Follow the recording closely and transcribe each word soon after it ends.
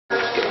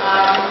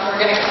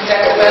We're going to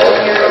conduct a budget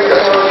hearing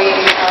before we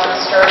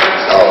start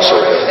the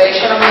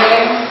organizational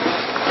meeting.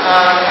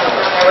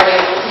 Everybody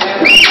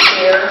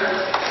here.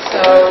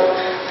 So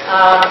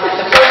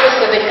the purpose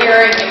of the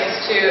hearing is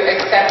to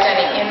accept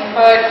any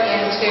input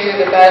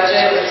into the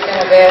budget. It's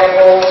been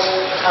available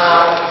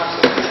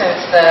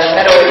since the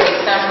middle of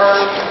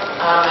December.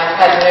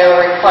 I've had no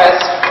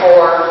request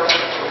for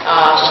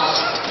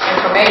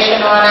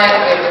information on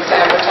it. It was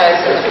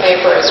advertised in the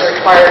paper as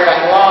required by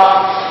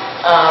law.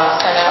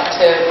 Sent out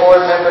to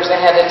board members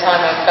ahead of time.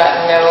 I've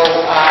gotten no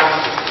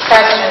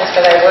questions,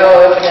 but I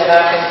will open it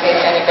up in case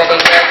anybody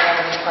does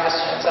have any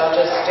questions. I'll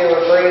just do a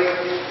brief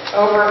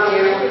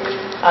overview.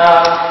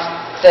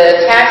 The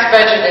tax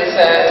budget is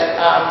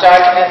a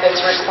document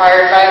that's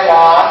required by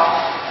law.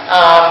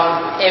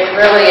 It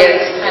really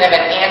is kind of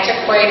an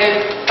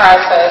antiquated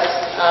process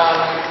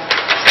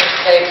since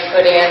they've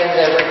put in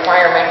the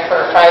requirement for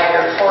a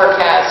 5-year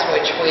forecast,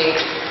 which we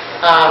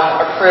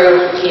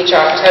approve each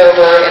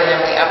October, and then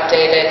we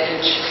update it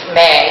each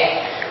May.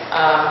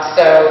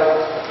 So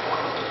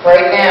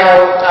right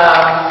now,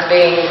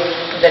 being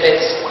that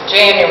it's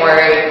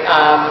January,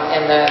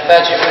 and the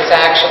tax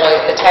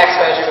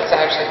budget was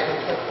actually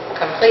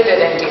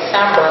completed in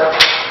December,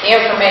 the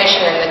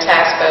information in the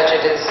tax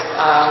budget is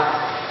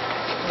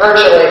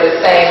virtually the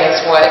same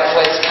as what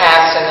was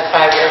passed in the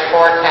 5-year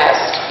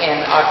forecast in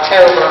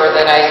October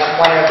that I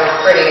went over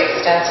pretty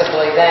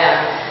extensively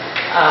then.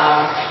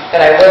 But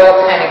I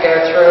will kind of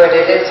go through it.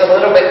 It is a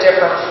little bit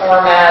different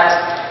format,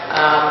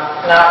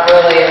 not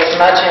really as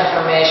much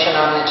information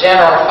on the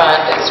general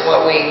fund as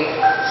what we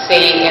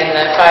see in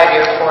the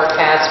 5-year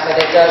forecast, but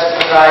it does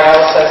provide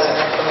also some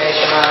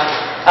information on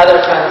other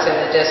funds in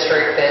the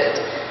district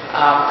that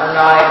are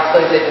not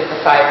included in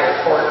the 5-year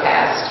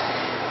forecast.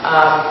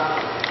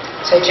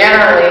 So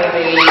generally,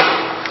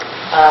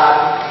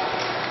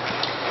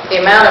 the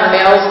amount of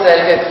mills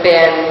that have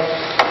been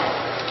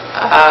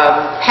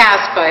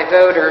passed by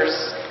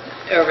voters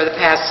over the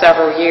past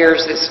several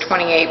years is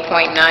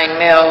 28.9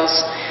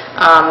 mills.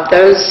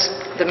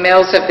 The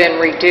mills have been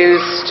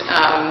reduced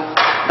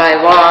by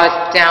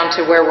law down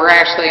to where we're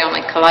actually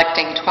only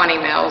collecting 20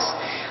 mills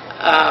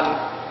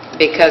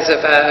because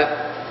of a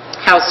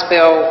House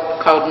bill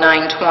called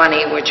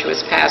 920, which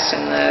was passed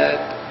in the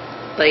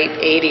late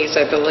 80s,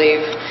 I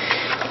believe.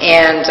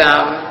 And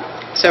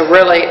so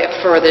really,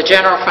 for the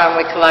general fund,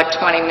 we collect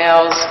 20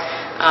 mills.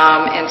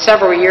 And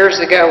several years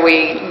ago,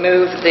 we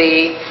moved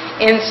the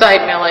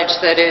inside millage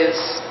that is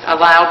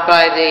allowed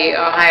by the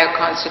Ohio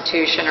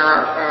Constitution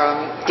or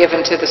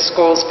given to the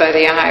schools by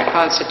the Ohio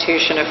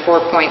Constitution of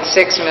 4.6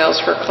 mills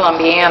for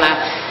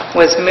Columbiana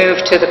was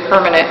moved to the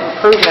Permanent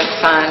Improvement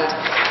Fund,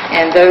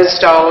 and those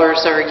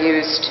dollars are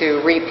used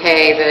to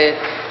repay the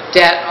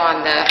debt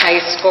on the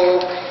high school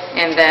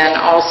and then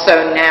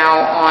also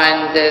now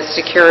on the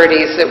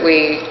securities that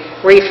we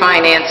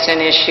refinanced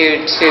and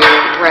issued to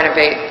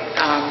renovate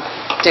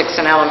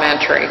Dixon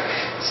Elementary.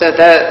 So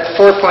the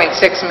 4.6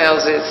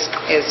 mills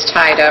is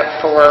tied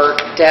up for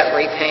debt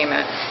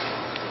repayment.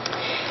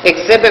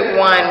 Exhibit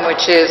 1,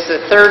 which is the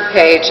third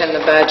page in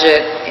the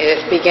budget,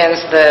 it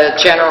begins the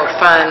general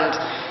fund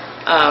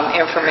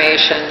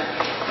information,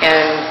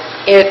 and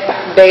it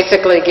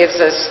basically gives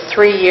us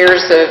 3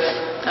 years of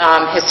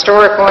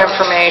historical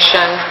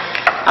information.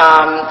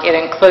 It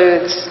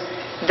includes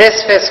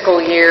this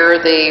fiscal year,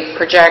 the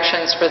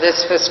projections for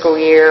this fiscal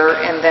year,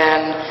 and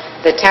then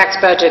the tax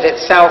budget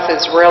itself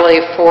is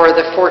really for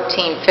the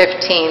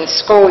 14-15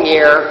 school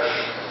year,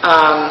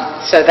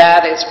 so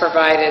that is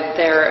provided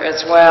there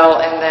as well,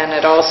 and then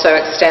it also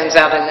extends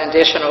out an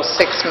additional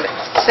six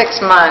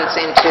months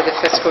into the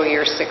fiscal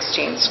year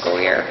 16 school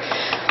year.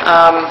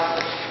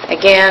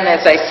 Again,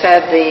 as I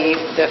said,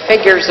 the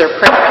figures are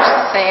pretty much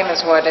the same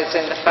as what is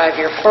in the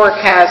 5-year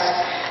forecast.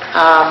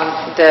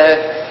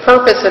 The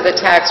purpose of the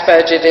tax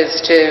budget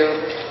is to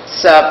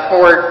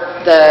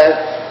support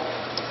the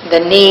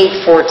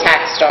need for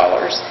tax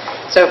dollars.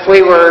 So if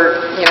we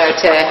were,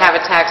 to have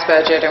a tax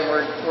budget and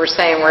we're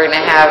saying we're going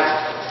to have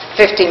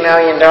 $50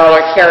 million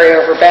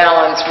carryover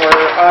balance,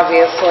 we're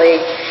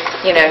obviously,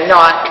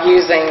 not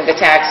using the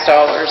tax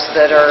dollars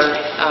that are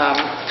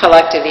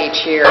collected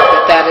each year.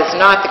 But that is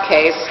not the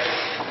case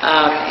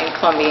in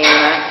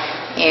Columbiana,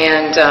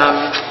 and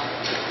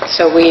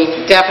so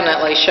we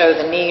definitely show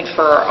the need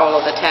for all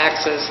of the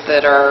taxes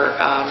that are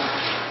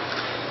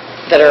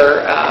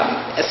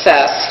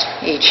assessed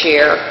each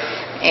year.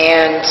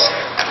 And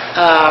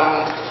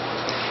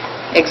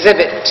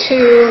Exhibit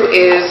 2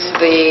 is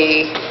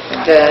the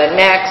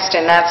next,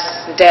 and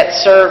that's debt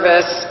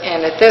service.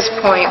 And at this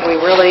point,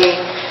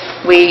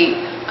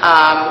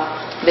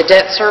 the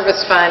debt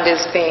service fund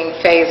is being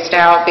phased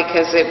out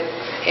because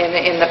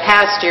in the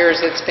past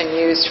years it's been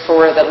used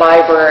for the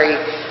library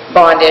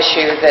bond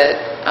issue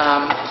that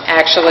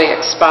actually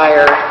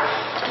expired.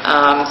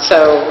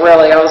 So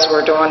really all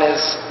we're doing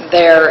is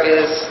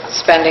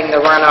spending the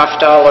runoff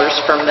dollars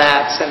from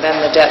that, and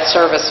then the debt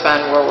service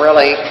fund will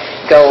really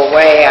go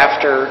away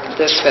after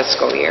this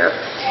fiscal year.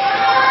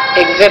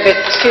 Exhibit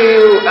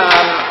 2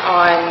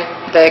 on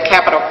the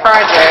capital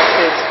project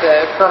is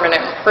the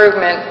permanent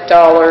improvement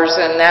dollars,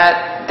 and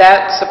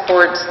that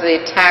supports the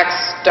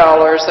tax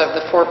dollars of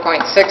the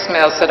 4.6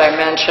 mils that I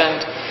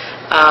mentioned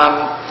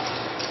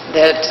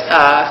that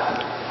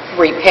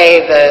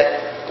repay the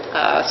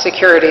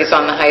securities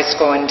on the high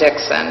school in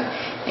Dixon.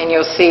 And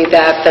you'll see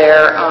that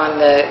there on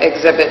the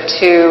Exhibit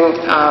 2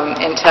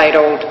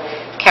 entitled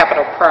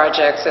Capital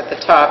Projects at the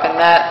top. And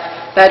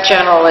that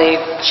generally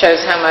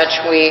shows how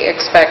much we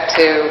expect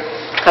to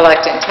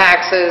collect in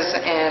taxes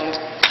and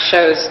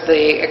shows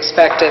the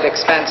expected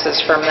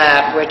expenses from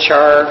that, which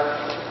are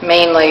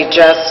mainly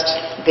just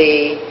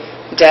the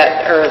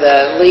debt or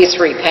the lease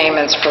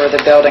repayments for the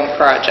building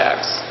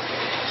projects.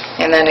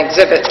 And then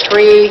Exhibit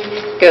 3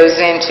 goes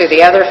into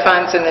the other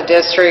funds in the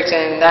district,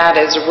 and that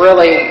is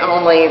really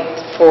only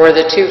for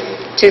the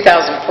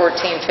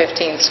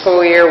 2014-15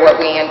 school year, what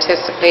we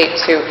anticipate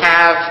to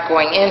have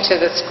going into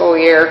the school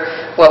year,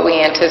 what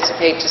we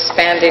anticipate to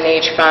spend in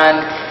each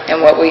fund,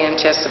 and what we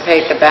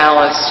anticipate the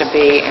balance to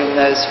be in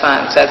those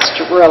funds. That's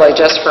really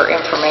just for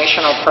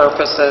informational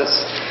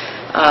purposes.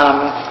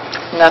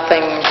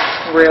 Nothing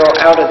real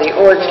out of the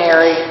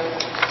ordinary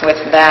with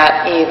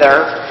that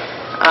either.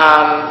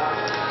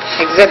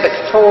 Exhibit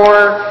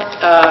 4,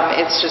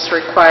 it's just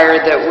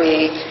required that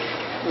we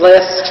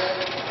list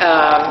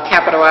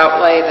capital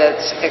outlay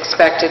that's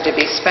expected to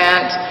be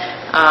spent.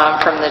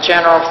 From the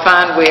general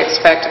fund, we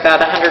expect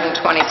about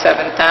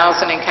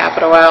 $127,000 in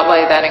capital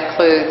outlay. That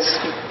includes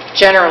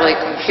generally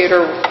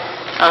computer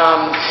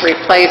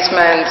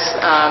replacements,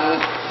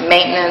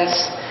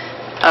 maintenance,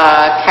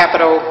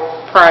 capital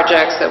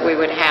projects that we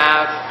would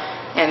have,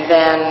 and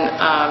then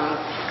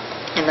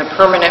in the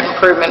permanent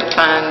improvement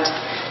fund,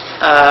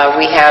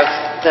 we have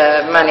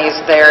the monies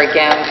there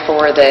again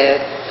for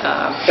the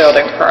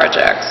building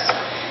projects.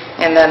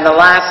 And then the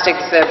last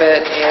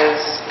exhibit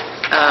is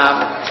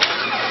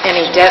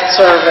any debt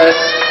service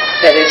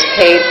that is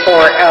paid for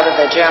out of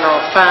the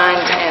general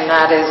fund, and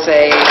that is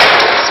a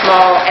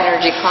small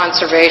energy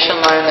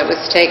conservation loan that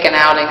was taken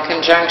out in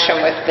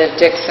conjunction with the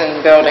Dixon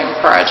building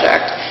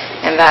project,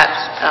 and that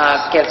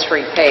gets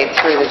repaid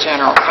through the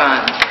general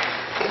fund.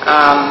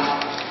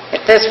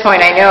 At this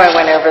point, I know I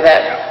went over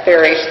that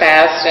very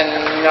fast and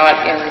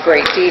not in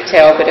great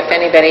detail, but if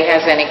anybody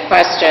has any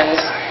questions,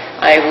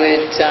 I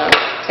would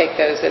take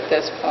those at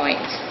this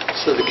point.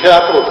 So the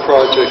capital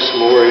projects,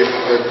 Lori,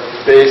 are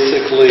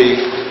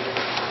basically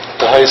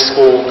the high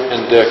school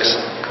and Dixon.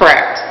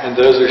 Correct. And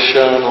those are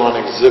shown on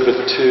Exhibit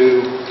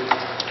 2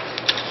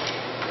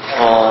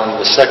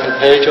 on the second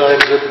page on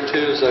Exhibit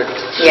 2, is that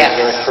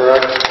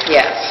correct?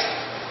 Yes.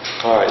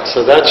 All right,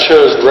 so that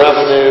shows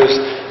revenues,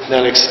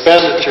 then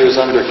expenditures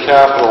under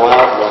capital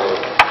outlay.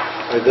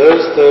 Are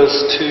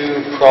those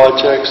two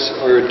projects,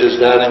 or does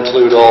that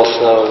include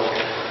also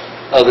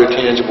other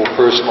tangible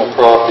personal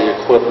property,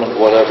 equipment,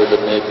 whatever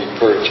that may be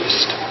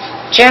purchased?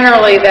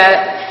 Generally,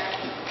 that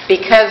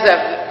because of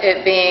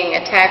it being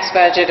a tax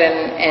budget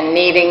and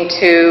needing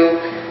to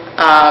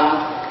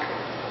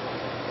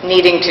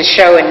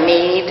show a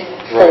need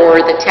for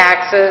the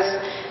taxes,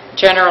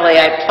 generally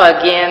I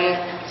plug in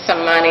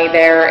some money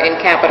there in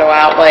capital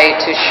outlay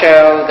to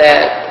show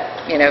that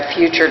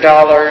future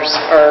dollars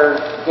are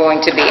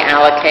going to be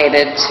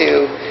allocated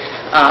to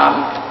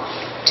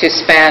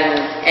spend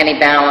any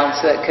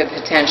balance that could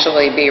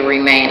potentially be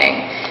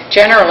remaining.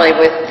 Generally,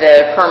 with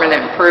the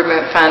permanent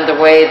improvement fund, the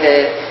way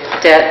the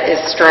debt is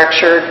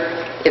structured,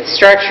 it's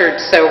structured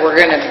so we're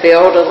going to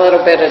build a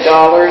little bit of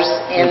dollars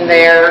in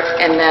there,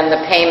 and then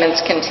the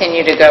payments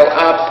continue to go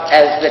up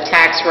as the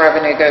tax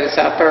revenue goes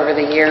up over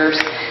the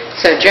years.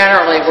 So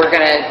generally, we're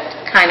going to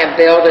kind of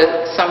build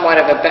somewhat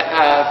of a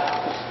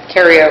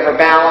carryover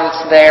balance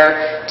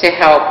there to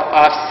help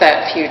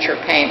offset future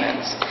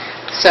payments.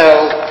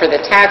 So for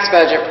the tax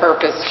budget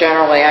purpose,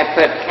 generally I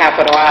put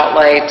capital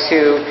outlay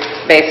to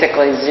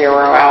basically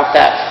zero out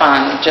that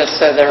fund, just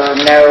so there are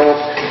no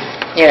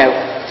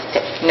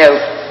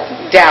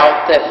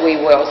doubt that we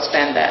will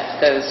spend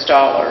those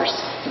dollars.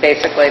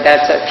 Basically,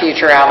 that's a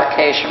future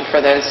allocation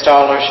for those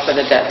dollars for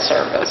the debt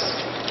service.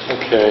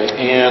 Okay,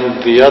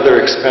 and the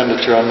other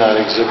expenditure on that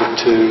Exhibit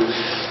 2,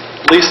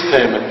 lease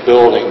payment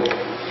building,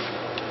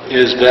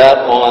 is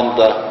that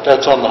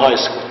that's on the high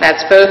school?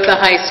 That's both the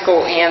high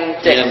school and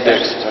Dixon. And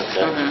Dixon,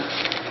 okay.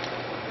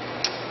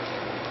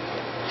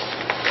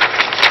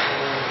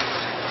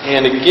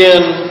 And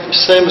again,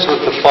 same as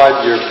with the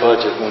 5-year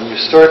budget, when you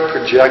start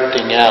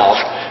projecting out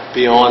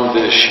beyond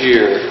this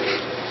year,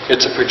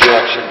 it's a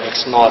projection,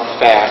 it's not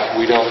fact.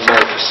 We don't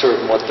know for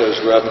certain what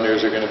those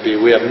revenues are going to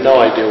be. We have no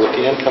idea what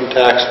the income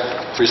tax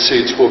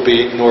receipts will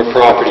be, nor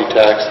property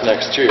tax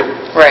next year.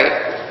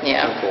 Right.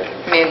 Yeah. Okay.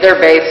 I mean,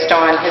 they're based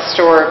on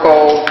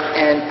historical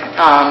and,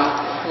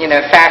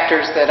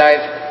 factors that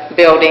I've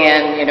built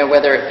in,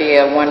 whether it be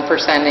a 1%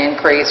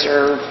 increase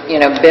or,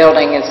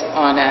 building is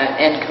on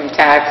an income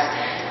tax,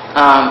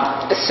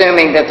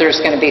 assuming that there's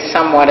going to be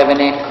somewhat of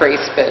an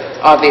increase, but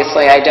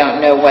obviously I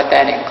don't know what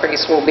that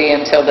increase will be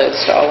until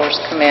those dollars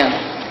come in.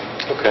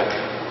 Okay.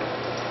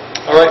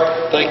 All right.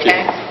 Thank you.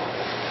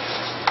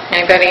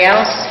 Anybody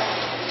else?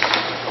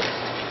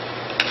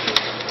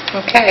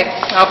 Okay,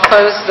 I'll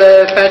close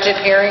the budget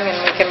hearing and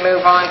we can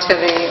move on to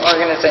the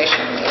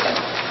organization meeting.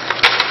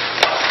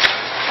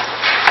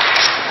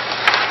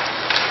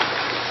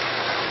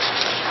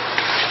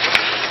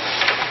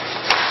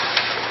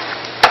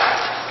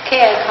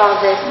 Okay, I call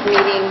this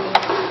meeting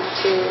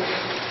to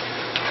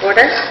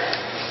order.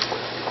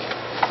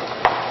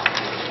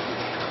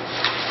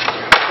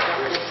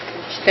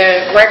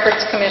 The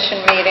Records Commission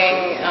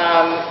meeting,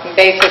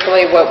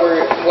 basically what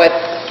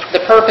the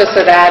purpose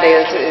of that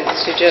is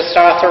to just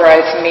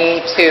authorize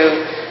me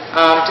to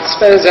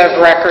dispose of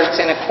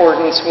records in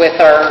accordance with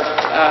our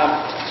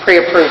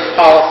pre-approved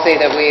policy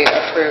that we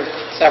approved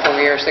several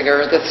years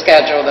ago, or the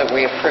schedule that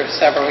we approved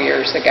several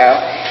years ago.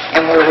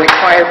 And we're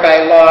required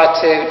by law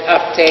to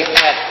update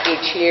that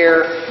each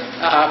year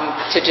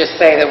to just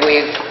say that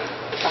we've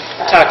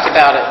talked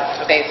about it,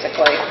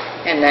 basically.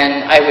 And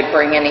then I would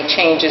bring any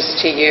changes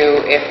to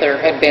you if there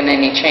had been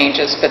any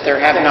changes, but there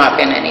have not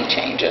been any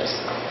changes.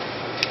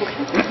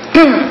 Okay.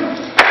 All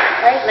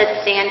right,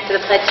 let's stand for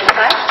the pledge of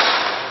flag.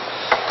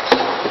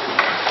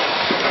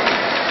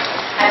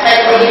 I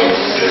pledge allegiance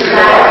to the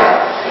flag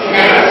of the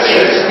United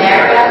States of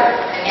America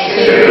and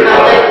to the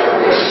republic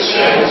for which it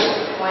stands,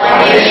 one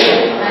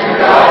nation, under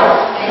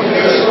God,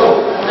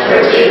 indivisible, with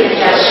liberty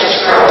and justice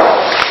for all.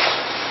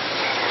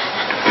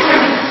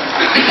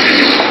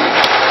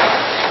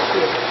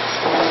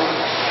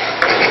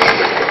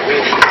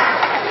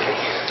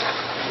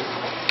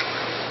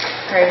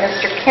 All right,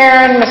 Mr.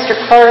 Karen, Mr.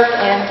 Clerk,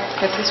 and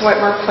Mrs.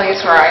 Whitmer,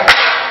 please rise.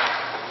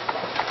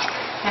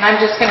 And I'm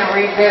just going to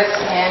read this,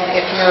 and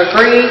if you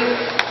agree,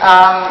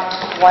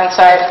 once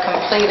I've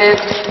completed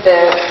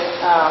the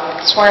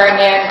swearing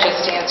in,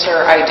 just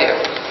answer, I do.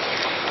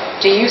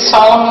 Do you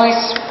solemnly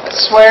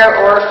swear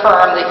or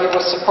affirm that you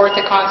will support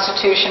the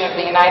Constitution of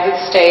the United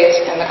States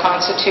and the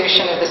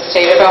Constitution of the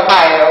State of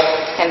Ohio,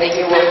 and that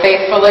you will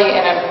faithfully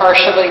and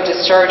impartially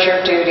discharge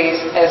your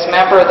duties as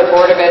member of the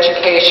Board of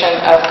Education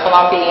of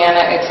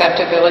Columbiana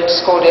Exempted Village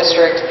School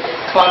District,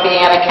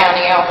 Columbiana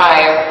County,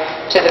 Ohio,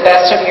 to the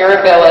best of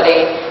your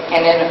ability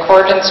and in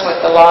accordance with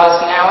the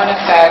laws now in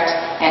effect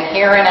and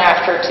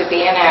hereinafter to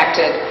be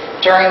enacted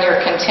during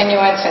your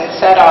continuance in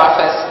said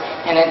office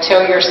and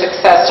until your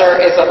successor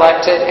is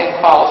elected and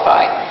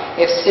qualified?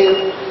 If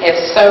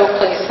so,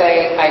 please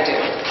say, I do.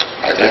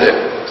 I do.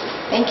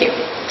 Thank you.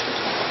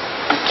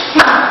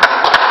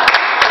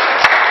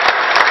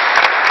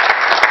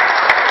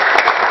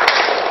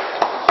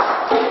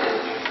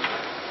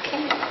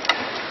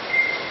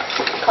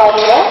 Call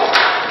the roll.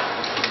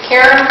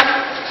 Karen?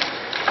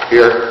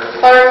 Here.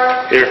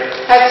 Clark? Here.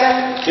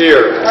 Hudson?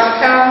 Here.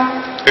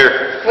 Ronco?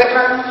 Here.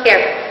 Whitmer?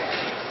 Here.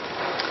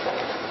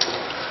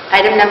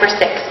 Item number 6.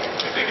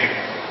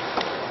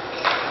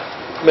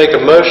 Make a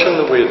motion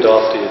that we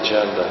adopt the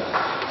agenda.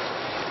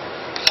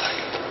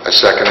 I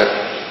second it.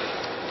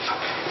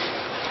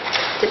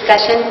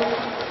 Discussion.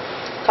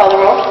 Call the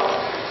roll.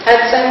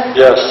 Hudson?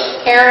 Yes.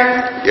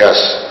 Karen? Yes.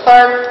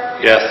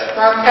 Clark? Yes.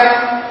 Ronco?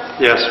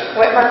 Yes.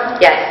 Whitmer?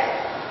 Yes.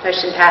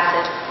 Motion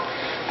passes.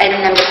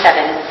 Item number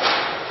 7.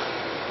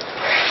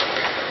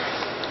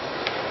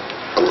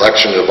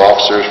 Election of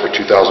officers for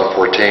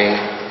 2014.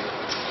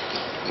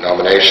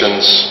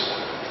 Nominations.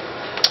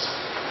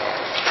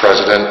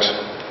 President.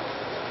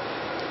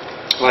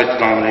 I'd like to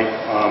nominate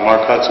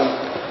Mark Hudson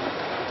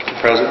for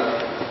president.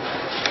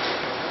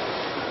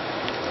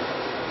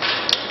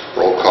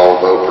 Roll call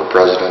vote for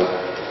president.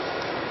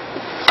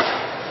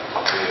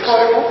 Call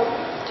the roll.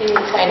 Do you I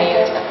need second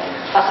it. it?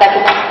 I'll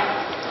second that.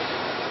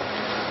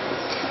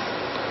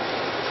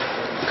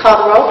 Call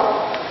the roll.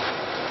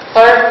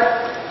 Clark?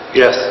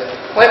 Yes.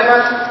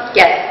 Whitmer?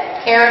 Yes.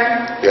 Karen?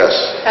 Yes.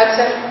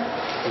 Hudson?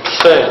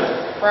 Abstain.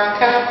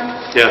 Ronco?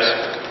 Yes.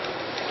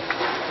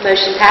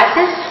 Motion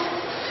passes.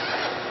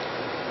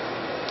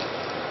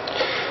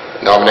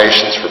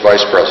 Nominations for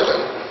vice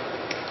president.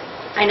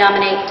 I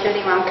nominate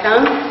Tony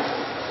Roncone.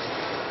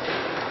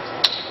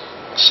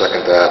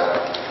 Second that.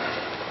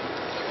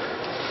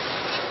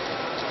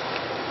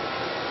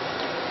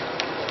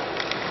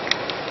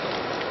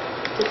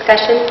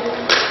 Discussion.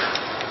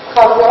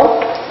 Call the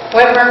roll.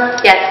 Whitmer?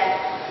 Yes.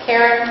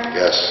 Karen?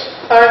 Yes.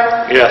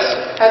 Clark? Yes.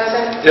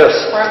 Hudson? Yes.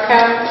 Ronco?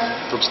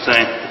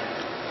 Abstain.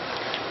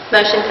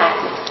 Motion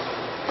passes.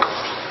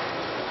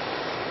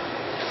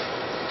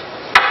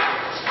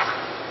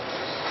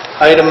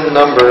 Item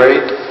number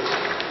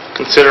 8.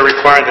 Consider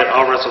requiring that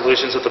all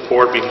resolutions of the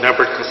board be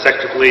numbered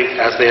consecutively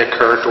as they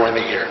occur during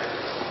the year.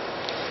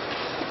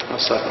 I'll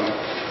second that.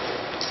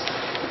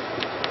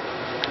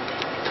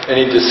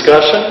 Any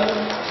discussion?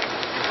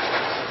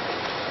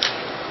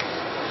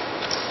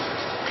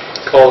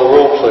 Call the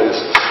roll,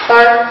 please.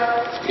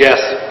 Clark?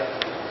 Yes.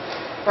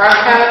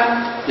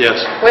 Ronco?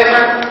 Yes.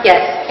 Whitmer?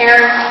 Yes.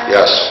 Karen?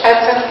 Yes.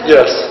 Hudson?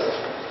 Yes.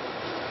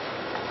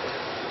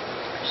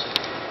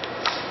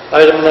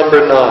 Item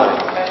number 9.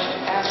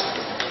 Motion passed.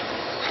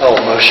 Oh,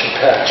 motion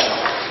passed.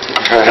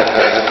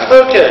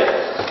 Okay.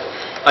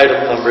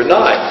 Item number 9.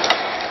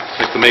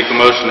 I'd like to make a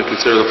motion to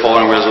consider the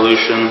following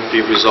resolution.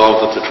 Be it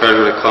resolved that the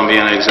treasurer of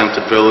Columbiana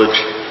Exempted Village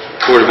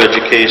Board of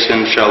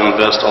Education shall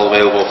invest all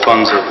available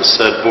funds of the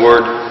said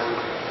board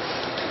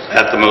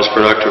at the most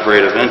productive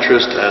rate of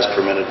interest as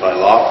permitted by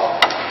law.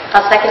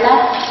 I'll second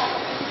that.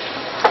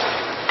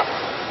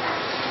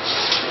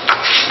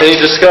 Any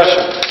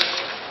discussion?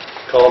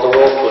 Call the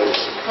roll, please.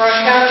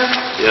 Ronco?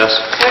 Yes.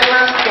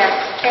 Whitmer? Yes.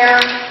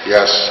 Aaron?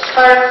 Yes.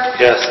 Clark?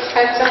 Yes.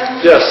 Hudson?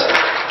 Yes.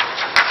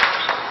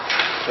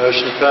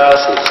 Motion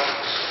passes.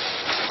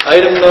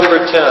 Item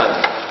number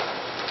 10.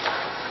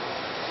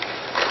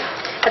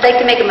 I'd like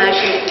to make a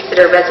motion to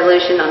consider a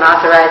resolution on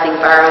authorizing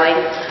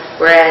borrowing,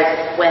 whereas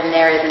when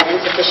there is an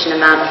insufficient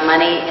amount of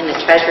money in the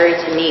treasury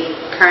to meet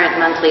current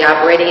monthly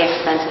operating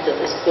expenses of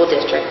the school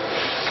district,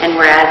 and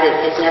whereas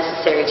it is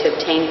necessary to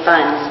obtain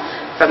funds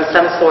from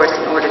some source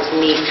in order to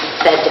meet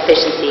said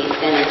deficiencies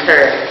then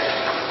incurred.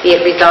 Be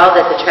it resolved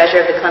that the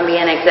treasurer of the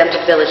Columbiana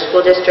Exempted Village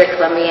School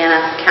District,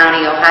 Columbiana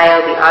County,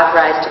 Ohio, be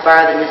authorized to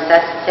borrow the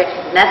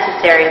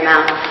necessary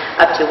amount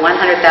up to $100,000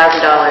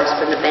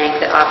 from the bank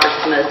that offers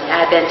the most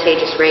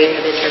advantageous rate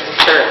of interest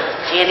per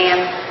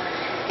annum,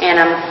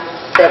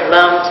 said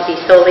loan to be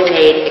solely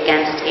made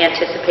against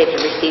anticipated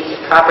receipts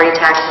of property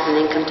taxes and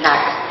income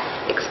tax,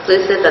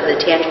 exclusive of the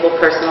tangible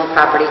personal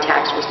property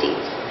tax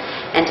receipts,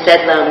 and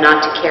said loan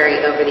not to carry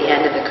over the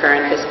end of the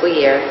current fiscal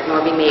year, nor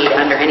be made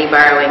under any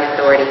borrowing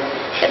authority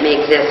that may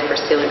exist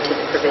pursuant to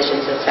the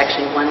provisions of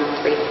Section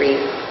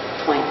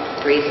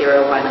 133.301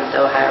 of the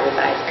Ohio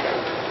Revised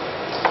Code.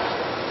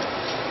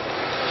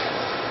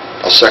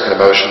 I'll second the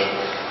motion.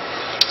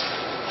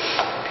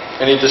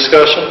 Any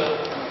discussion?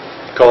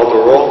 Call the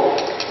roll.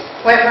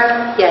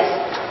 Whitmer? Yes.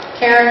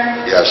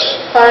 Karen? Yes.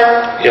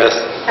 Clark? Yes.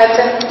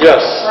 Hudson?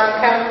 Yes.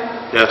 Ronco?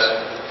 Yes.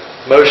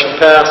 Motion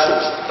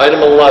passes.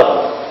 Item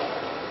 11.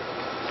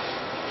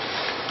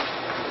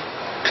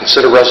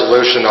 Consider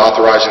resolution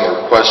authorizing the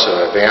request of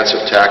an advance of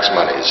tax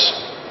monies.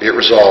 Be it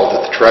resolved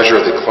that the treasurer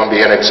of the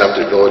Columbiana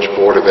Exempted Village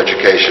Board of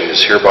Education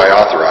is hereby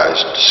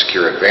authorized to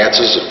secure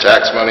advances of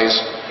tax monies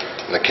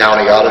from the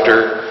county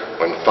auditor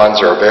when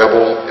funds are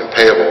available and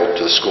payable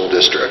to the school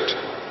district.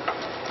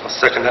 I'll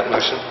second that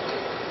motion.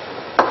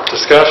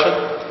 Discussion?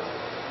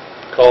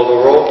 Call the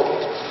roll.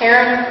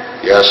 Aaron?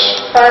 Yes.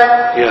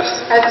 Clark? Yes.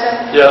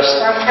 Hudson? Yes.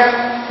 Ronco?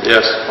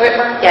 Yes.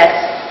 Whitmer?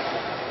 Yes.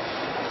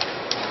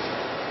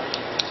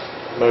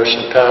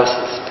 Motion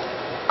passes.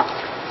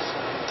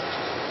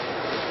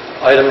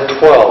 Item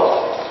 12.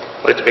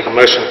 I'd like to make a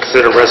motion to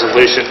consider a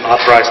resolution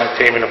authorizing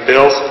payment of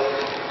bills.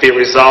 Be it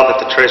resolved that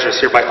the treasurer is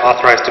hereby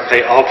authorized to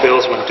pay all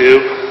bills when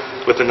due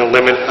within the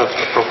limit of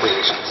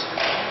appropriations.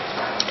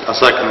 I'll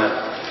second that.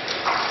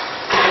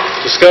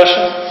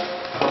 Discussion?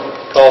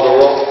 Call the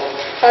roll.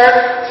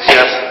 Clark?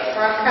 Yes.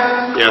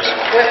 Ronco? Yes.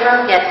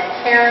 Whitmer? Yes.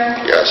 Aaron?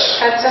 Yes.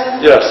 Hudson?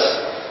 Yes.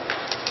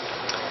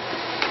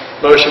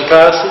 Motion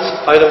passes.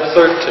 Item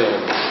 13.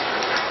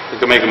 We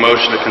can make a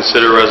motion to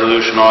consider a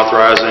resolution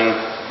authorizing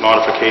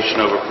modification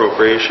of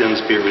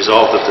appropriations. Be it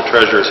resolved that the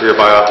treasurer is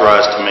hereby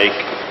authorized to make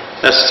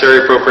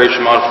necessary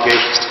appropriation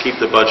modifications to keep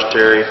the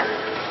budgetary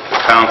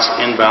accounts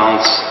in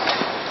balance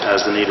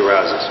as the need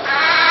arises.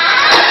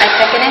 I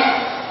second it.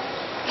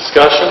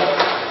 Discussion?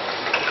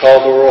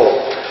 Call the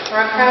roll.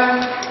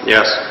 Ronco?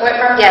 Yes.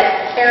 Whitmer?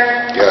 Yes.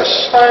 Aaron? Yes.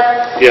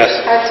 Clark? Yes.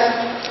 Hudson?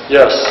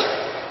 Yes.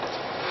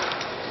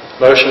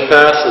 Motion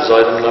passes.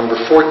 Item number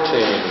 14.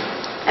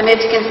 I move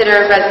to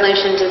consider a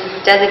resolution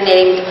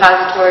designating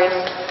depositories.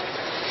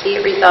 Be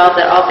it resolved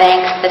that all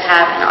banks that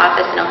have an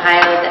office in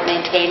Ohio that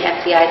maintain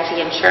FDIC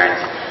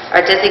insurance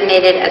are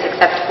designated as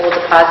acceptable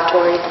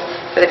depositories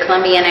for the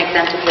Columbiana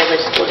Exempted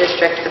Village School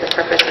District for the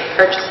purpose of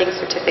purchasing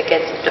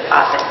certificates of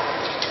deposit.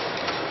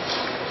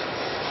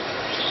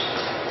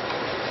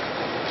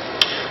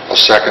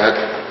 I'll second it.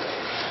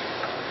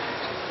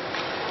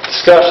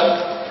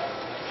 Discussion?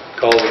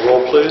 Call the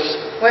roll, please.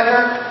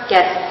 Whitmer?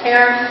 Yes.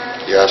 Aaron?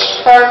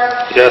 Yes.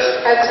 Clark? Yes.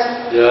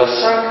 Hudson? Yes.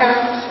 Ronco?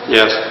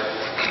 Yes.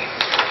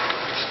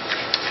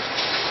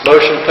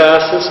 Motion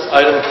passes.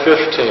 Item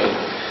 15.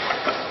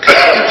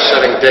 Consider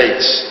setting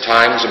dates,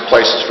 times, and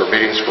places for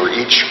meetings for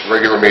each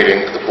regular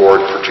meeting of the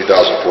board for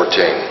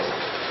 2014.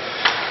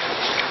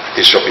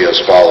 These shall be as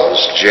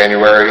follows.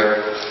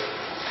 January,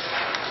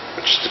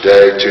 which is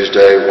today,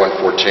 Tuesday,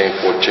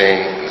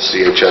 1/14/14, in the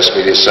CHS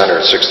Media Center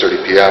at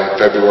 6:30 p.m.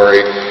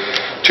 February,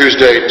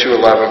 Tuesday,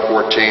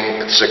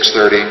 2/11/14 at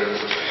 6:30.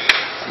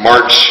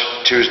 March,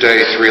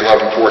 Tuesday,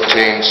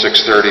 3/11/14,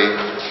 6:30.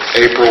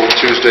 April,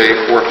 Tuesday,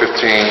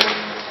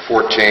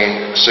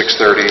 4/15/14,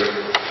 6:30.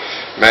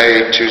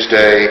 May,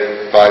 Tuesday,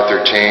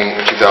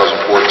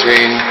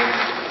 5/13/2014.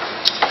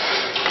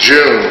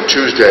 June,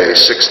 Tuesday,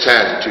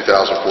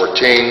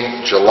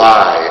 6/10/2014.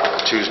 July,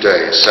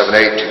 Tuesday,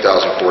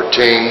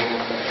 7/8/2014.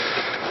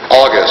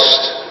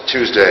 August,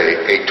 Tuesday,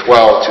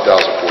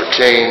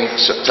 8/12/2014.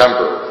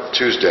 September,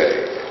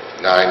 Tuesday,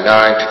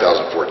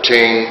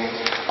 9/9/2014.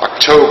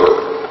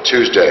 October,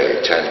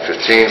 Tuesday,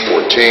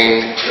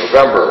 10/15/14.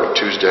 November,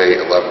 Tuesday,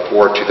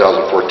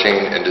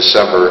 11/4/2014. And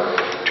December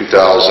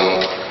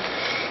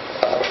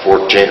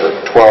 2014 or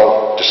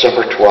 12,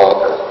 December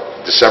 12 or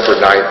December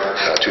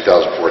 9th,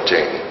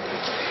 2014.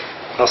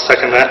 I'll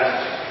second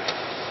that.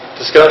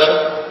 Discussion?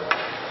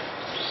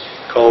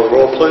 Call the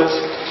roll, please.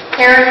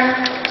 Karen.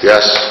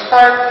 Yes.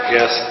 Clark.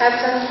 Yes.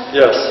 Hudson.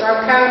 Yes.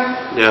 Ronco.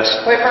 Yes.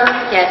 Whitmer.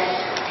 Yes.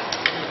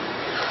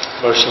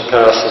 Motion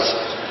passes.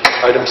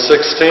 Item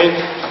 16.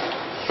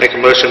 Make a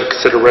motion to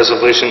consider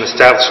resolution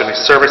establishing a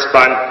service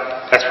fund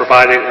as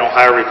provided in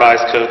Ohio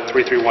Revised Code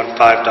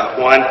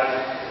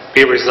 3315.1.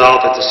 Be it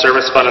resolved that the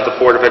service fund of the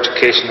Board of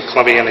Education of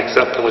Columbiana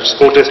Exempt Village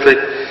School District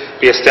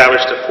be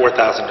established at $4,000.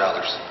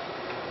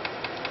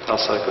 I'll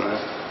second that.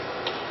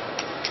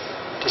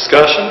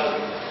 Discussion?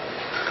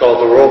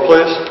 Call the roll,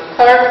 please.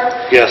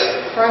 Clark. Yes.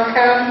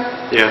 Ronco.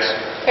 Yes.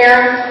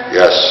 Karen.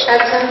 Yes.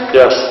 Hudson.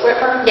 Yes.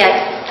 Whitmer. Yes.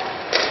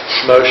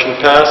 Motion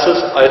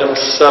passes. Item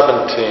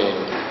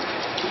 17.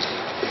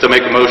 To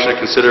make a motion to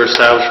consider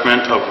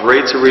establishment of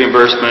rates of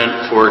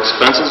reimbursement for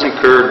expenses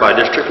incurred by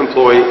district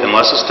employee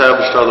unless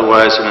established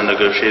otherwise in a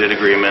negotiated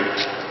agreement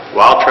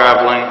while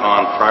traveling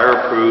on prior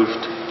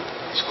approved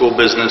school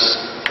business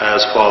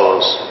as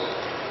follows.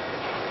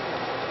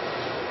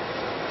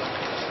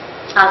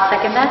 I'll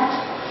second that.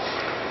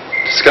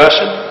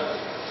 Discussion?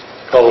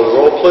 Call the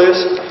roll,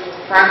 please.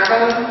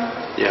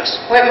 Ronco. Yes.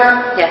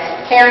 Whitmer. Yes.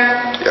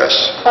 Karen. Yes.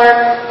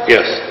 Clark.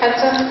 Yes.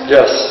 Hudson.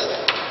 Yes.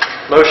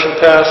 Motion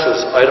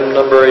passes. Item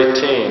number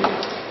 18.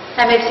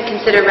 I move to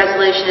consider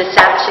resolution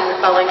establishing the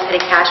following petty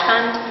cash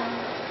fund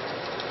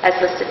as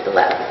listed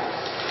below.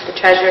 The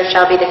treasurer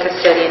shall be the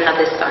custodian of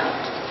this fund.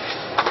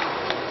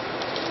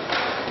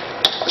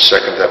 I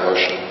second that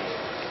motion.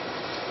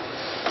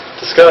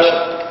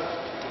 Discussion?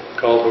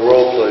 Call the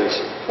roll, please.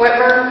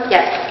 Whitmer.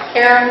 Yes.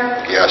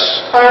 Karen. Yes.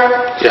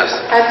 Clark. Yes.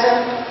 Hudson.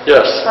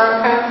 Yes.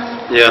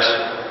 Ronco. Yes.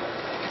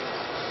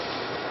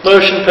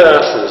 Motion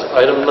passes.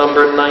 Item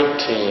number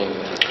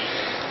 19.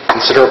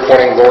 Consider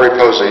appointing Lori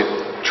Posey,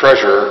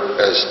 treasurer,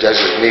 as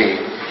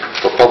designee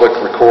for public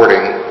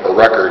recording or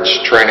records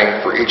training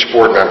for each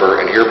board member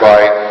and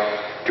hereby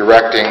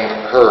directing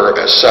her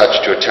as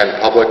such to attend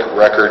public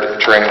record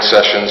training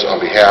sessions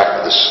on behalf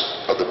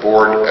of the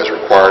board as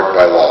required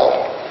by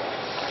law.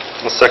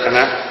 I'll second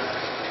that.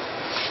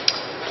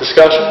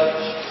 Discussion?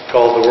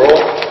 Call the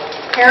roll.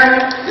 Karen.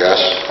 Yes.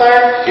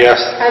 Clark.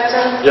 Yes.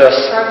 Hudson. Yes.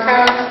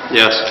 Ronco.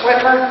 Yes.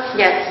 Whitmer.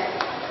 Yes.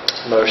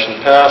 Motion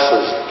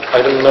passes.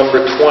 Item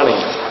number 20.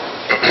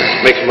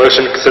 Make a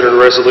motion to consider the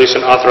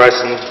resolution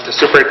authorizing the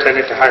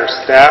superintendent to hire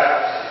staff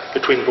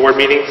between board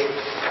meetings.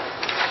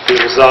 Be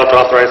resolved to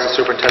authorize the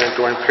superintendent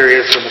during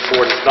periods when the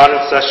board is not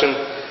in session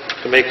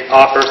to make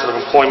offers of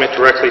employment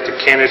directly to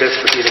candidates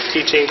for either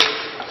teaching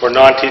or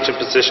non-teaching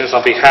positions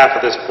on behalf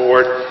of this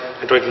board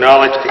and to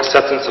acknowledge the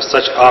acceptance of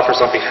such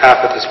offers on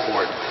behalf of this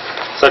board,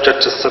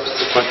 subject to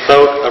subsequent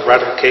vote of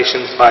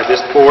ratification by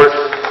this board.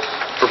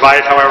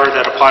 Provided, however,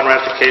 that upon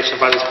ratification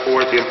by this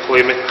board, the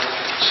employment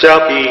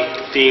shall be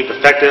deemed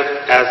effective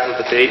as of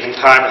the date and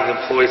time of the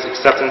employee's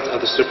acceptance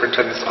of the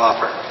superintendent's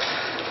offer.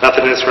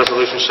 Nothing in this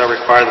resolution shall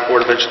require the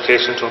Board of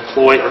Education to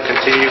employ or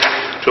continue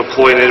to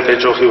employ an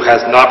individual who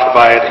has not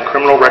provided a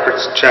criminal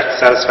records check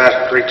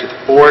satisfactory to the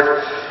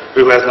board,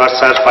 who has not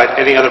satisfied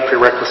any other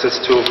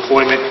prerequisites to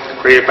employment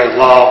created by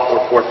law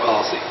or board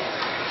policy.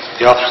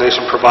 The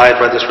authorization provided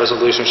by this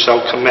resolution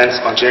shall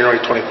commence on January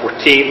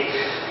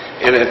 2014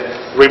 and it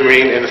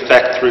remain in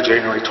effect through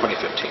January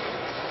 2015.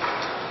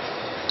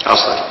 I'll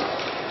second.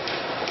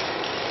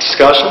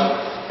 Discussion?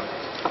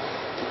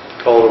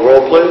 Call the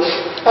roll, please.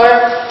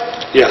 Clark.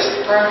 Yes.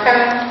 Ronco.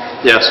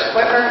 Yes.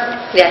 Whitmer.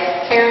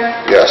 Yes. Karen.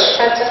 Yes.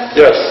 Hudson.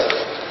 Yes.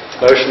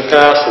 Motion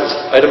passes.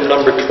 Item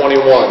number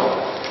 21.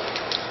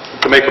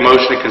 To make a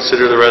motion to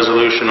consider the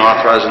resolution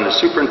authorizing the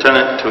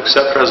superintendent to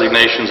accept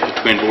resignations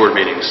between board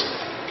meetings.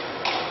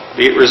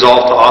 Be it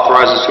resolved to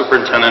authorize the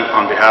superintendent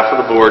on behalf of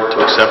the board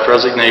to accept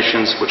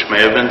resignations which may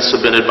have been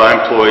submitted by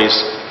employees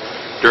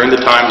during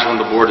the times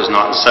when the board is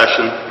not in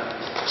session,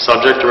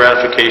 subject to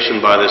ratification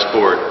by this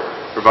board.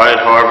 Provided,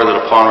 however,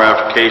 that upon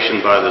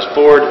ratification by this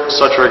board,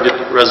 such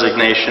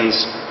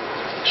resignations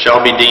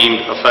shall be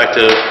deemed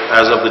effective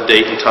as of the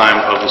date and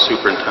time of the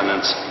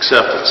superintendent's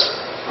acceptance.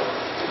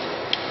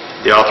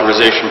 The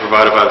authorization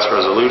provided by this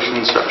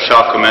resolution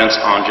shall commence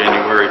on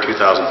January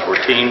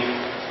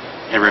 2014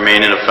 and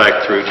remain in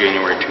effect through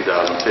January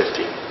 2015.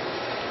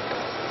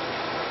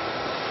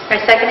 I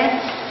second it.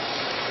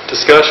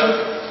 Discussion?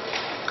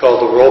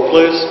 Call the roll,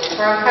 please.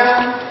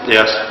 Ronco.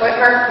 Yes.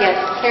 Whitmer. Yes.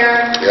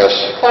 Karen. Yes.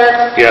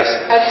 Clark. Yes.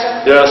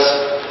 Hudson. Yes.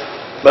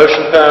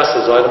 Motion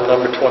passes. Item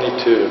number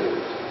 22.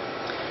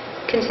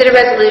 Consider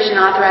resolution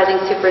authorizing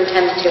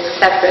superintendent to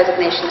accept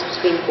resignations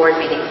between board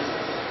meetings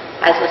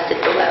as listed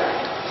below.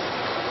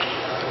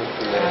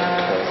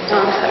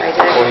 Oh, I'm sorry.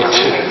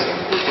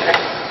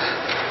 22.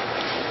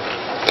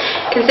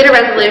 Consider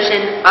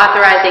resolution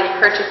authorizing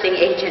purchasing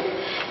agent.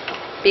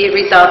 Be it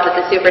resolved that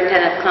the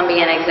superintendent of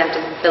Columbiana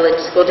Exempted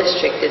Village School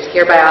District is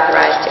hereby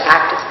authorized to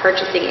act as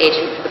purchasing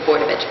agent for the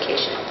Board of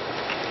Education.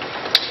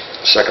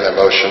 Second that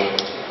motion.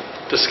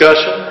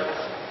 Discussion?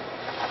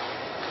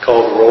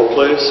 Call the roll,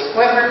 please.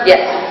 Whitmer.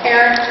 Yes.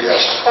 Karen.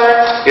 Yes.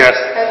 Clark. Yes.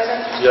 Hudson.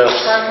 Yes.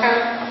 Ronco.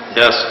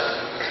 Yes.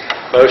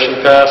 Motion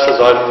passes.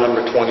 Item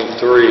number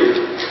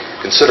 23.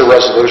 Consider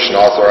resolution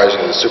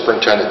authorizing the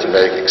superintendent to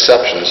make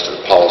exceptions to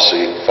the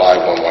policy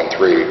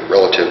 5113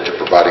 relative to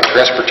providing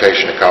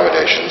transportation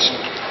accommodations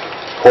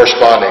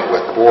corresponding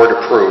with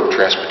board-approved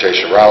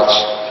transportation routes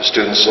to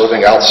students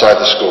living outside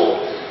the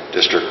school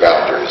district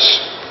boundaries.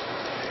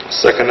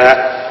 Second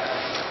that.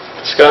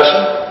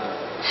 Discussion?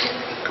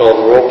 Call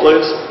the roll,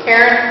 please.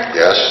 Karen.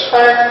 Yes?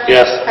 Clark.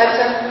 Yes.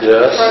 Hudson.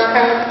 Yes.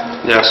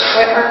 Ronco. Yes.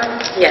 Whitmer.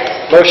 Yes.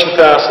 Motion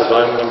passes.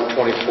 Item number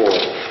 24.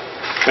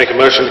 Make a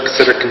motion to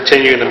consider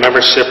continuing the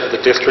membership of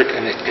the district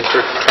in the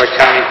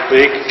Inter-Tri-County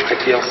League,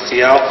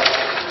 ITLCL,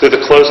 through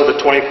the close of the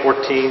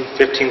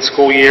 2014-15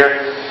 school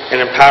year, and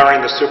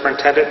empowering the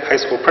superintendent,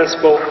 high school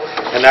principal,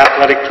 and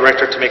athletic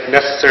director to make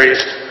necessary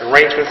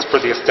arrangements for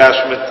the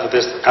establishment of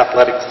this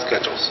athletic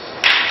schedules.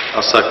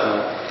 I'll second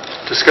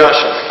that.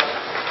 Discussion?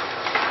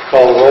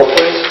 Call the roll,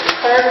 please.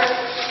 Clark.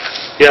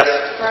 Yes.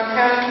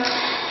 Ronco.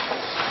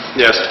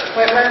 Yes.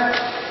 Whitmer.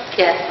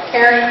 Yes.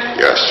 Karen.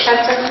 Yes.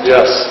 Hudson.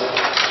 Yes.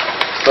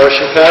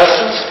 Motion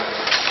passes.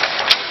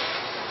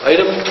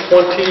 Item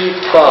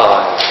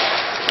 25.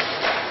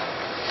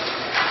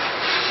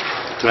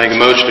 To make a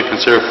motion to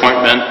consider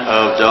appointment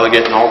of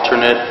delegate and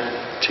alternate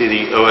to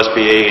the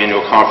OSBA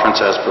annual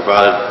conference as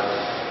provided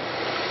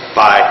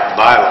by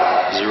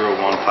bylaw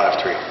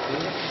 0153.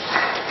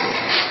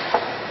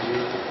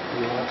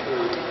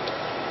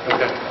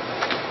 Okay.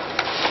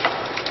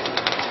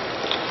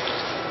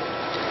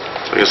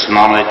 So I guess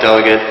nominate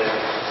delegate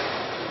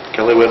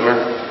Kelly Whitmer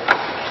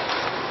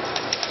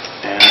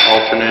and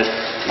alternate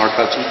Mark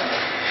Hudson.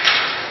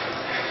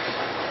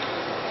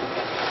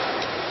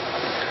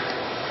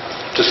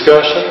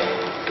 Discussion?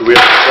 Do we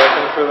have a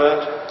second for that?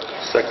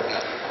 Second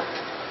that.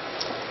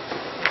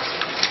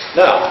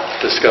 Now,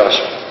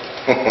 discussion.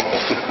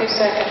 Who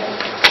seconded?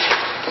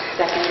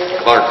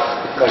 Seconded. Clark?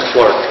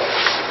 Clark.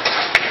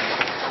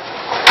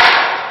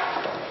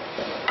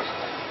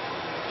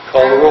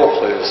 Call the roll,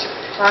 please.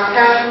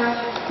 Ronco.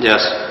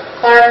 Yes.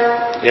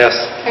 Clark. Yes.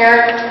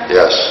 Karen.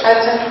 Yes.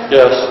 Hudson.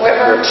 Yes.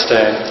 Whitmer.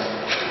 Abstain.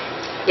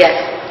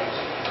 Yes.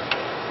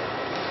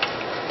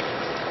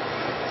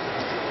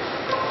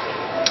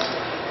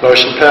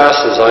 Motion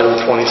passes. Item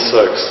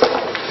 26.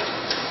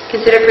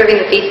 Consider approving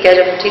the fee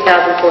schedule for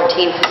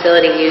 2014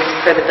 facility use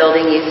per the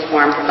building use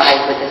form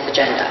provided with this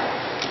agenda.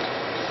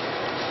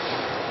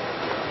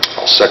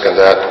 I'll second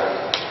that.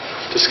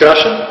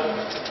 Discussion?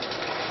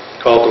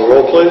 Call the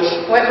roll, please.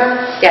 Whitmer.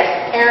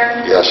 Yes.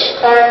 Karen. Yes.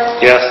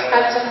 Clark. Yes.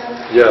 Hudson.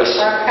 Yes.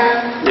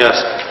 Ronco. Yes.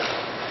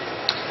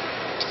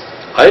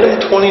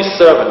 Item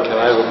 27. Can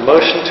I have a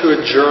motion to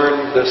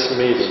adjourn this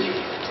meeting?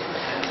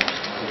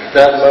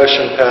 That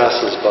motion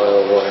passes, by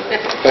the way.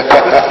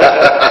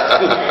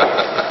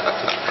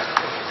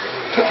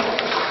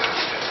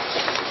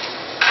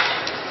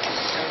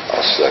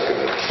 I'll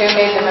second it. Who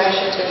made the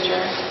motion to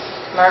adjourn?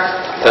 Mark.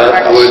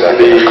 That would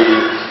be,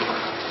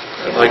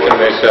 I can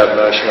make that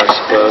motion, I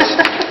suppose.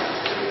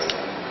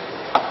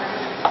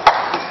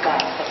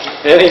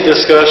 Any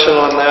discussion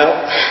on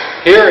that?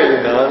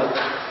 Hearing none.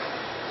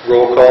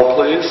 Roll call,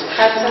 please.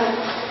 Hudson.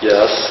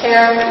 Yes.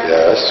 Karen.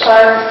 Yes.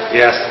 Clark.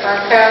 Yes.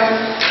 Ronco.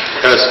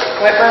 Yes.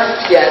 Whitmer.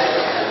 Yes.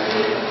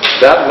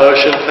 That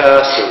motion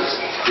passes.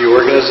 The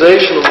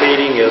organizational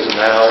meeting is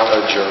now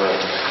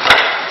adjourned.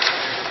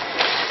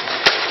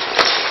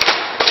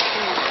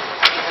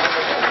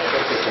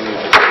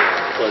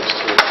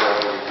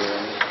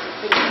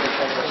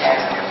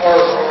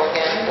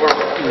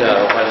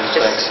 No, I didn't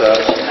think so.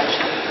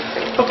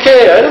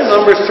 Okay, item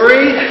number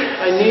 3.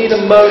 I need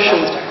a motion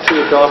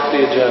to adopt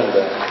the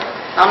agenda.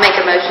 I'll make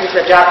a motion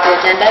to adopt the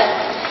agenda.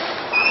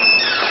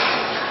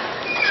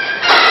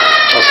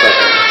 I'll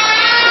second.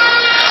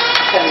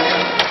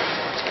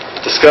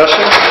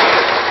 Discussion?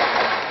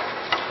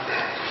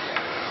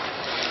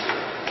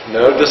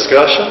 No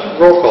discussion?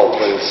 Roll call,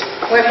 please.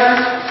 Whitmer.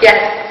 Yes.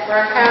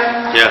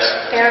 Ronco. Yes.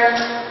 Karen.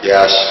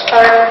 Yes.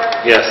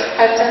 Clark. Yes.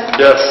 Hudson.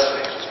 Yes.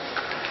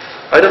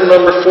 Item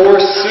number 4,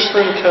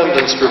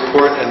 superintendent's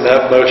report, and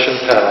that motion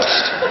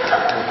passed.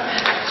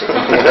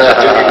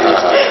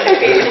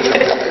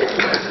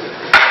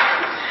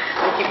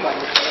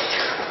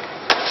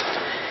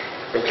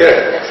 Okay.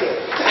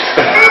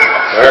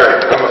 All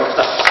right.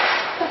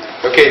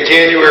 Okay,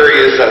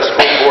 January is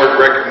School Board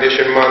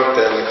Recognition Month,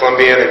 and the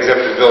Columbiana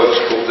Exempted Village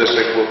School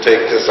District will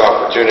take this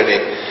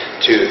opportunity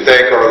to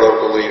thank our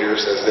local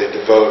leaders as they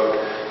devote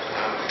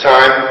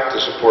time to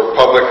support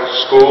public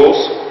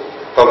schools,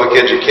 public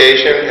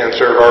education, and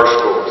serve our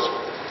schools.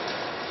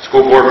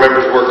 School board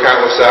members work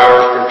countless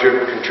hours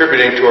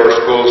contributing to our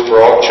schools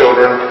for all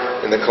children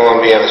in the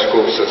Columbiana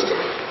school system.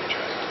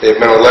 They've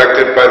been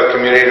elected by the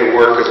community to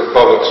work as a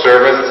public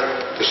servant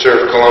to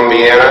serve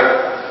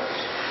Columbiana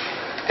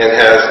and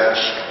has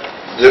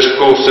this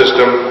school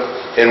system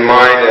in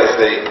mind as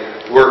they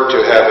work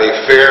to have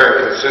a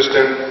fair and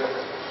consistent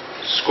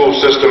school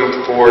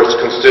system for its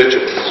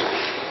constituents.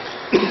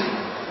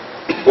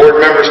 Board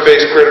members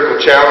face critical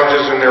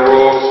challenges in their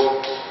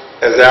roles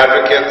as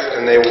advocates,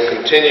 and they will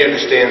continue to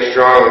stand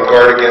strong and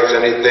guard against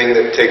anything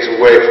that takes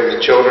away from the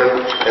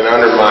children and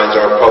undermines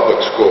our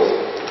public school.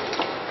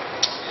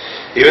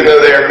 Even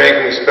though they are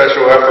making a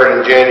special effort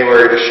in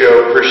January to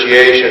show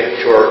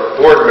appreciation to our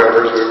board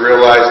members, we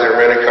realize their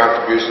many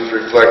contributions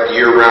reflect a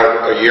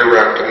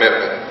year-round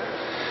commitment.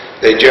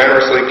 They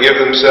generously give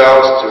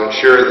themselves to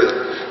ensure that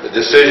the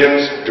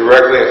decisions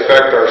directly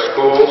affect our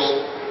schools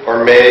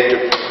are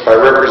made by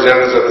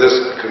representatives of this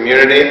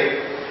community,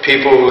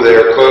 people who they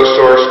are close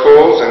to our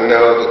schools and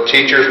know that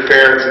teachers,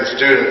 parents, and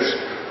students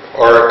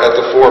are at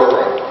the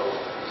forefront.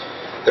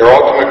 Their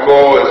ultimate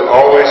goal is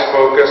always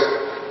focused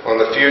on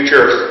the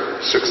future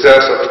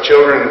success of the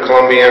children of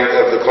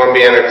the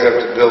Columbiana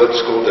Exempted Village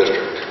School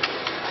District.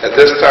 At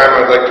this time,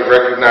 I'd like to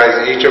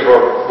recognize each of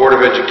our Board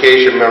of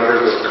Education members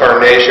with a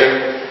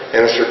carnation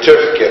and a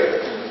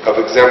certificate of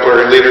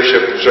exemplary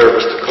leadership and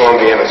service to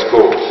Columbiana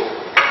schools.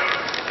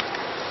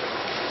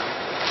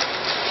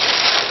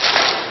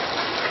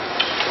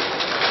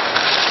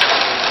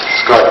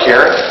 Scott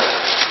Karen,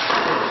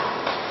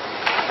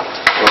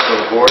 welcome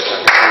to the board.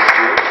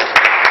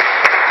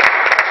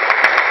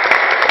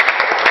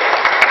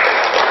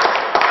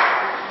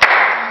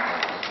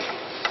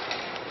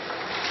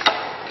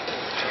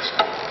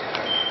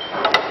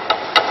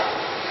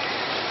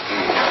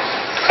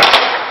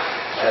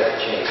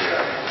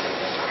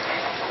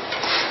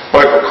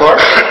 Michael Clark,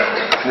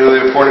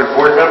 newly appointed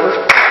board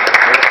member.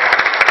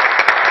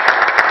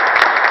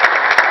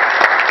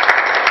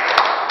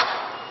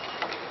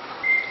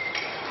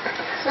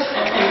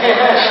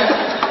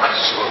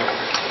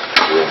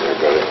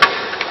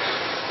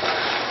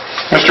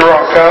 Mr.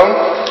 Roncone,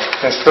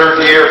 his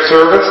third year of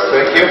service.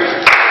 Thank you.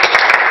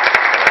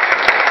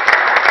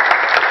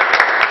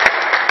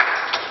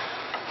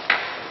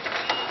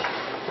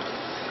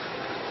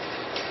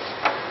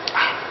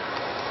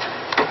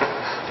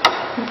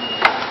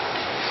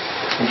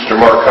 Mr.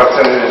 Mark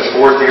Hudson in his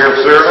fourth year of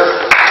service.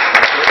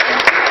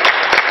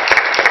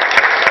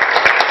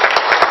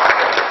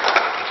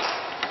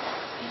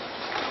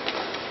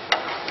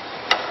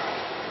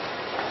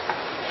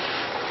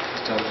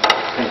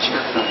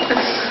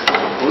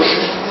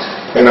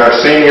 And our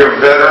senior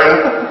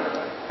veteran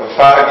of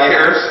 5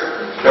 years,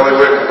 Kelly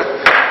Whitman.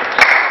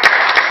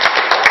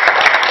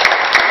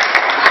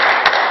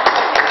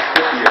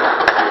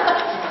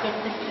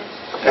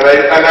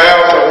 And I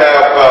also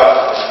have,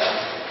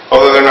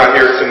 although they're not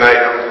here tonight,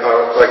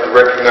 I'd like to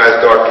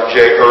recognize Dr.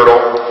 Jay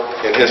Ertl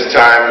in his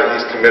time that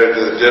he's committed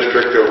to the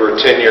district over a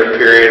 10-year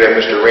period, and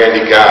Mr.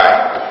 Randy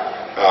Guy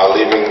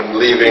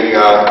leaving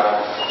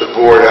the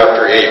board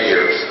after 8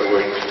 years. So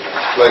we'd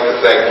like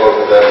to thank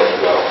both of them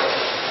as well.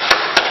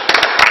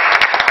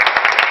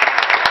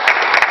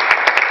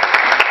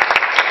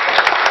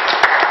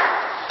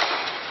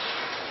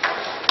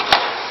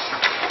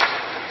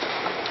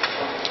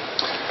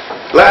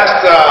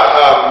 Last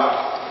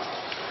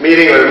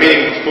meeting or the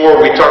meeting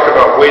before, we talked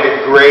about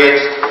weighted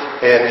grades,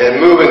 and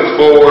moving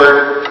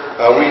forward,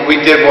 we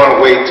did want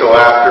to wait till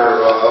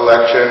after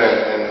election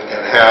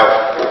and have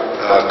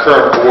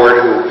current board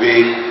who will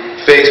be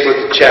faced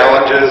with the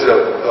challenges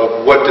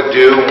of what to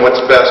do and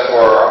what's best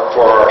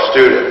for our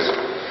students.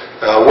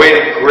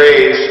 Weighted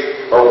grades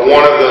are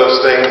one of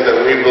those things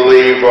that we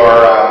believe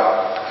are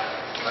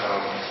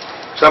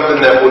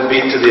something that would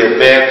be to the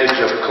advantage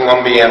of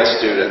Columbiana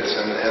students.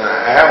 And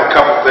I have a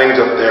couple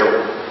things up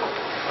there.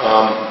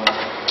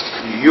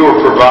 You were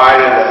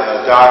provided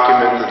a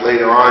document that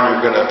later on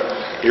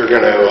you're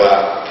going to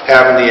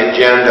have in the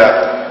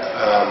agenda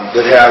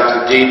that has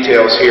the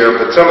details here.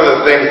 But some of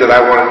the things that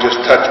I want to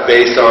just touch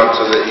base on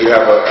so that you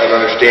have an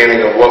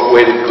understanding of what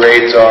weighted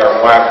grades are and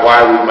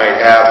why we might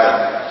have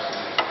them.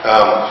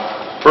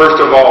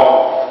 First of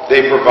all,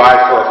 they provide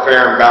for a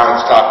fair and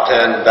balanced top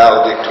 10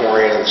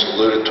 valedictorian and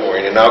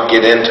salutatorian, and I'll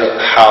get into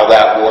how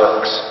that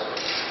works.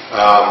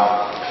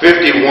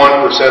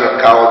 51%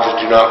 of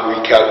colleges do not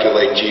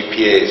recalculate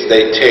GPAs.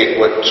 They take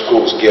what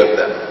schools give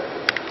them.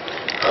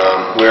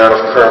 We're on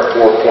a current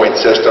 4-point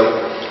system,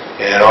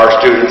 and our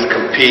students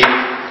compete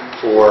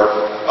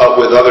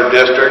with other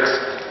districts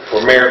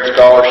for merit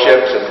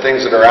scholarships and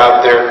things that are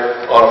out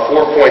there on a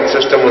 4-point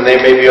system when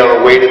they may be on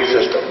a weighted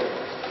system.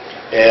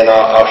 And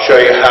I'll show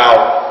you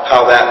how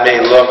that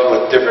may look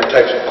with different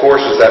types of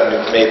courses that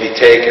may be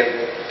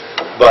taken.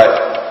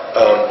 But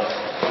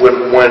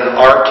when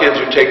our kids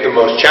who take the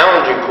most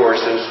challenging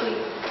courses,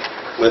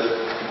 with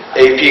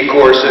AP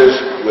courses,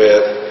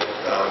 with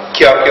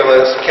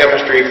calculus,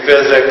 chemistry,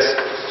 physics,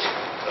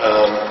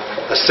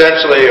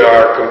 essentially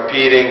are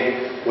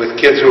competing with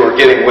kids who are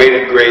getting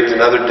weighted grades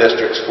in other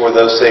districts for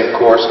those same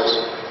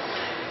courses.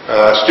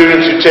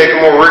 Students who take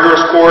a more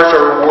rigorous course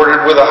are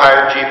rewarded with a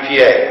higher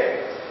GPA.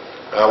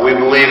 We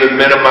believe it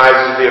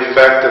minimizes the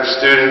effect of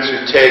students who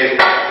take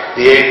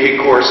the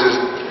AP courses,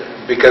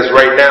 because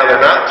right now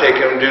they're not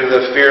taking them due to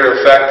the fear of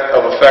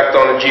effect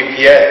on a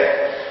GPA.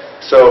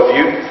 So if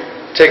you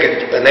take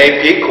an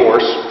AP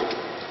course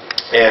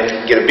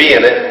and get a B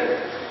in it,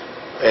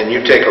 and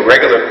you take a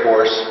regular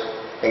course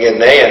and get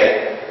an A in it,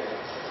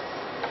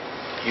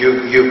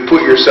 you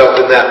put yourself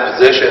in that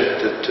position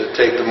to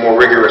take the more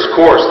rigorous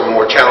course, the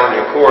more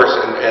challenging course,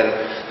 and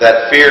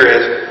that fear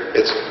is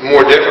it's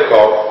more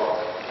difficult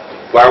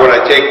Why would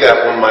I take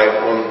that when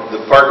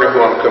the partner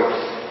who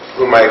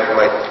my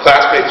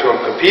classmates who I'm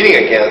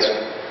competing against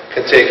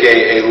can take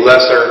a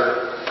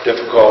lesser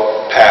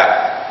difficult path?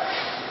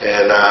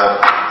 And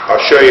I'll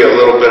show you a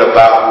little bit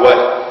about what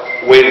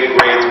weighted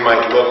grades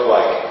might look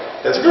like.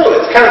 It's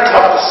kind of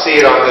tough to see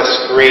it on this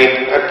screen.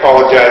 I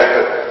apologize,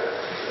 but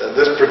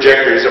this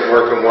projector isn't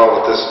working well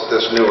with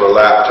this newer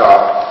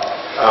laptop.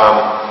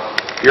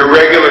 Your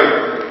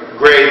regular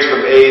grades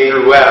from A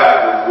through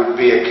F would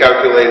be a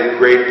calculated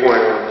grade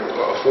point of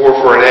 4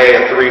 for an A,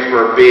 a 3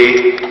 for a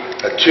B,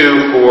 a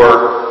 2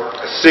 for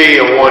a C,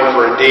 a 1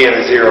 for a D, and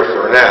a 0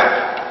 for an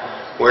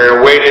F. Where in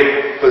a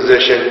weighted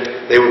position,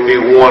 they would be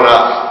 1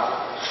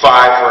 up,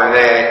 5 for an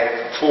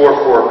A, 4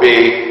 for a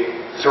B,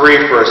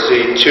 3 for a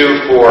C, 2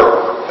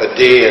 for a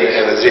D,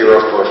 and a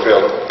 0 for a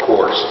failed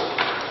course.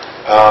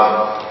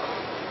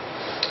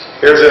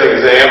 Here's an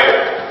example,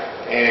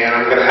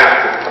 and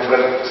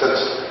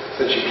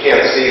since you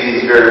can't see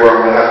these very well,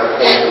 I'm going to have to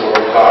point to what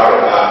we're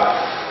talking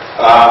about.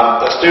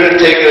 A student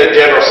taking a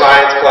general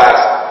science class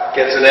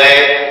gets an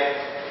A,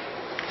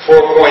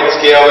 4-point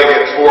scale, they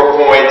get 4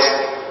 points,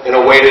 in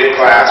a weighted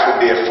class would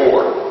be a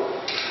 4.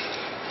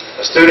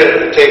 A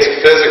student who takes a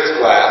physics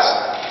class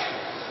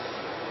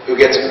who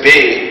gets a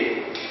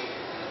B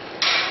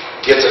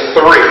gets a 3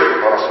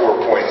 on a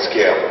 4-point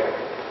scale,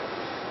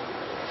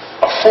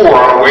 a 4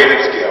 on a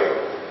weighted scale.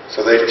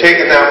 So they've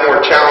taken that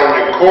more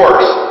challenging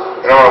course,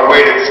 and on a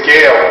weighted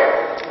scale,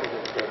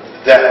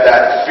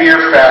 that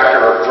fear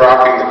factor of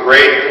dropping the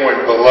grade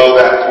point below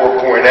that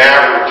 4-point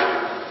average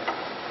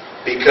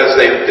because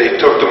they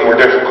took the more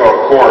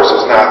difficult course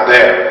is not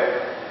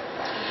there.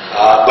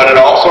 But it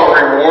also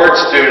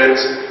rewards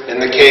students in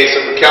the case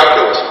of a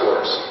calculus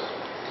course.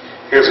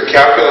 Here's a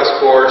calculus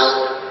course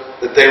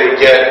that they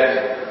would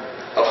get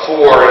a 4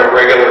 in a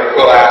regular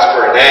class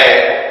for an A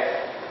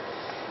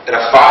and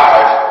a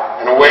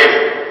 5 in a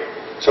weighted.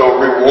 So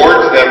it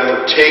rewards them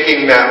for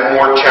taking that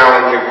more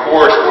challenging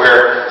course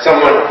where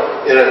someone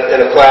in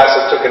a class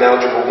that took an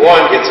Algebra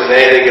 1 gets an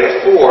A, they get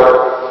a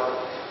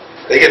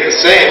 4, they get the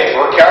same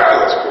for a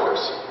calculus course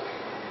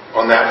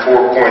on that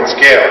 4-point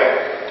scale.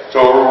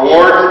 So it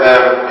rewards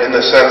them in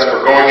the sense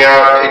for going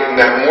out, taking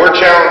that more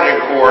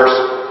challenging course,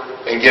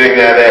 and getting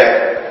that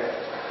A.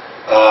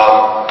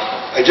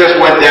 I just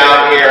went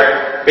down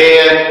here,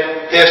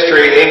 band,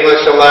 history,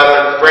 English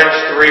 11, French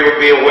 3 would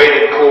be a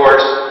weighted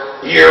course,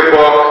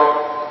 yearbook,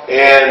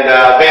 and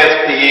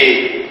advanced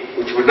PE,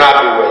 which would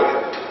not be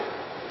weighted.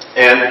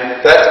 And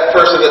that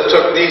person that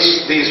took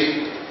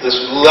this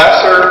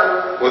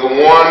lesser with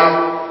one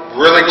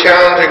really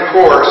challenging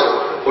course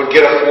would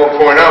get a 4.0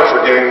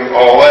 for getting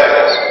all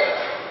A's.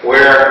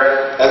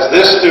 Whereas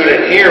this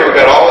student here who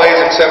got all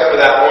A's except for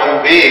that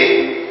one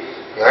B,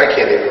 and I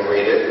can't even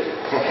read it,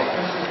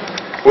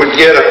 would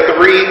get a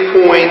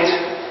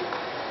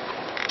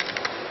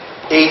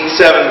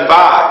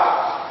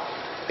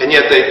 3.875. And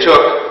yet they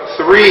took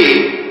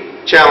 3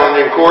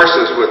 challenging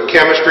courses with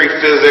chemistry,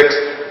 physics,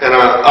 and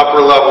an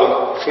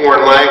upper-level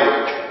foreign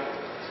language.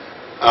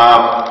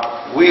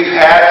 We've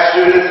had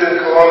students in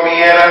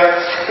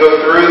Columbiana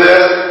go through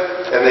this,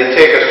 and they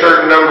take a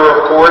certain number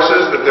of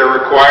courses that they're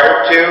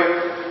required to,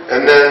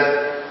 and then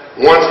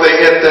once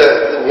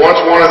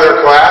one of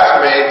their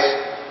classmates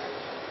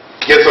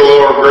gets a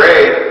lower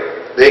grade,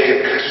 they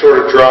can sort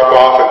of drop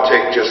off and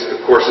take just the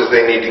courses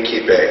they need to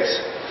keep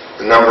A's,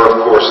 the number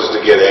of courses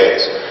to get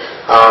A's.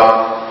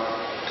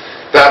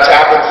 That's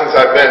happened since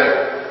I've been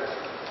here.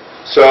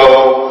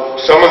 So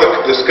some of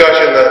the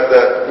discussion that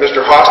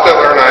Mr.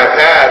 Hostetter and I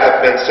have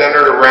been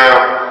centered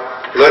around,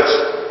 let's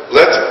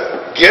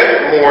get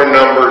more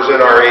numbers in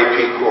our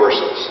AP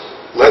courses.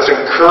 Let's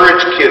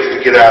encourage kids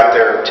to get out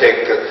there and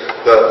take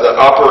the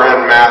upper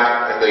end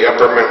math and the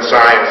upper end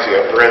science,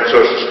 the upper end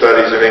social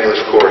studies and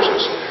English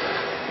courses.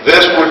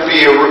 This would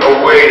be a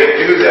way to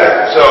do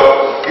that.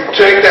 So you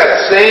take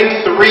that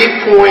same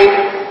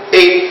 3.85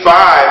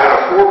 in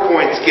a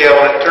 4-point scale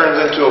and it turns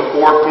into a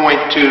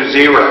 4.20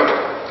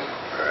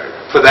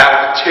 for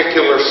that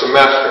particular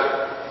semester.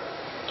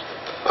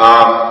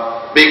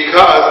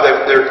 Because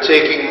they're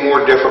taking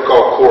more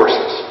difficult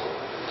courses.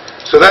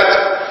 So that's,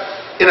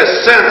 in a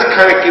sense,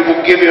 kind of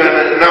will give you,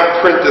 and I'll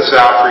print this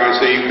out for you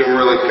so you can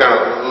really kind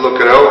of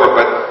look it over,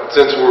 but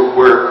since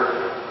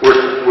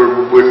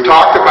we've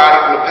talked about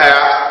it in the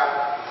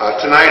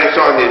past, tonight it's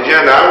on the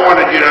agenda, I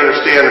wanted you to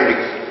understand and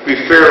be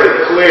fairly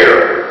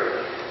clear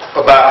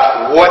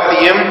about what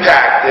the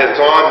impact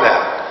is on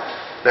that.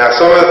 Now,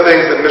 some of the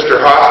things that Mr.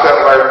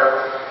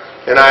 Hostetler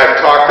and I have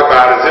talked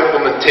about is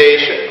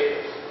implementation.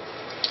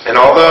 And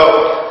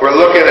although we're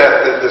looking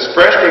at this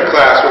freshman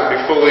class would be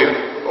fully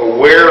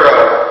aware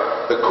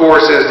of the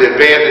courses, the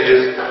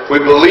advantages, we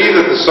believe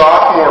that the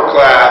sophomore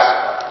class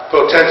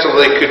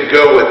potentially could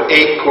go with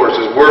 8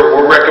 courses.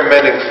 We're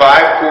recommending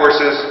 5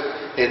 courses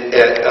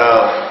at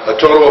a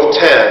total of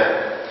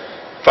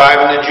 10, 5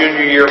 in the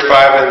junior year,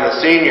 5 in the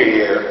senior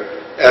year,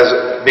 as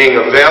being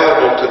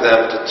available to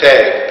them to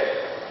take.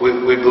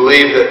 We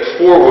believe that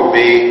 4 would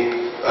be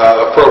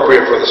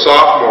appropriate for the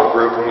sophomore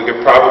group, and we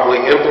could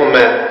probably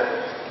implement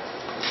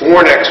 4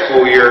 before next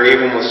school year,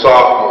 even with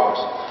sophomores.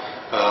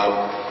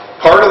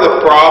 Part of the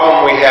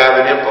problem we have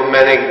in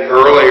implementing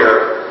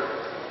earlier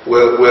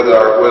with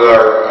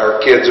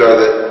our kids are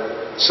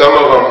that some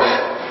of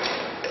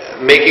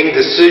them making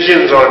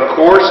decisions on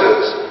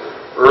courses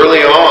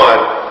early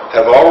on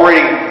have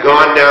already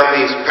gone down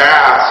these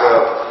paths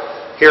of,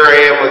 here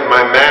I am with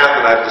my math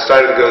and I've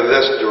decided to go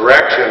this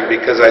direction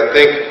because I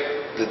think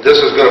that this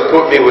is going to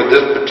put me with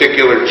this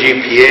particular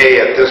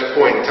GPA at this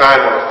point in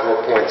time on a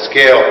 4-point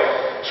scale.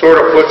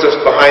 Sort of puts us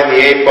behind the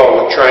 8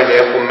 ball with trying to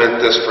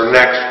implement this for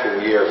next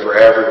school year for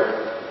everyone.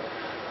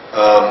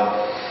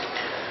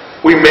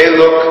 We may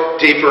look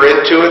deeper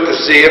into it to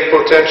see if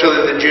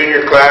potentially the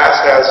junior class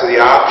has the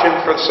option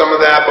for some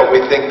of that, but we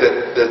think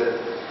that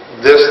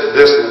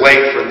this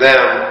late for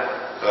them,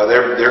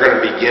 they're going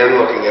to begin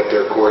looking at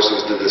their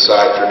courses to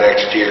decide for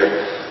next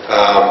year.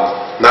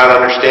 Not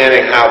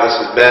understanding how this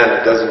has been,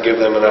 it doesn't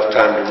give them enough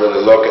time to really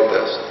look at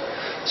this.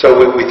 So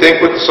we think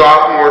with the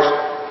sophomores,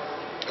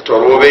 a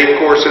total of 8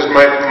 courses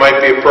might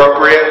be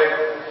appropriate.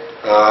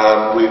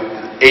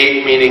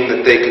 8 meaning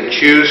that they can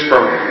choose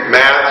from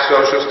math,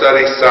 social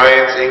studies,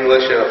 science,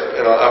 English,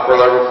 and an upper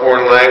level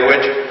foreign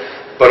language,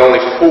 but only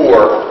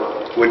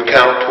 4 would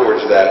count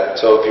towards that.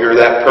 So if you're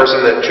that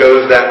person that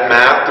chose that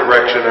math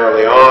direction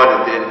early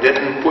on and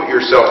didn't put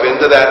yourself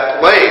into that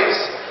place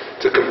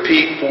to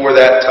compete for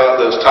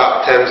those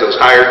top 10s,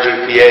 those higher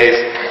GPAs,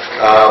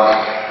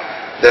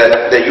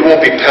 that you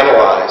won't be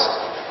penalized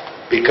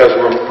because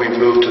we've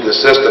moved to the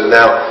system.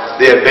 Now,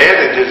 the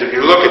advantage is if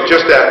you look at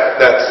just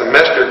that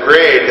semester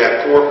grade,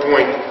 that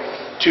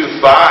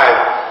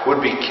 4.25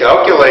 would be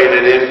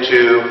calculated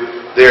into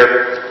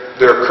their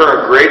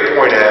current grade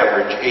point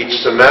average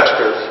each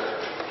semester.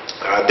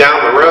 Down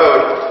the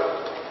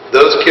road,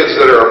 those kids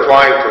that are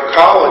applying for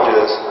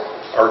colleges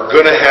are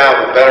going to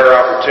have a better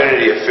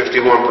opportunity if 51%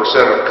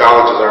 of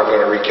colleges aren't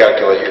going to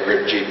recalculate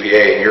your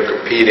GPA and you're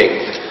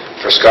competing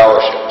for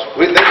scholarships.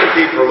 They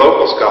compete for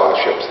local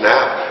scholarships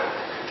now.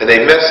 And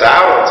they miss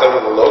out on some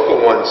of the local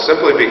ones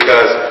simply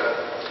because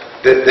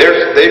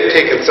they've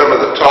taken some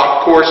of the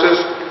top courses.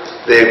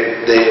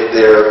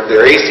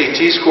 Their ACT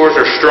scores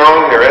are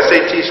strong, their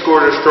SAT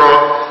scores are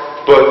strong,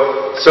 but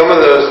some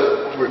of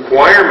those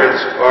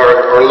requirements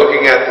are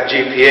looking at the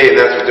GPA, and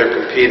that's what they're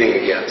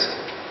competing against.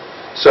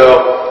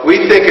 So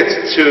we think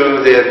it's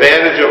to the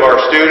advantage of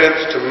our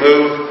students to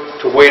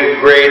move to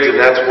weighted grades, and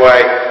that's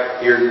why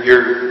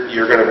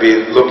you're going to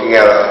be looking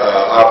at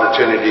an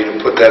opportunity to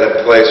put that in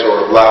place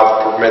or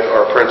permit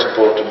our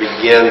principal to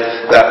begin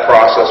that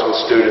process with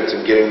students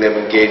and getting them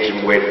engaged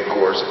in weighted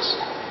courses.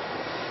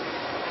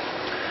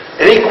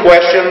 Any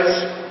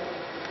questions?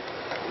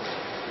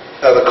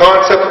 The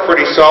concept's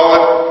pretty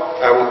solid.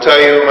 I will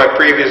tell you in my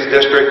previous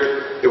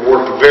district it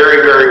worked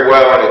very, very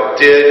well, and it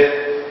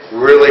did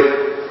really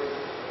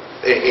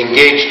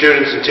engage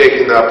students in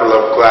taking the upper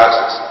level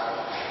classes.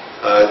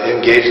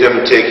 Engage them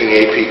in taking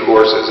AP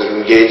courses, and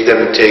engage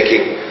them in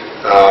taking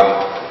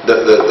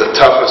the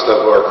toughest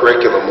of our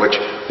curriculum, which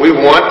we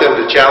want them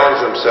to challenge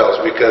themselves,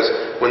 because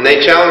when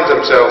they challenge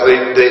themselves,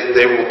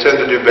 they will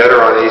tend to do better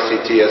on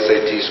ACT,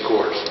 SAT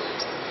scores.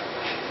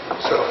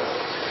 So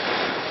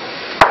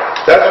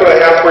that's what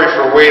I have for you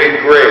for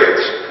weighted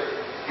grades.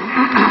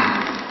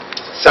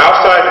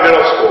 Southside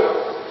Middle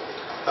School.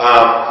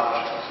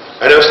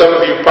 I know some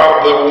of you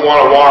probably will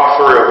want to walk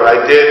through, but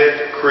I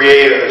did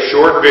create a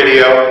short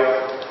video,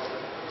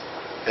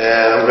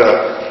 and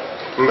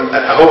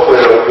hopefully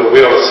you'll be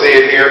able to see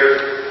it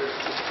here.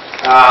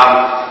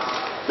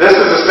 This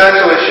is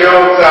essentially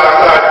showing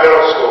Southside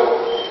Middle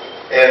School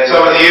and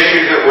some of the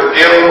issues that we're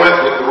dealing with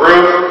the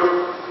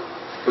roof,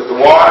 with the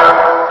water.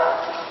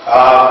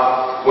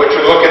 What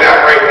you're looking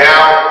at right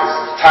now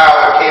is the tile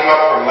that came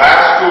up from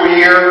last school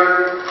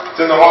year.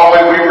 It's in the hallway.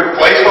 We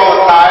replaced all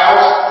the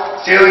tiles,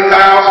 ceiling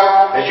tiles.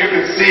 As you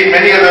can see,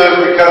 many of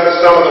those, because of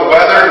some of the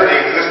weather and the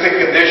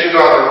existing conditions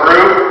on the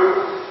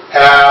roof,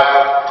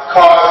 have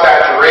caused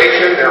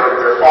saturation.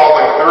 They're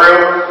falling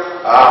through.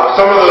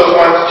 Some of those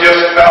ones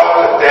just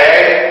fell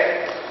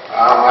today.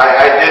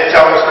 I did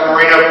tell Mr.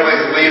 Marino,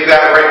 please leave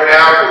that right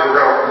now,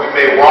 because we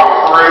may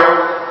walk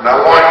through. And I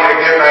want you to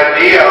get an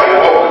idea of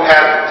what we've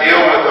had to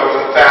deal with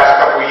over the past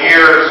couple of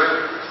years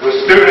with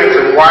students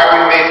and why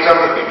we made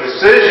some of the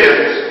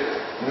decisions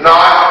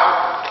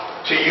not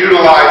to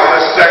utilize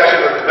this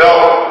section of the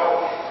building.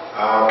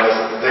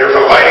 There's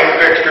a lighting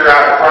fixture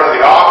out in front of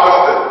the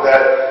office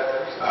that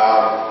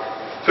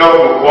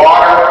filled with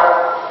water,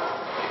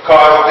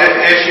 caused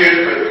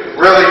issues, but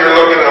really you're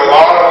looking at a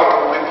lot of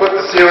them. We put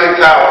the ceiling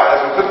tile,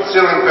 as we put the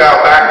ceiling tile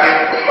back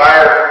in for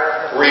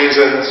fire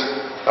reasons,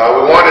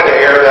 we wanted to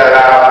air that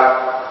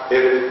out.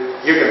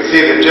 You can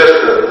see that just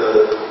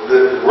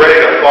the ready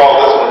to fall,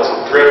 this one's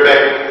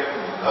dripping.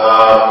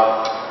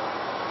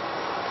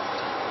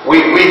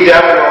 We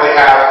definitely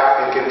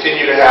have and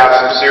continue to have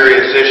some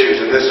serious issues,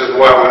 and this is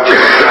why we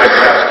recognize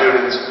our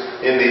students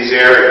in these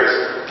areas.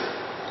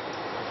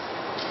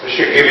 This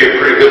should give you a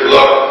pretty good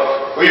look.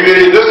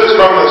 This is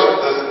from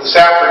this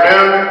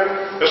afternoon.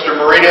 Mr.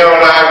 Marino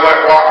and I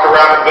walked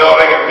around the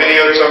building and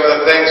videoed some of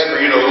the things for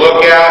you to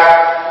look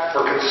at.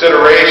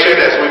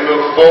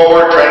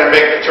 forward, trying to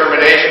make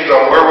determinations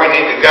on where we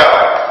need to go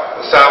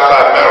with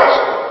Southside Middle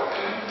School.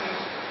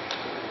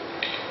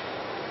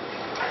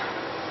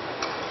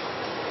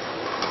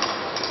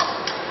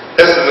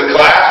 This is the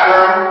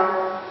classroom.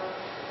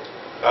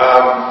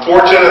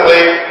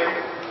 Fortunately,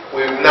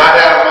 we've not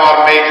had a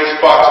lot of major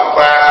spots in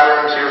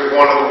classrooms. Here's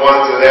one of the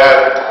ones that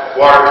had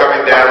water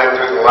coming down in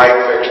through the light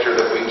fixture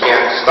that we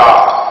can't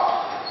stop.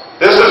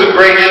 This is a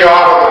great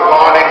shot of the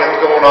bonding that's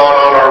going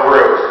on our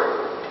roof.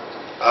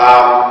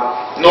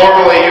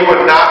 Normally, you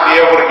would not be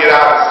able to get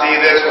out and see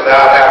this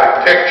without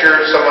having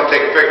pictures, someone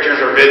take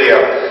pictures or video.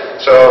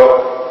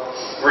 So,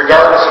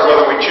 regardless of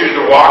whether we choose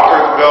to walk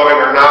through the building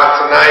or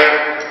not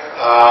tonight,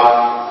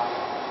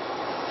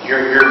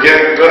 you're going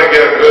to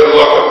get a good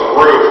look of the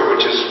roof,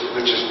 which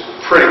is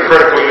pretty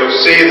critical. You'll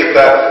see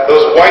that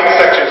those white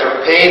sections are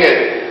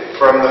painted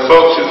from the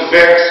folks who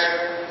fix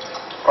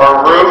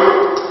our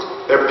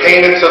roof. They're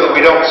painted so that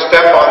we don't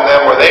step on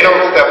them, or they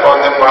don't step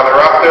on them while they're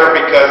up there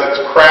because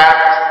it's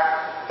cracked.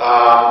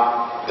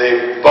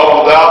 They've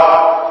bubbled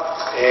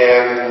up,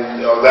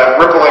 and that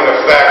rippling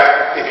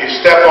effect, if you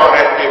step on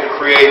it, it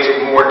creates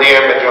more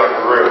damage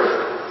on the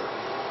roof.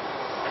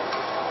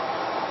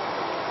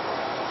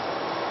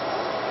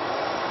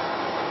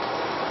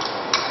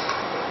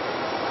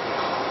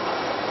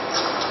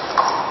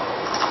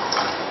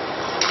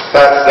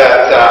 That's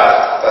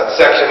that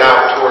section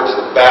out towards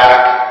the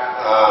back.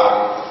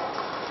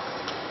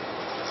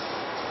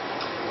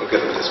 Look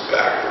at this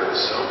backwards.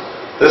 So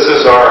this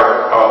is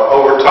our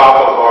over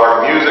top of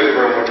our music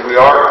room, which we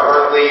are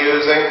currently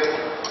using.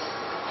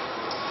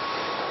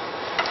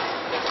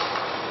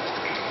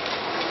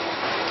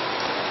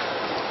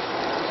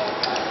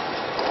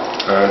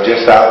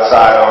 Just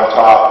outside on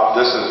top,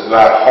 this is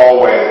that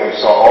hallway that you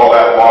saw, all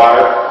that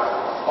water,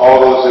 all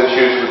those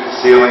issues with the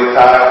ceiling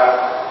tile.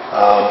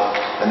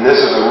 And this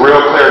is a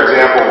real clear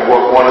example of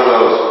what one of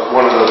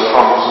those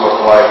pumps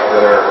look like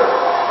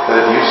that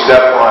if you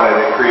step on it,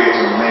 it creates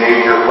a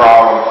major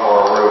problem for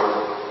a roof.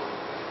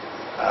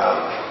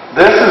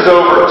 This is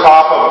over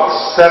top of the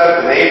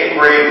 7th and 8th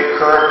grade, the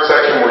current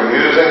section we're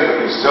using, but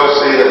you still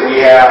see that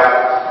we have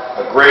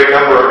a great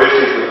number of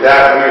issues with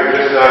that. We are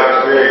just not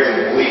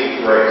experiencing leaks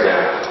right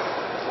now.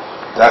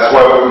 That's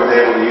why we've been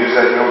able to use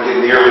that. You don't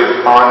get nearly the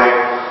ponding.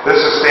 This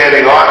is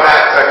standing on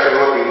that section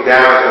looking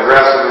down at the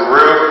rest of the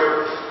roof.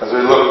 As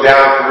we look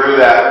down through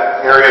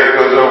that area that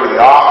goes over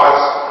the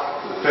office,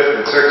 the 5th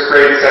and 6th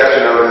grade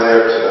section over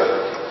there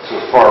to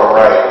the far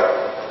right.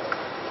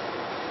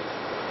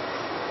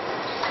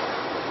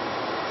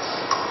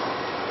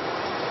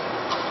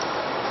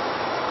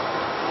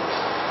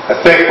 I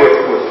think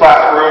with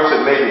flat roofs,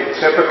 it may be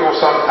typical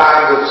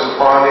sometimes of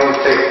some ponding to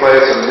take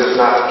place. I'm just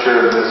not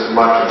sure this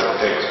much of it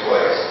takes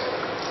place.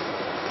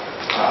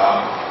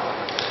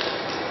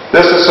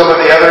 This is some of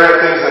the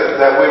other things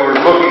that we were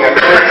looking at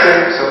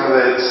fixing, some of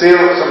the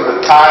sealant, some of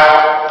the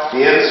tile,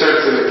 the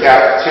inserts in the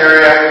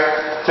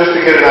cafeteria, just to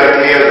get an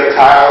idea of the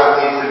tile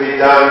that needs to be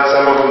done.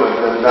 Some of them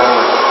have been done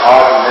with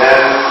odds and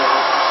ends.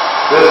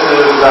 This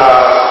is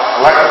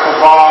electrical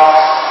box,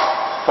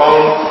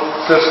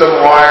 phone system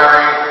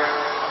wiring.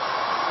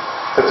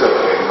 It's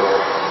okay,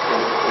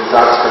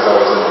 that's because I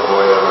was in the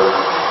boiler room.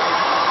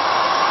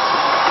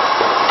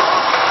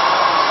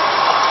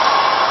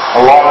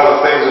 A lot of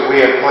the things that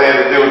we had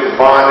planned to do with the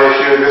bond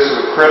issue, this is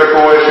a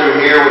critical issue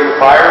here with the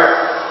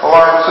fire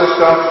alarm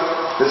system.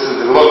 This is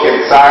the look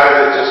inside of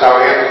it, just how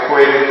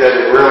antiquated that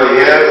it really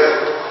is.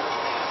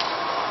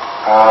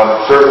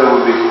 Certainly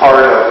would be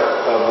part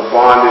of the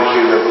bond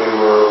issue that we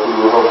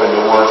were hoping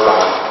to work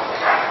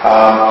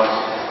on.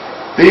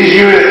 These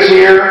units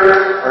here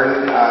are,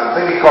 I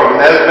think you call them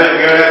Nesbitt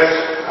units.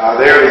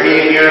 They are the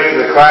heating units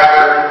in the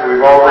classroom.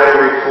 We've already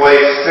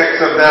replaced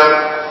 6 of them.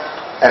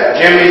 At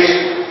Jimmy's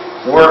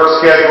work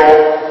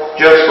schedule,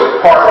 just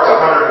for parts,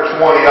 $120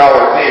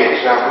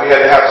 each. Now, if we had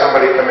to have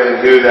somebody come in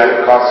and do that,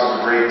 it would cost us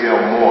a great deal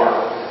more.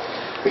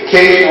 The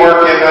case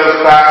work in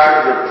those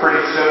classrooms are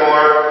pretty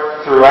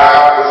similar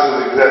throughout. This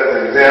is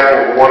an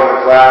example of one of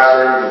the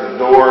classrooms, and the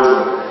doors,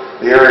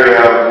 and the area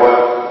of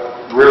what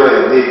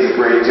really needs a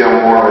great deal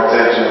more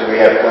attention if we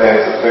had plans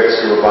to fix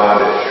through a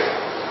bond issue.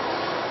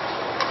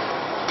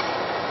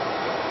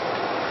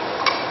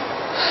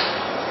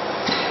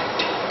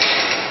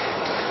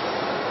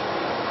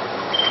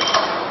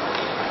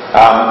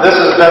 This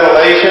is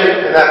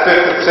ventilation in that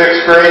 5th and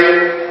 6th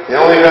grade.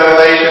 The only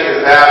ventilation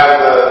is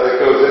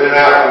that goes in and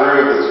out of the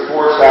roof that's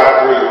forced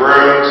out through the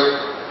rooms.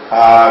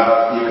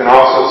 You can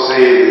also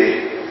see the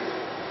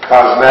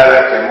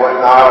cosmetic and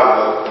whatnot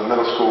of the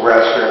middle school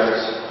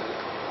restrooms.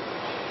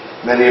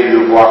 Many of you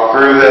have walked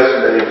through this,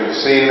 many of you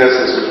have seen this.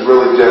 This is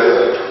really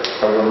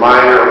just a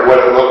reminder of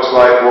what it looks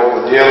like, what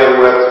we're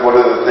dealing with, what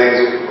are the things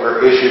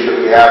or issues that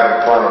we have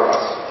in front of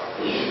us.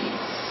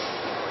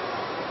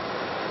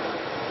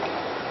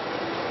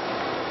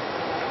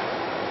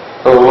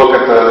 So we'll look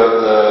at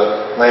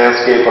the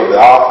landscape of the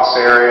office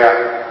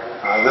area.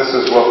 This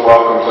is what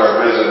welcomes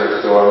our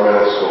visitors to our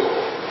middle school.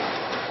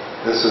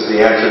 This is the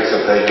entrance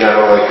that they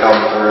generally come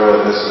through,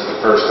 and this is the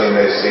first thing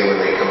they see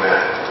when they come in.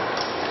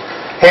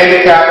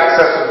 Handicap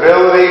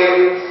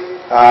accessibility,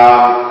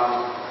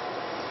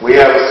 we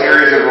have a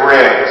series of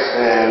ramps,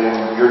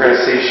 and you're going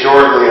to see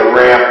shortly a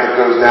ramp that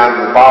goes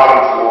down to the bottom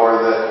floor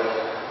that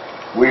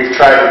we've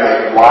tried to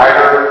make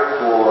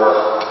wider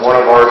for one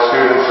of our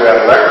students who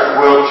had an electric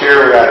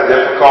wheelchair, who had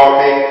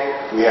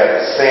difficulty. We had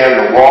to sand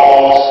the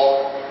walls,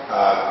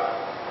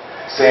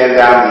 sand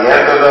down the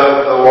end of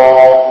the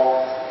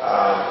wall.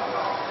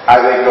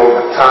 I think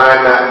over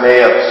time that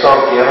may have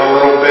sunk in a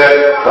little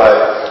bit,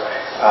 but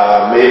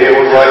maybe it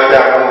was like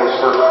that when it was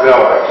first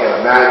built. I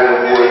can't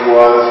imagine what it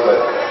was, but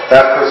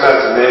that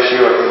presents an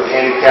issue. I think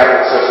handicap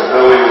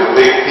accessibility is a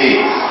big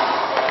piece.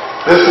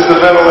 This is the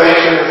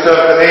ventilation in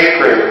 7th and 8th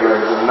grade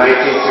rooms in the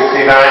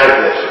 1969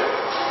 edition.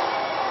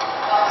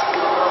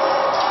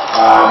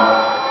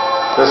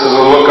 This is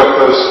a look up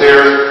those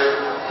stairs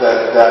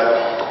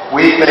that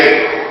we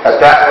think at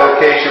that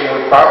location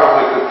we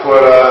probably could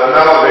put an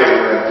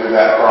elevator in through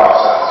that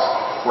process.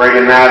 Right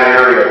in that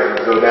area,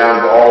 and go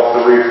down to all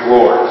 3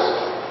 floors.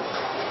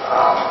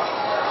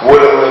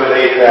 Would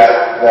eliminate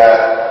that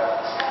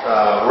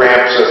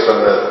ramp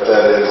system that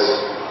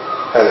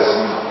has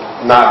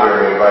not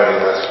very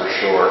inviting, that's for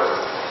sure.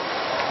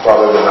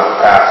 Probably will not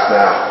pass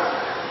now.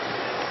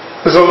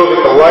 Let's look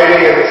at the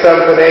lighting in the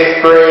 7th and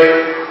 8th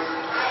grade.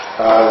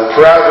 The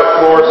terrazzo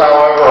floors,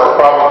 however, are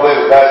probably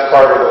the best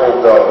part of the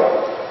whole building.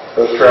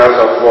 Those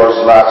terrazzo floors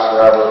last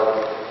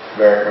forever.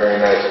 Very, very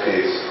nice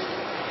piece.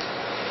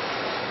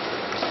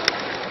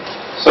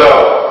 So,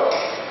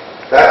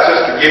 that's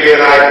just to give you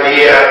an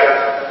idea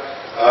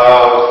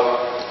of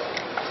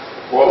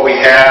what we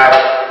have,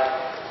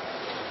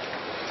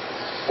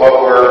 what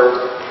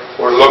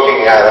we're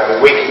looking at. I mean,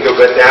 we can go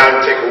down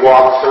and take a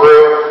walk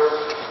through.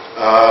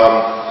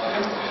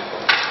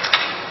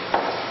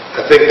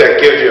 I think that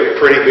gives you a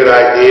pretty good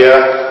idea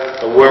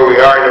of where we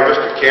are. You know,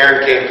 Mr.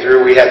 Karen came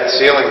through, we had the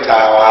ceiling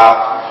tile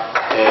out,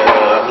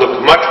 and it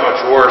looked much, much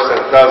worse than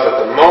it does at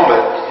the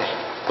moment.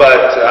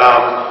 But,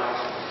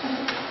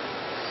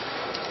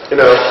 you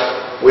know,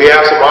 we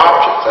have some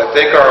options. I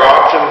think our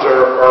options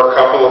are a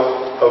couple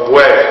of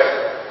ways.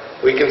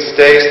 We can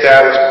stay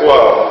status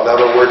quo. In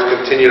other words,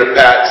 continue to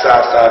patch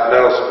Southside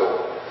Middle School.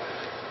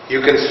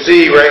 You can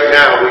see right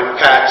now we've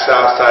patched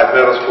Southside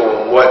Middle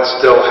School and what's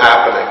still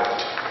happening.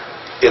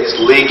 It's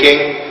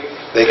leaking.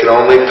 They can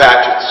only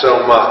patch it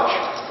so much.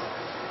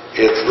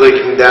 It's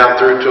leaking down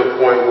through to a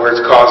point where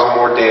it's causing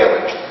more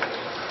damage.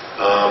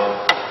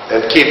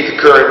 And keep the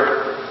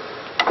current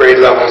grade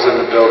levels in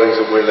the buildings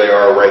the way they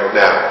are right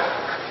now.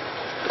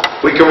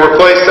 We can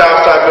replace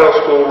Southside Middle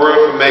School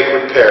roof and make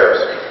repairs.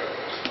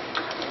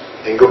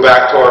 And go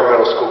back to our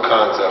middle school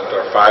concept,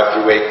 our 5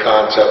 through 8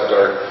 concept,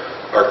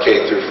 our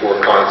K through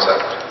 4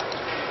 concept.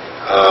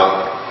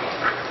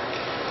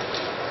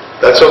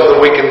 That's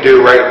something we can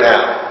do right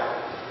now.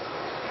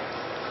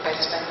 By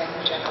spending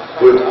the general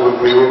fund.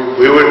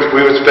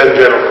 We would spend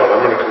general fund. I'm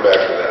going to come back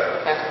to that.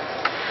 Okay.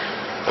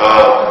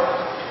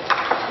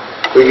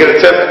 We can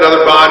attempt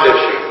another bond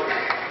issue.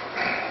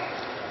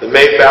 The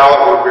May ballot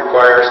would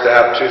require us to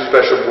have 2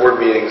 special board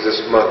meetings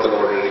this month in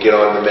order to get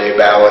on the May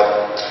ballot,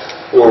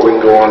 or we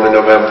can go on the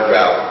November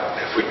ballot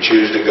if we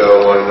choose to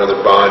go on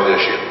another bond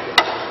issue.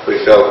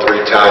 We failed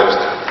 3 times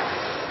now.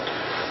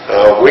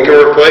 We can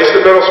replace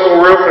the middle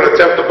school roof and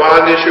attempt a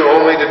bond issue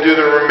only to do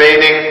the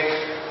remaining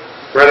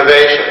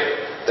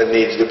renovation that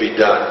needs to be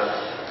done.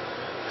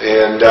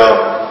 And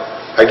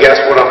I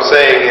guess what I'm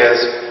saying is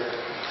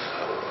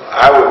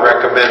I would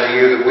recommend to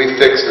you that we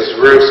fix this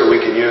roof so we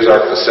can use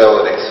our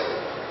facilities.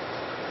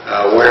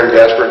 We're in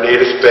desperate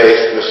need of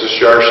space. Mrs.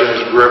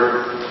 Sharshin's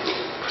group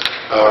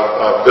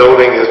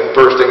building is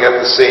bursting at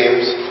the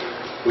seams.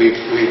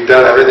 We've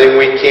done everything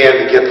we can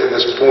to get to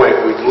this point.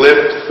 We've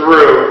lived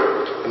through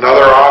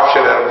another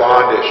option at a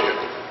bond issue.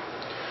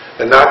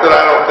 And not that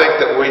I don't think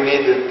that we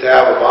need to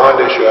have a bond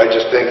issue, I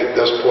just think at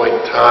this point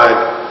in time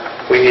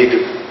we need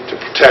to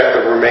protect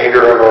the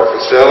remainder of our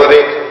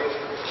facility.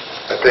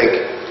 I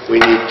think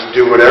we need to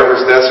do whatever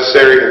is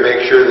necessary to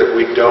make sure that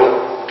we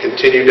don't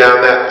continue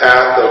down that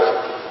path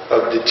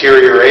of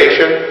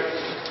deterioration.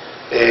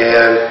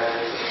 And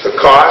the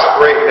cost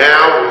right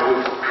now,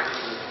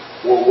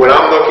 what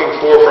I'm looking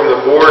for from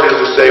the board is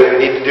to say we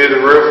need to do the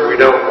roof,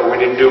 or we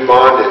need to do a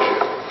bond issue.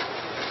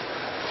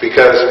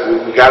 Because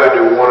we got to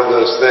do one of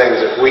those things.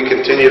 If we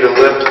continue to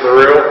limp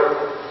through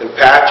and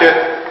patch it,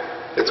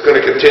 it's going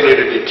to continue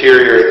to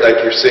deteriorate like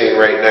you're seeing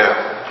right now.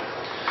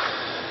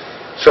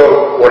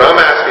 So what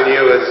I'm asking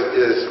you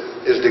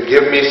is to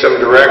give me some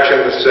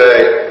direction to say,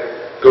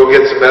 go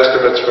get some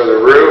estimates for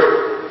the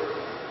roof.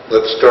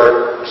 Let's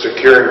start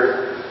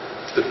securing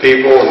the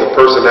people and the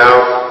personnel,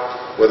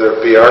 whether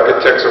it be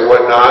architects or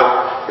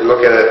whatnot. You're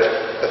looking at,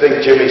 I think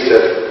Jimmy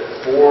said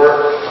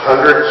 40,000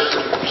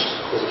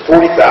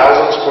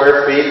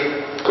 square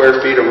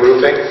feet of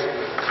roofing.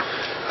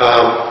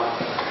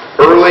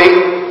 Early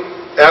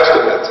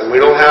estimates, and we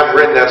don't have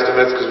written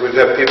estimates because we've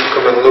had people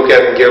come and look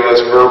at it and give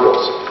us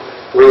verbals.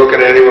 We're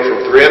looking at anywhere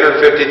from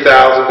 $350,000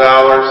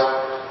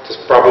 to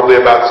probably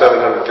about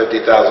 $750,000.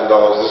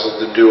 This is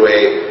to do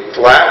a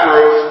flat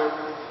roof.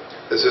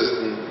 This is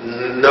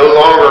no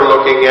longer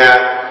looking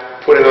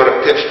at putting on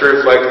a pitched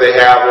roof like they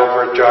have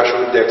over at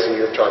Joshua Dixon.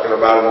 You're talking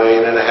about $1.5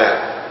 million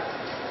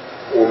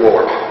or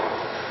more.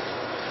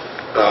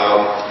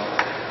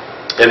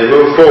 And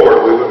move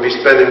forward. We would be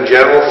spending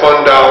general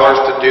fund dollars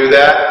to do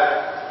that.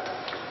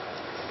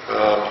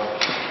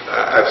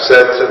 I've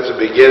said since the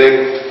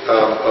beginning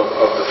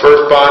of the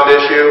first bond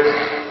issue,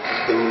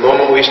 the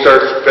moment we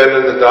start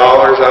spending the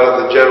dollars out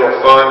of the general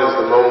fund is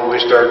the moment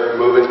we start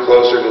moving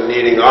closer to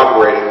needing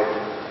operating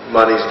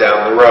monies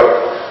down the road.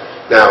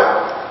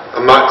 Now,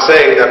 I'm not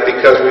saying that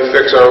because we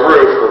fix our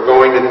roof, we're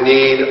going to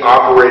need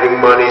operating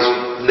monies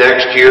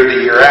next year,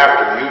 the year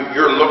after.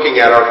 You're looking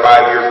at our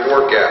 5-year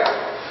forecast.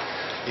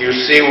 You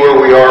see where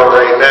we are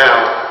right now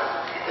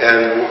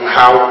and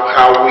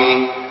how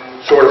we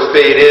sort of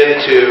fade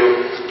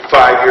into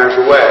 5 years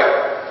away.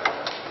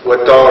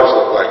 What dollars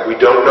look like. We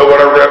don't know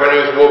what our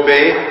revenues will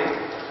be.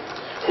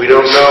 We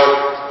don't know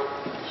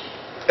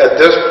at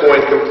this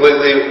point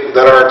completely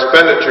that our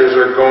expenditures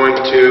are going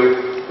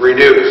to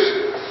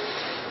reduce.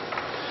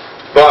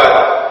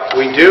 But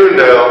we do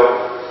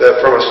know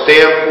that from a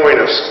standpoint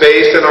of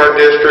space in our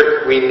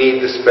district, we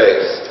need the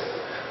space.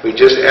 We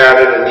just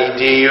added an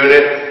ED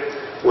unit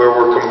where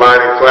we're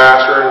combining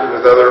classrooms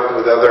with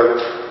other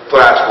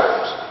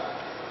classrooms.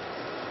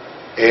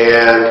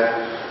 And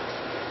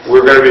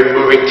we're going to be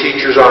moving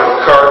teachers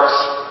on carts,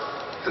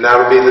 and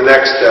that'll be the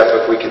next step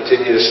if we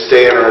continue to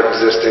stay in our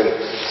existing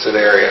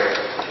scenario.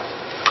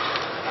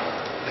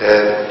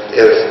 And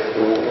if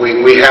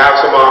we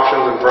have some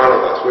options in front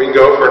of us. We can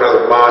go for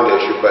another bond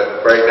issue,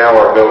 but right now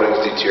our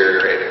building's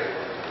deteriorating.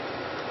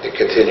 It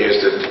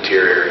continues to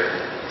deteriorate,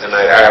 and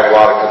I have a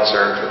lot of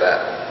concern for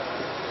that.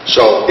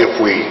 So if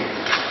we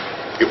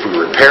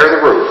repair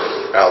the roof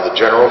out of the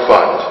general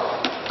fund,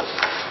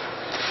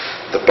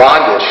 the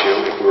bond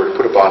issue, if we were to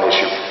put a bond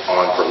issue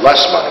on for less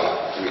money,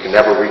 we can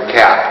never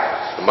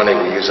recap the money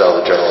we use out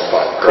of the general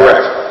fund.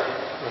 Correct.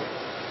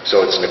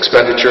 So it's an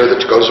expenditure that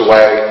goes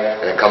away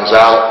and it comes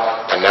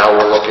out, and now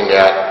we're looking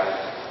at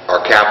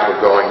our capital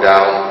going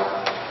down.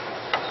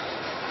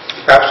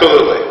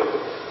 Absolutely.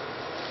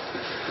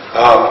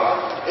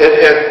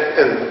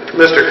 And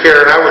Mr.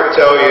 Karen, I would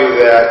tell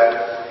you that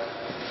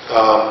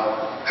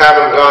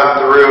having gone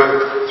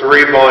through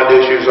 3 bond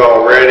issues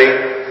already,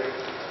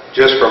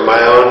 just from my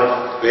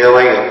own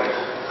feeling, and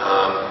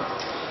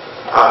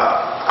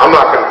I'm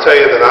not going to tell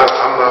you that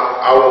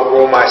I won't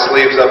roll my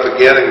sleeves up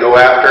again and go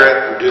after it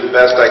and do the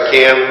best I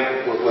can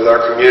with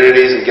our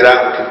communities and get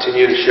out and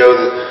continue to show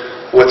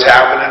what's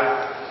happening.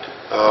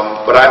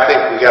 But I think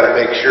we got to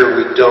make sure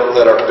we don't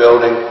let our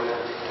building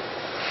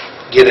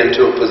get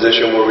into a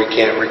position where we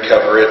can't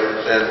recover it,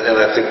 and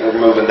I think we're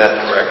moving that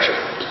direction.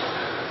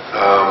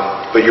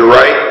 But you're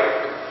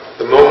right.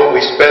 The moment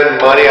we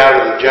spend money out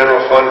of the general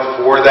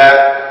fund for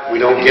that, we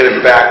don't get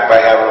it back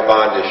by having a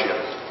bond issue.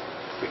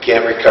 We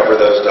can't recover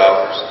those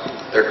dollars.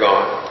 They're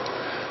gone.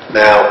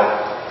 Now,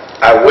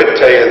 I would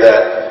tell you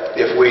that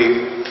if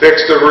we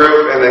fix the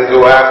roof and then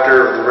go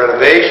after the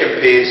renovation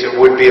piece, it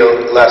would be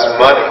less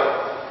money,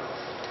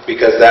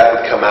 because that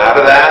would come out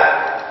of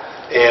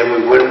that, and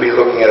we wouldn't be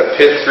looking at a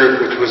pitched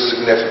roof, which was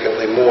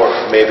significantly more.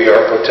 Maybe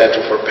our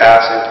potential for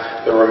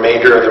passing the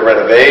remainder of the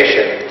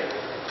renovation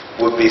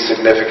would be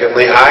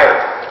significantly higher.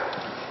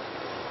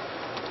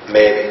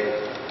 Maybe.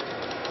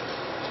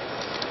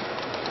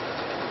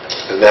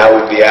 And now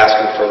we'd be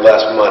asking for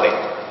less money.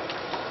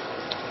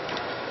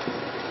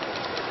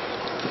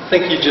 I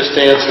think you just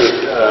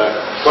answered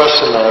a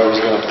question that I was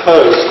going to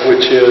pose,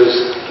 which is,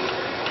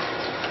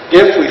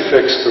 if we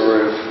fix the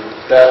roof,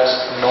 that's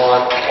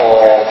not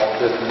all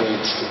that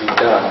needs to be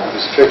done,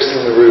 because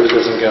fixing the roof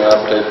isn't going to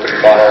update the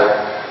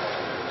fire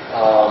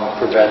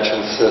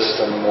prevention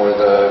system or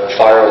the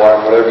fire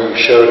alarm. Whatever you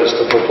showed us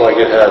that looked like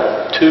it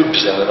had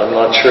tubes in it. I'm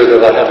not sure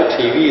that I have a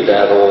TV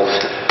that old.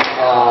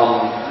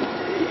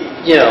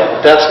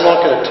 That's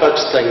not going to touch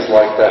things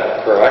like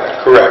that,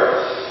 correct? Correct.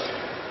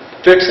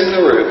 Fixing the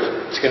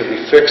roof, it's going to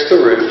be fix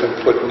the roof and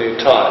put new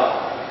tile.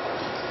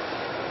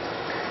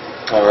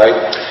 All right?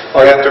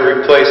 We have to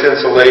replace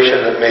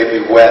insulation that may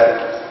be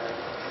wet.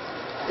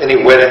 Any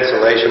wet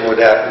insulation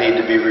would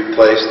need to be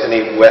replaced.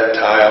 Any wet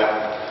tile.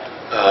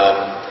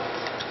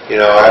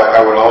 I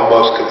would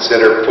almost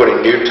consider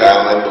putting new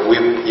tile in, but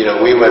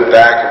we went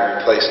back and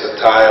replaced the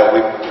tile.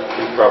 We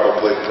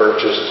probably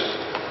purchased,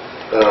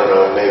 I don't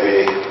know,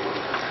 maybe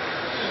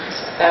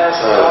 $1,000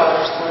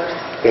 worth.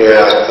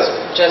 Yeah.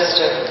 Just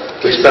to...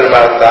 We spent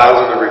about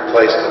 $1,000 to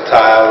replace the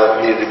tile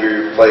that needed to be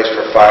replaced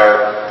for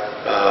fire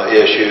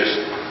issues.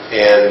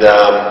 And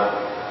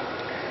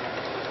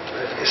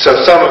so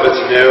some of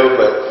it's new,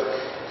 but,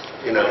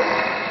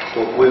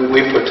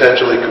 we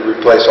potentially could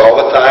replace all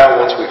the tile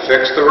once we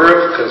fix the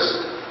roof,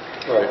 because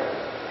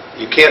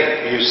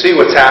you see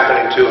what's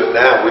happening to it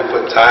now. We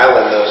put tile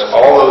in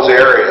all those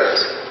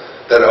areas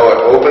that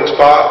have open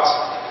spots,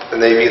 and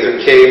they've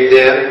either caved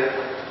in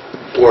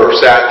or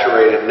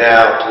saturated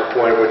now to the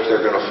point at which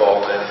they're going to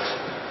fall in.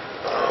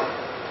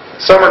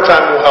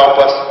 Summertime will help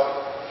us,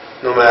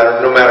 no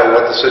matter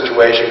what the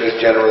situation,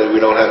 because generally we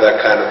don't have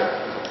that kind of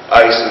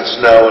ice and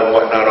snow and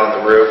whatnot on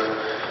the roof.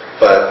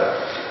 But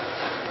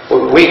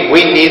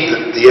we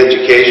need the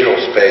educational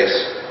space.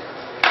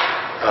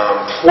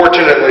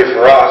 Fortunately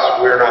for us,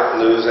 we're not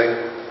losing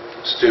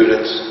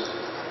students,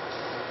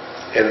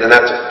 and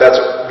that's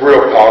a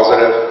real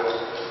positive.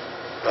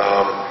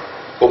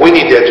 But we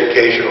need the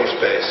educational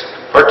space.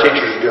 Our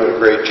teachers are doing a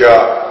great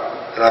job,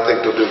 and I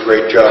think they'll do a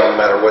great job no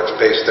matter what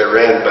space they're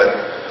in. But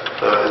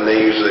and they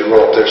usually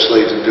roll up their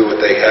sleeves and do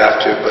what they have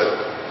to. But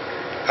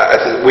I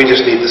think we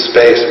just need the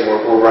space, and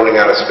we're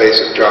running out of space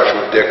at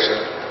Joshua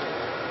Dixon.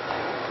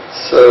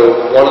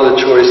 So one of the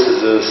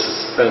choices is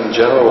spend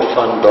general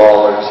fund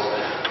dollars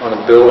on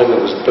a building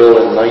that was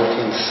built in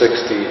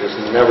 1960, has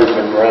never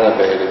been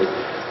renovated.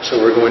 So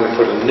we're going to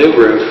put a new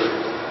roof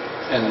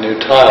and new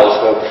tiles,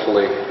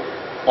 hopefully,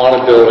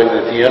 on a building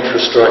that the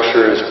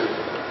infrastructure is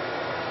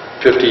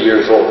 50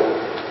 years old.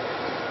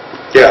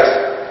 Yes.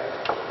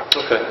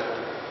 Okay.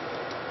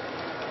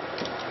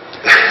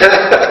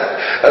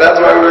 And that's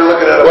why we were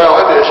looking at a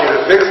bond issue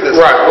to fix this.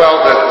 Right,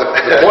 well,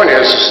 the point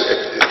is,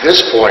 at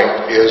this point,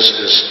 is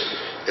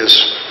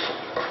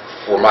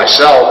for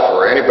myself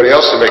or anybody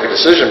else to make a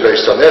decision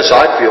based on this,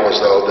 I feel as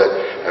though that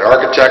an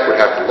architect would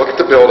have to look at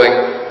the building,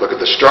 look at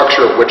the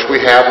structure of which we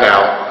have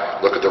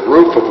now, look at the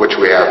roof of which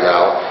we have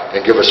now,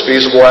 and give us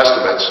feasible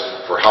estimates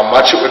for how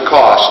much it would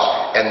cost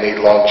and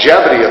the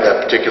longevity of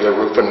that particular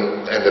roof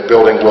and the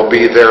building will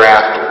be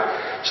thereafter,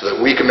 so that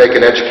we can make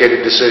an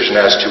educated decision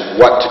as to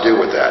what to do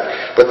with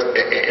that. But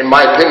in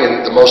my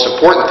opinion, the most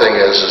important thing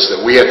is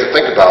that we have to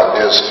think about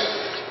is,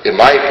 in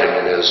my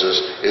opinion,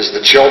 is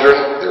the children,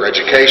 their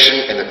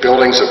education, and the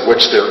buildings of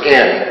which they're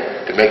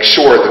in, to make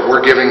sure that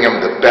we're giving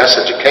them the best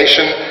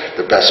education,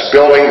 the best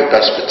building, the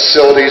best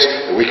facilities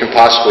that we can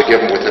possibly give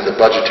them within the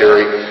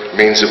budgetary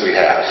means that we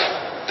have.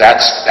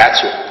 That's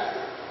what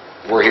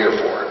we're here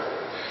for.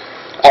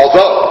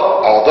 Although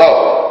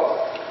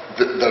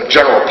the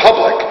general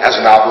public has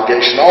an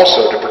obligation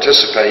also to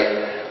participate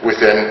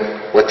within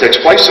what takes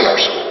place in our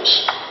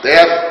schools. They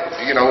have,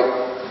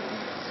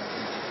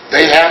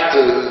 they have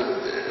to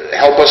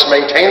help us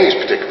maintain these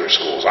particular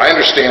schools. I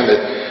understand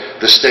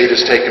that the state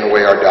has taken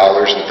away our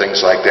dollars and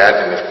things like that,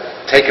 and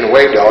have taken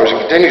away dollars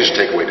and continues to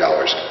take away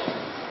dollars.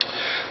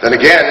 Then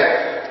again,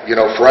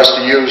 for us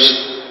to use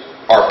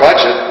our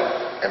budget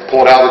and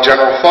pull it out of the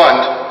general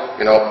fund,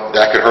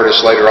 that could hurt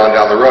us later on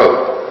down the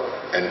road.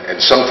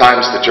 And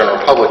sometimes the general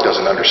public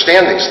doesn't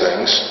understand these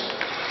things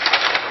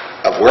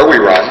of where we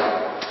run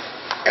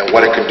and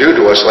what it can do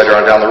to us later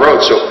on down the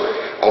road. So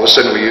all of a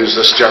sudden we use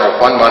this general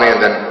fund money,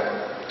 and then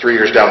 3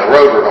 years down the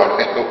road we're going,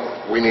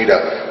 we need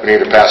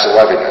to pass a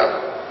levy now.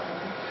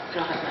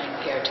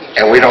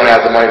 And we don't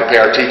have the money to pay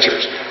our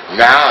teachers.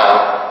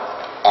 Now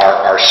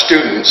our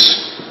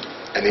students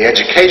and the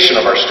education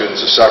of our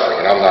students is suffering,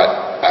 and I'm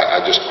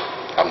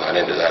not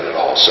into that at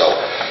all. So.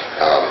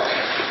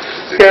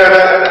 Yeah,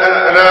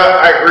 and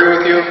I agree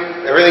with you.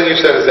 Everything you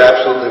said is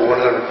absolutely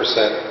 100%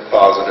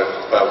 positive.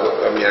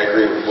 I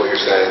agree with what you're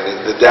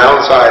saying. The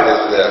downside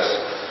is this.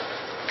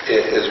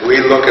 As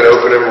we look at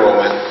open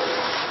enrollment,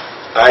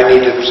 I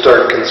need to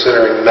start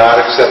considering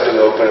not accepting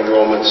open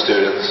enrollment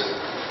students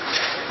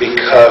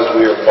because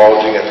we are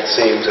bulging at the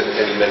seams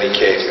in many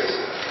cases.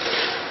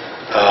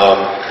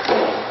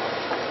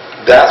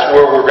 That's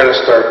where we're going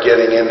to start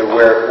getting into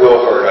where it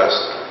will hurt us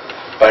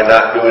by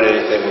not doing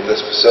anything with this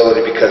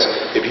facility, because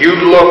if you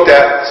looked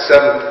at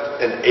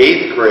 7th and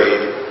 8th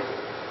grade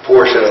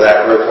portion of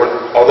that roof,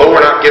 although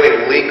we're not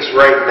getting leaks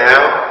right now,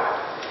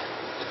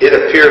 it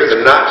appears to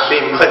not be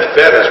much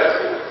better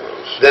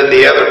than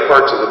the other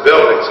parts of the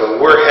building. So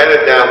we're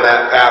headed down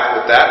that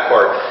path with that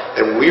part,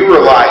 and we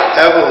rely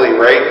heavily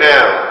right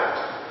now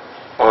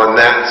on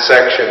that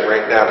section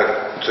right now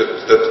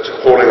to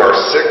holding our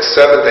 6th,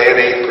 7th, and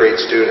 8th grade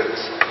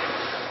students.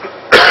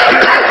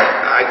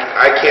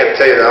 I can't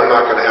tell you that I'm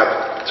not going to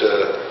have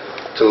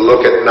to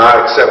look at not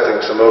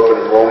accepting some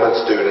open enrollment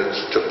students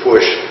to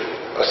push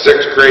a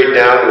 6th grade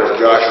down to a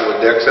Joshua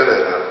Dixon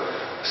and a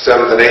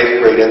 7th and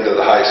 8th grade into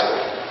the high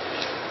school.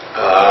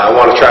 I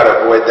want to try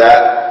to avoid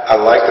that. I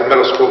like the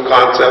middle school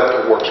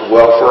concept. It works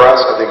well for us.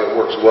 I think it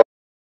works well.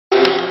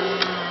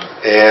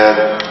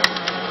 And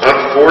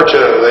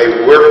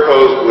unfortunately, we're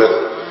posed with,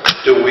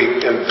 do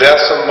we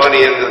invest some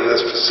money into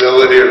this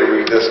facility, or do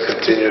we just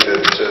continue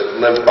to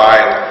limp by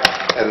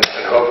and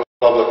hope the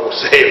public will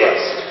save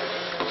us?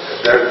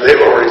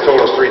 They've already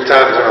told us 3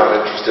 times they're not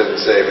interested in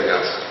saving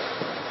us.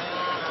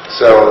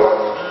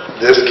 So,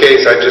 in this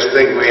case, I just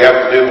think we have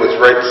to do what's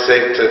right to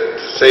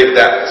save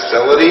that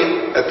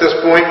facility at this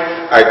point.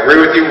 I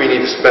agree with you. We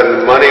need to spend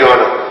the money on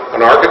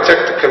an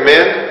architect to come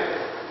in,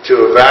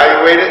 to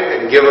evaluate it,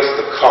 and give us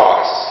the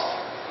costs.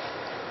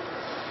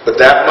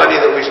 But that money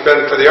that we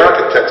spend for the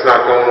architect's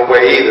not going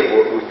away either.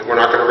 We're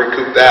not going to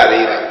recoup that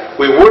either.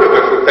 We would have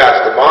if we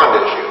passed the bond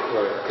issue,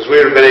 because we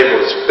would have been able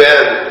to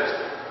spend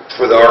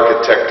for the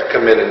architect to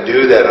come in and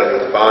do that under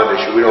the bond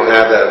issue. We don't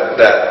have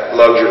that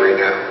luxury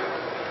now.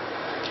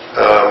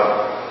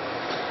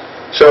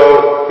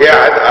 So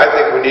yeah, I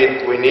think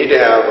we need to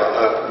have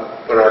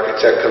an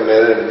architect come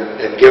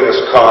in and give us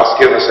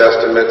costs, give us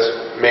estimates,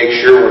 make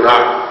sure we're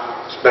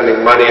not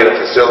spending money in a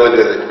facility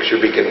that should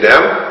be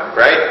condemned,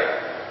 right?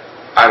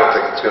 I don't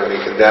think it's going to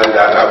be condemned.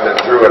 I've been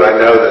through it. I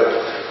know that,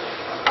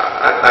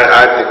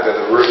 I think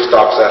that the roof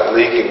stops that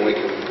leaking, we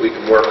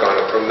can work on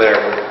it from there.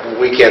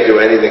 We can't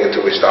do anything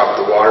until we stop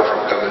the water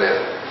from coming in.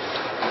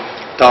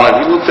 Don,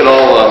 have you looked at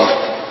all,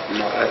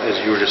 as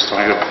you were just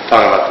talking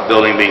about the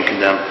building being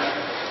condemned,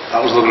 I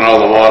was looking at all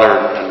the water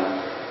and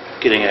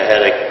getting a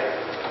headache,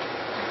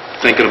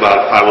 thinking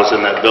about if I was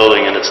in that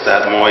building and it's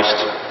that moist.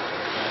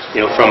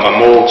 From a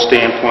mold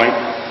standpoint,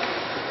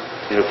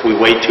 if we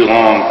wait too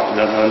long,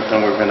 then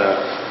we're going to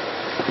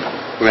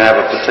have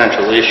a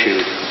potential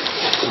issue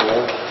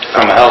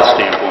from a health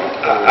standpoint.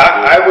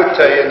 I would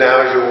tell you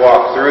now, as you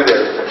walk through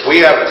there,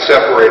 we have it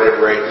separated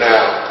right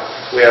now.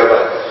 We have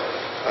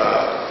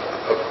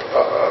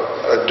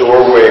a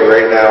doorway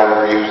right now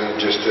we're using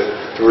just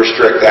to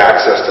restrict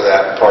access to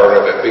that part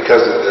of it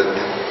because of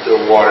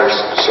the water's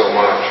so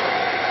much.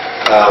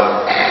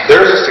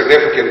 There's a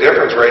significant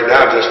difference right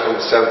now just from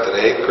the 7th and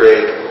 8th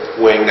grade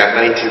wing, that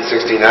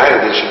 1969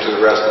 edition, to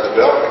the rest of the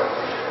building.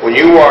 When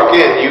you walk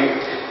in,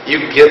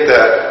 you get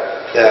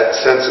that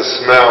sense of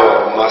smell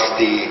of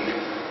musty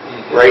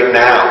right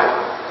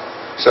now.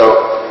 So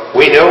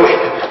we know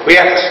we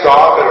have to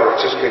stop it or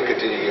it's just going to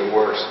continue to get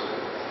worse.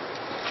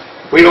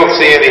 We haven't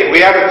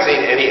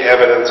seen any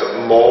evidence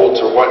of molds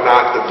or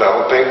whatnot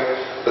developing,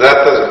 but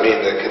that doesn't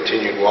mean that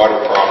continued water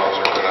problems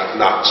are going to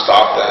not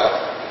stop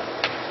that.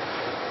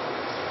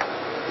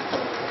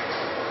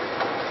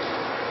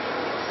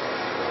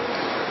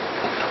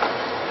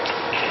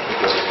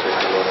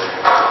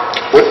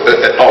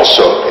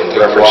 Also, in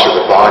reference to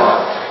the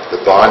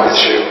bond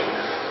issue,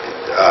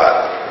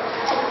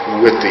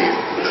 with the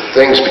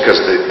things,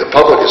 because the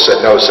public has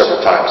said no several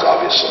times,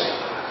 obviously,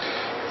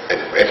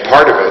 and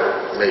part of it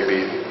may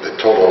be the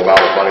total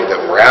amount of money that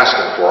we're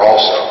asking for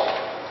also.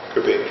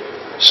 Could be.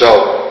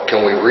 So,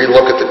 can we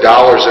relook at the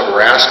dollars that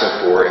we're asking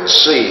for and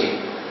see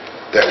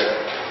that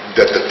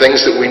the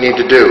things that we need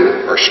to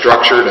do are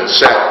structured and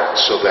set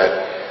so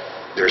that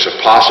there's a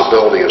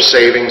possibility of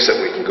savings,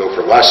 that we can go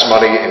for less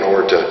money in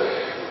order to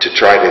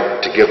try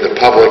to give the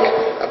public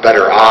a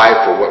better eye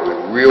for what we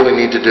really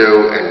need to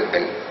do and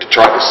to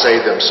try to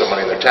save them some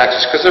money in their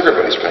taxes, because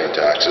everybody's paying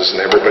taxes and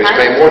everybody's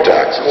paying more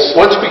taxes.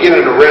 Once we get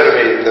into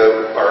renovating,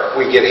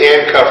 we get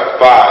handcuffed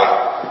by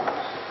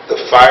the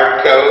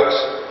fire codes,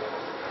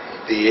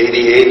 the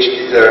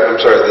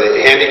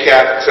the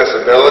handicap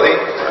accessibility.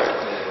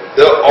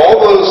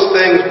 All those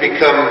things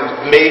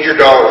become major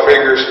dollar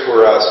figures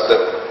for us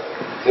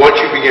that once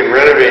you begin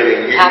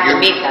renovating, you have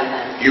to meet them then.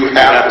 You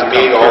have to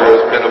meet all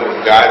those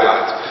minimum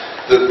guidelines.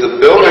 The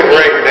building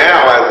right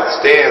now, as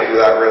it stands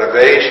without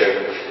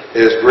renovation,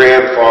 is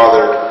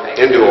grandfathered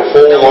into a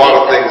whole lot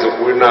of things that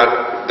we're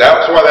not.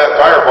 That's why that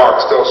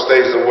firebox still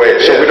stays the way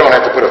it is. So we don't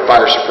have to put a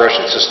fire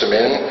suppression system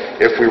in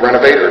if we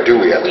renovate, or do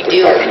we have to put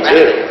a fire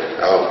suppression?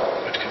 Oh,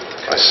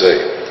 I see.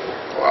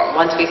 Wow.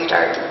 Once we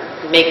start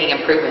making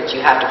improvements,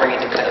 you have to bring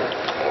it to code.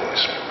 Holy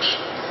smokes.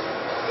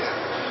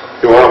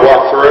 You want to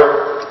walk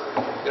through?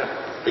 Yeah.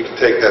 We can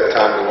take that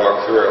time to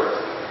walk through.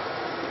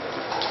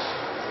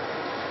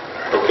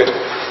 Okay.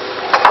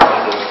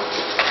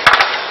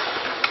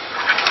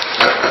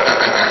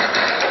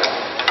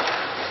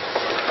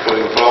 Will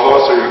you follow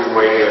us, or you can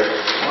wait here?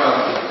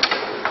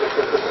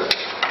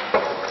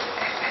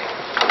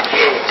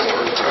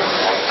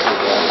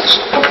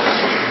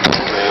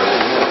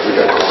 We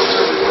got codes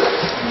everywhere.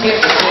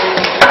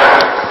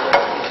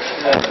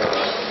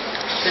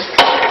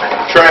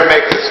 Try and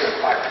make this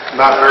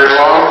not very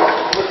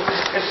long.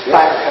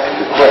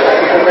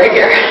 Right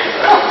here.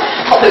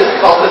 All this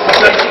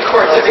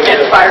courts are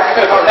against fire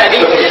code already.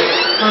 Let's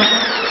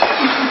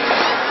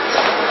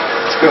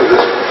go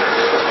this way.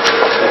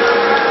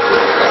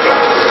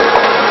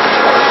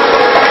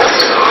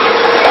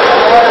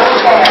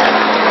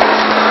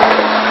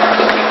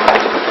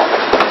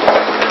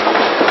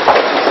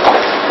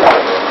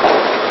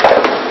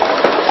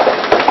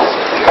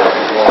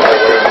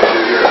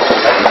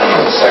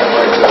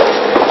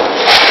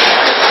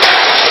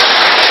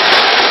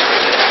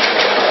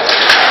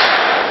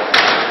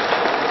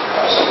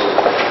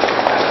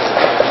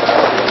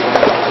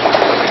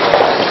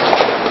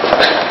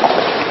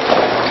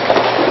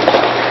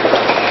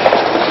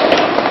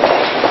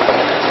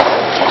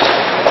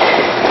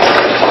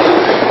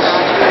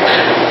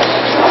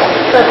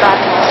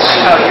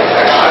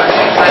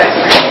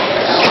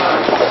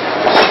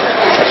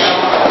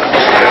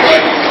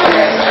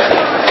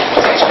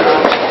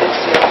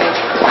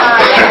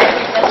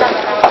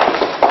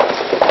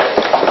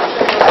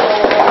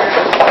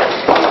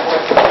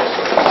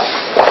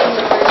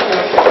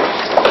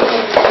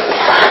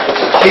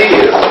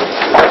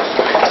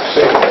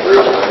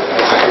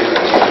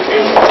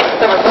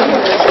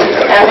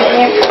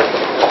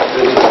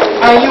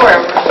 Oh, you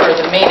were for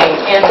the meeting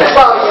in the...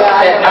 Oh,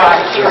 yeah.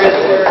 Not here.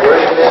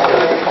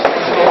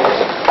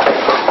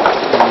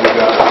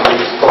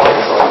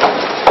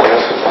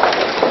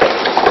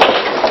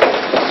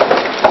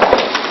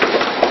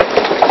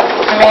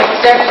 I mean,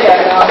 step yet,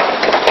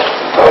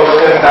 Oh,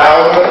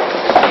 10,000?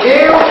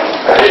 You?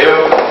 You?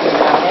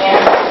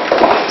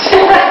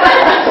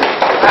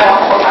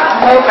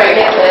 Right.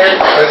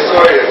 I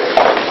saw you.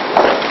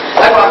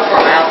 I walked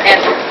 4 miles and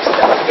so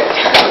that was good.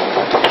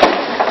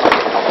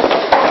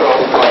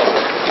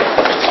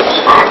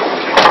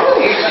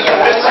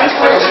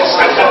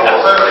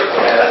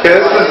 Okay,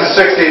 this is the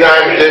 69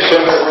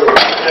 edition.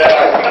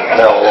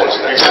 No, what was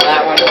next?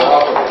 That one.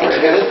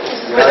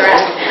 Where they're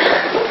at.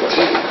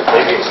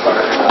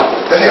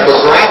 Hey,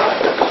 what's that?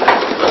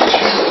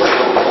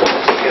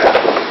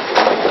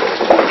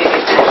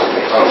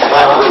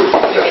 Flat roof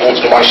that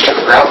holds moisture,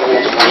 ground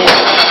holds moisture.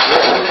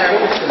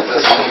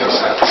 Doesn't make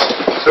sense.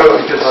 So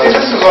you can see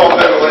this is all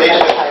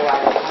ventilation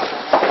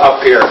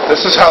up here.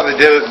 This is how they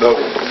did it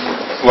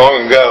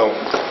long ago.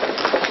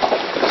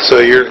 So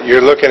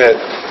you're looking at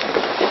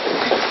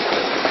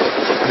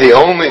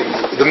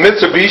the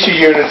Mitsubishi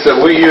units that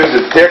we use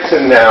at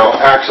Dixon now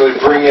actually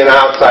bring in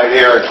outside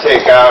air and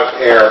take out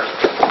air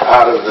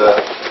out of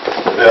the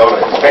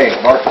building. Hey,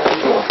 Mark, how you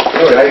doing?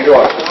 Good, how you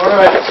doing? All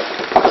right.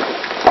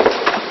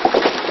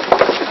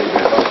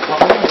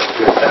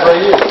 How about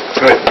you?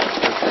 Good.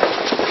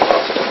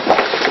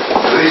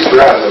 These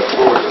ground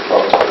floors are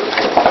probably the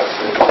best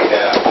thing we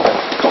have.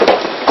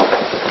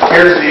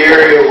 Here's the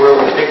area where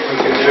we think we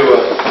can do a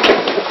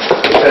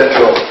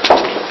potential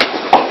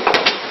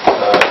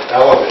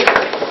elevator,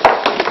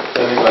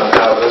 depending on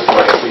how this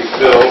might be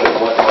filled and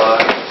whatnot.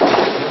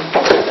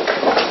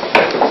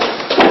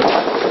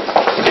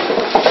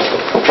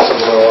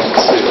 Someone wants to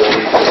see the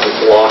leak of the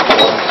block.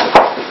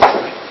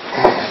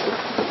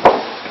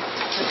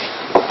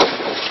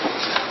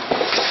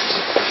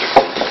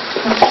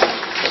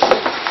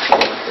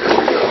 Here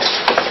we go.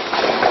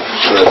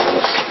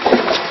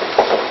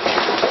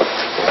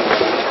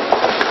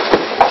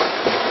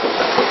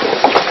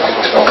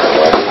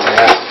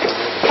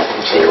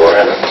 So you were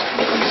in it.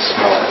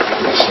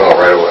 You smell it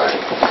right away.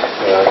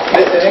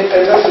 And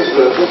this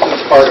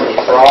is part of the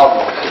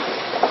problem.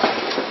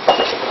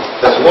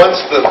 Is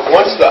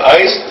once the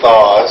ice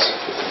thaws,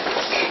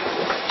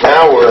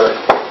 now we're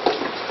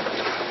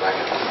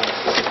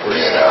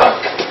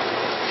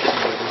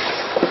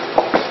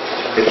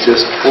it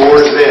just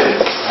pours in.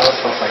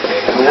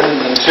 And then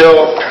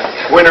until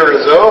winter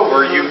is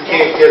over, you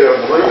can't get a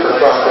roofer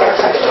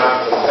contractor to come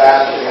out to the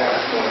patio.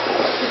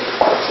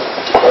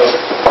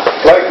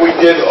 Like we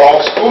did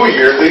all school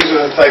year, these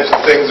are the types of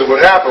things that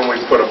would happen.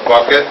 We'd put a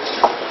bucket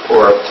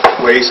or a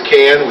waste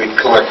can, we'd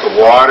collect the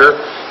water,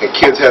 and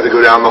kids had to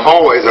go down the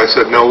hallways. I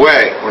said, no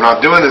way, we're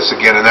not doing this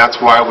again, and that's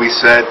why we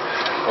said,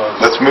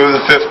 let's move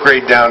the 5th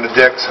grade down to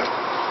Dixon.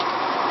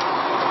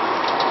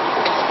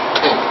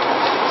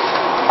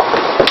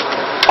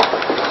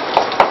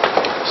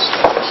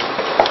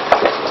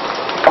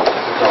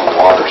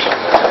 Water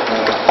somewhere.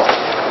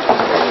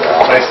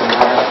 Nice and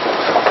warm.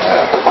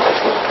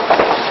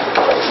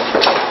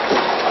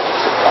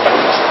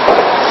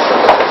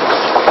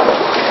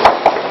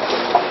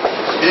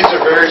 These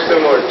are very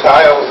similar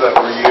tiles that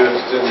were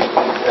used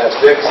at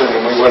Dixon,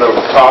 and we went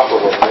over top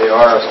of them. They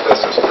are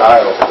asbestos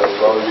tiles, but as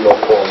long as you don't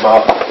pull them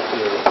up,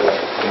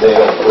 and they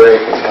don't break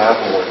and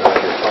happen whatnot,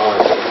 you're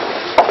fine.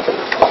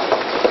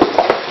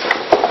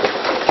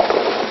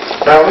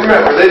 Now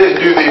remember, they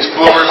didn't do these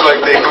floors like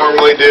they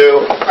normally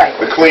do. Right.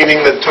 The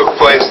cleaning that took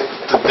place,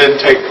 that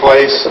didn't take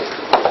place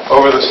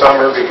over the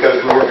summer because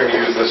we weren't going to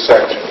use this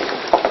section.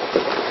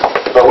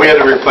 But we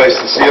had to replace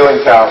the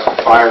ceiling tiles for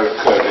fire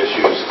code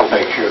issues to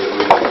make sure that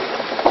we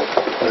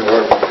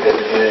weren't in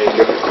any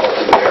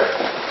difficulty there.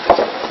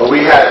 But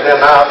we had them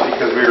out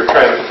because we were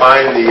trying to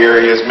find the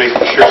areas,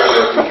 making sure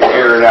that we could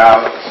air it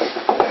out,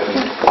 and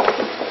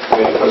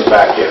then put it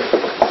back in.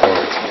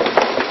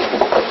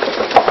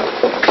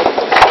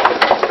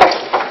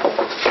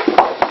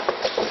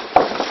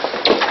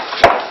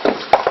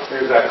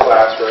 Here's that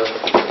classroom.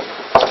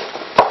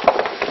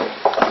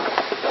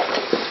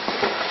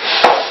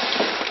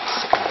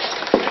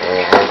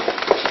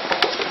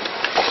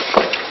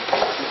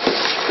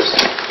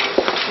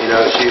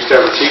 She used to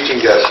have a teaching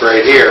desk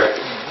right here,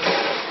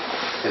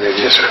 and it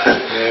just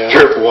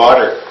drip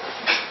water.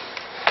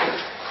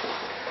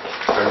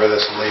 Remember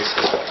this,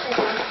 Lisa?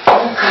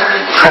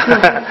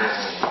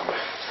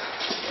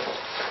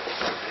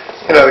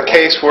 The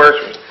casework,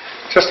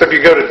 just if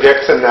you go to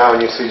Dixon now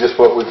and you see just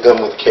what we've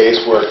done with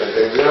casework and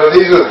things,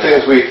 these are the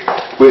things we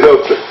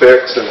hope to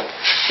fix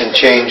and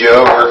change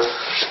over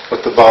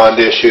with the bond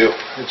issue.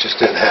 It just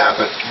didn't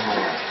happen.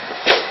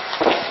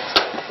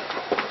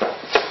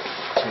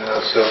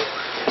 So,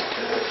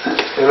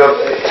 We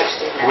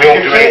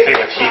won't do anything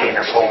with heating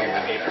or pulling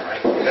them either,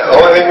 right? the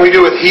only thing we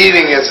do with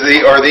heating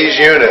are these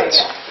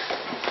units.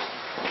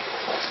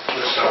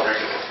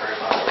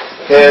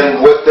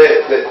 And with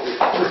they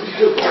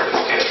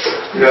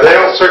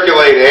don't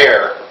circulate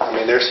air. I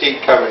mean, there's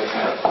heat coming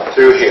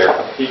through here.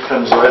 Heat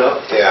comes right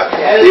up. Yeah.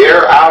 The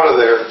air out of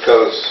there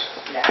goes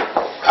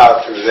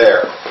out through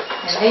there.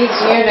 And these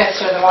units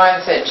are the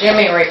ones that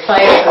Jimmy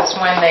replaces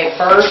when they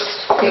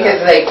burst, because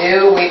they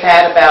do. We've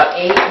had about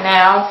 8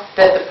 now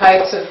that the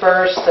pipes have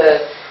burst,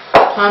 the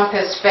pump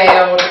has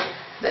failed,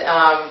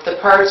 the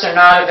parts are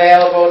not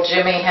available.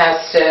 Jimmy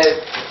has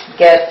to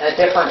get a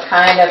different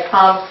kind of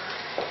pump,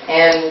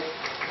 and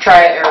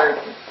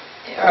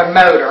a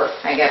motor,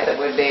 I guess it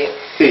would be.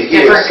 He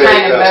Different has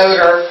kind saved of us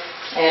motor.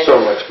 And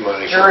so much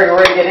money. jury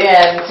rig it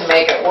in to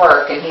make it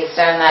work, and he's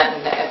done that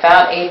in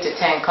about 8 to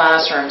 10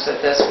 classrooms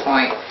at this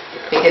point,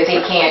 because he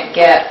can't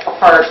get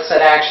parts that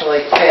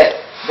actually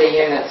fit the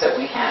units that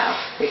we have,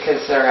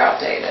 because they're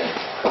outdated.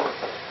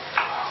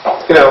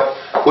 You know,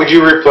 would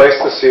you replace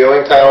the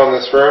ceiling tile in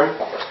this room?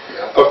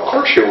 Yeah. Of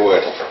course you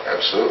would.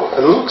 Absolutely.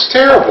 It looks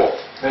terrible.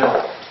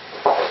 Yeah.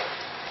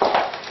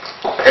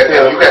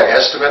 Have you got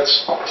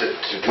estimates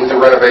to do the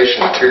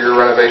renovation, interior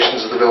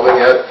renovations of the building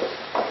yet?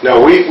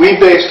 No, we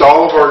based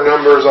all of our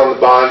numbers on the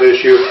bond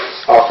issue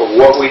off of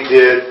what we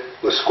did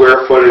with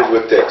square footage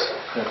with Dixon.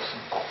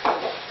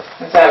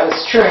 If that was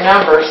true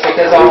numbers,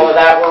 because all of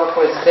that work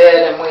was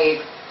bid and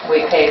we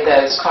paid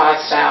those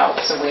costs out,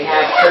 so we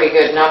had pretty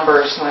good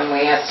numbers when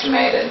we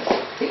estimated,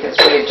 because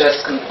we had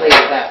just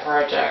completed that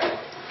project.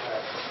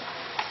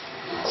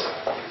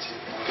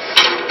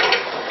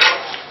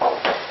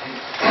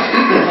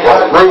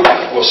 Well, the roof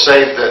will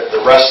save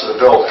the rest of the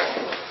building.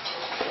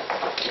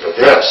 But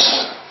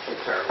this,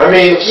 I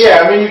mean,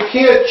 yeah, you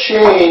can't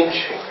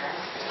change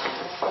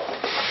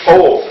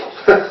old.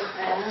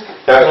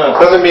 Now, it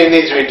doesn't mean it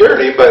needs to be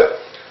dirty, but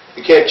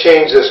you can't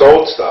change this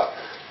old stuff.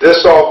 This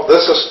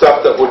is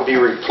stuff that would be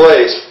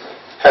replaced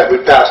had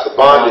we passed the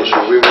bond issue.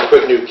 We would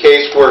put new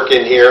casework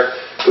in here,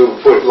 we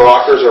would put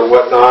lockers or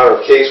whatnot, or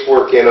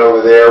casework in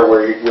over there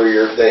where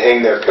they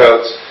hang their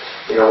coats.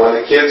 You know, when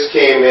the kids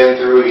came in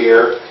through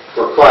here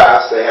for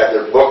class, they had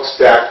their books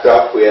stacked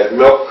up. We had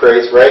milk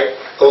crates, right,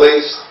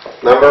 Elise?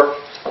 Remember?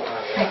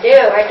 I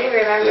do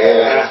remember.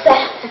 Yeah.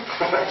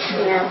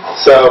 Yeah.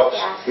 So,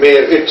 I mean,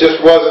 it just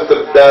wasn't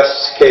the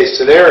best case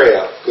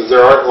scenario, because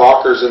there aren't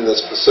lockers in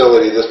this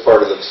facility, this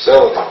part of the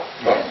facility.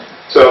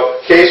 So,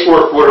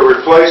 casework would have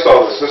replaced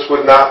all this. This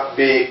would not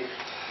be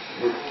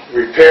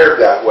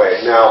repaired that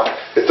way. Now,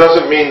 it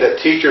doesn't mean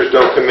that teachers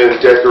don't come in and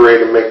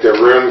decorate and make their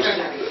rooms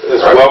as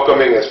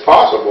welcoming as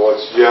possible.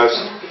 It's just,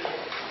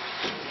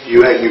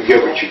 you get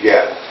what you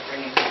get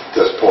at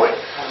this point.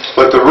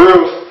 But the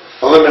roof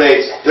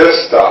eliminates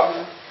this stuff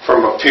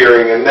from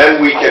appearing, and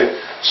then we can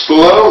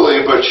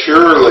slowly but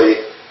surely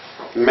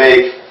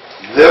make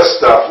this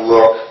stuff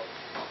look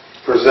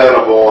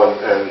presentable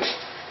and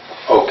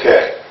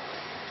okay.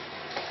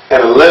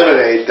 And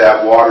eliminate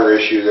that water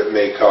issue that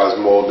may cause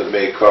mold, that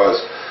may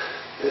cause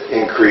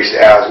increased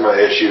asthma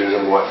issues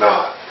and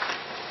whatnot.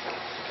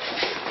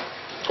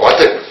 well, I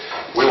think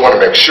we want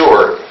to make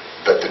sure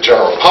that the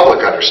general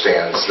public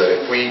understands that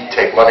if we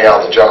take money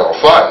out of the general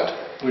fund,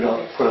 We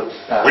don't put it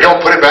back. we don't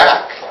put it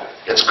back.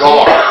 It's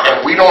gone.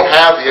 And we don't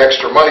have the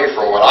extra money,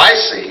 from what I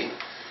see,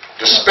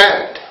 to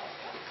spend.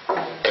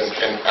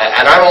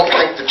 And I don't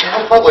think the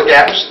general public,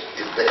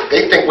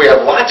 they think we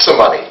have lots of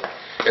money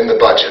in the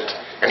budget.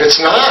 And it's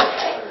not.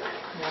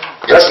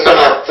 It's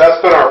not.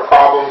 That's been our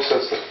problem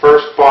since the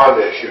first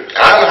bond issue.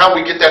 I don't know how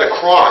we get that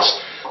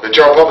across the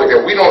general public,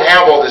 that we don't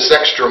have all this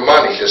extra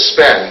money to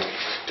spend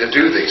to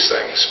do these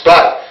things.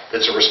 But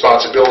it's a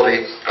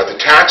responsibility of the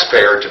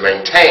taxpayer to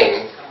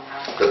maintain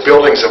the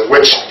buildings of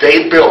which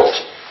they built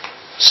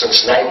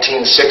since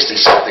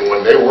 1960-something,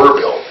 when they were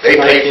built. They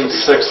paid for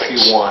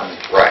these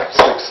buildings. 1961. Right.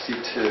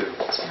 62.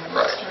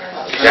 Right.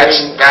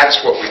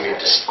 That's what we need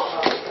to...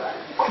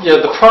 Yeah,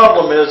 the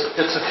problem is,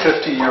 it's a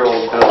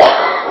 50-year-old building.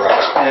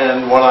 Right.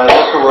 And when I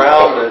look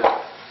around it,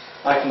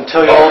 I can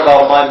tell you all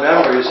about my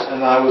memories,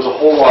 and I was a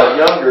whole lot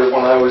younger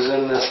when I was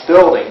in this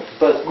building.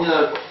 But, you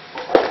know,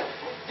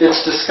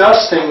 it's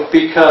disgusting,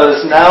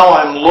 because now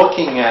I'm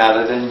looking at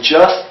it, and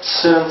just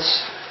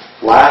since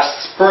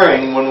last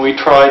spring, when we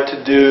tried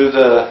to do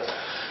the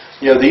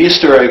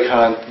Easter egg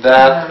hunt,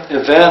 that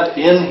event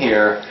in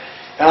here,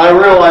 and I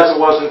realized it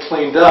wasn't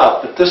cleaned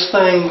up, but this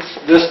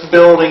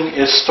building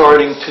is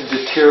starting to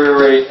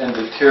deteriorate and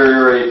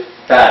deteriorate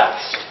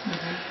fast.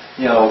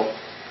 You know,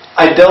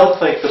 I don't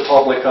think the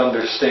public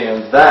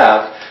understands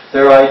that.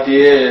 Their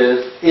idea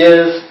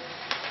is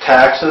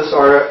taxes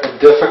are a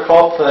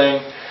difficult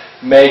thing,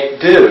 make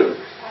do.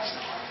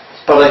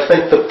 But I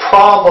think the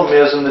problem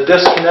is, and the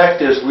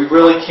disconnect is, we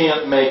really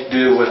can't make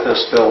do with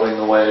this building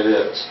the way it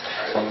is.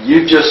 And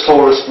you just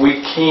told us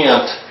we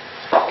can't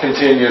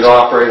continue to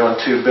operate on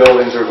two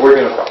buildings, or we're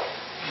going to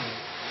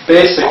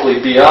basically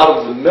be out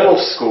of the middle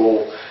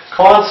school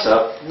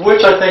concept,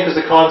 which I think is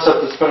a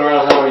concept that's been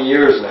around how many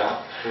years now.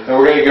 And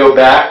we're going to go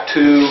back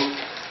to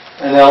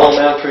an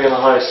elementary and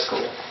a high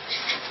school.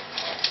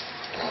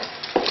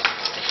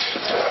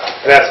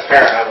 And that's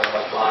apparent having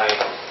with my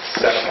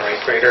 7th or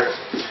 8th grader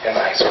in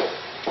high school.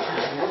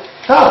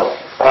 No.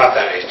 About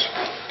that age.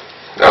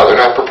 No,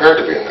 they're not prepared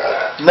to be in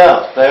that.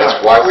 No, they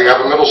That's aren't. why we have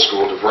a middle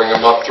school, to bring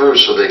them up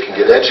through so they can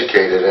get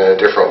educated in a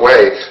different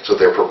way, so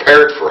they're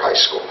prepared for high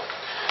school.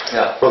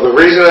 Yeah. Well, the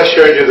reason I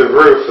showed you the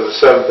roof for the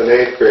 7th and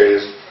 8th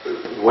grade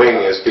wing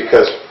is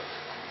because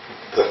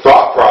the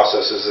thought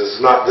process is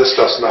this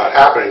stuff's not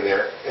happening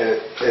there, and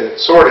it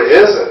sort of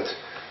isn't,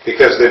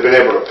 because they've been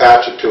able to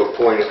patch it to a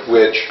point at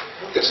which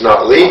it's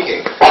not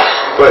leaking.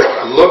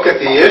 But look at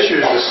the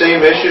issues. The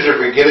same issues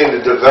are beginning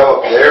to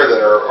develop there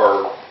that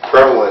are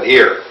prevalent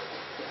here.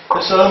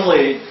 It's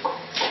only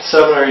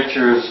 7 or 8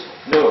 years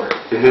newer.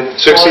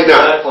 69.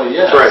 Exactly,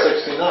 yeah, Right.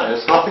 69.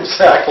 It's not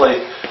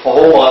exactly a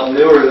whole lot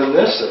newer than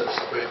this is.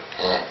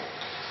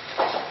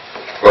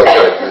 But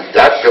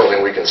that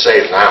building we can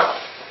save now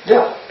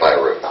Yeah. by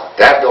a roof.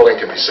 That building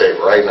can be saved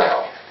right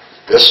now.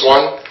 This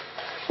one,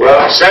 Well,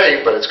 well,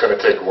 saved, but it's going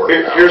to take work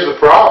now. here's the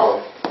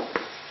problem.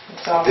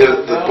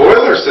 The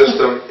boiler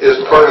system is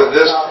part of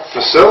this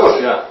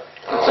facility. Yeah,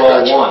 it's Oh, I all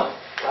gotcha. one.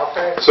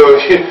 So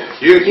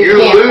you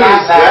can't lose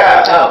have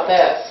that. without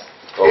this.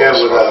 Yeah,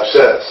 without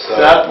this. So-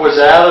 That was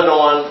added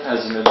on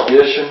as an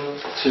addition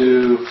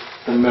to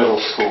the middle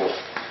school,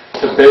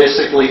 to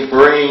basically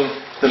bring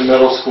the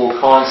middle school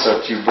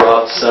concept. You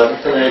brought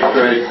 7th and 8th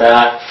grade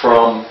back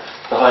from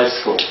the high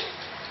school,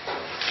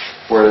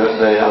 where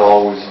they had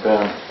always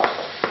been.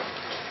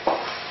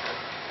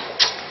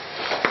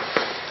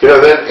 You know,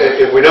 then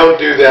if we don't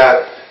do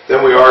that,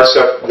 then we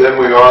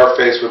are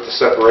faced with the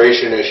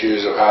separation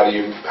issues of how do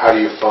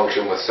you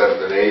function with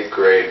 7th and 8th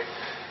grade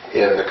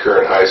in the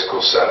current high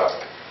school setup.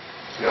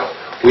 You know,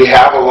 we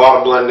have a lot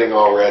of blending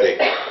already.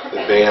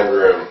 The band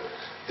room,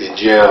 the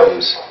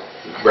gyms.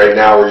 Right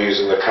now we're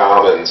using the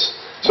commons.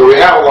 So we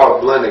have a lot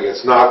of blending.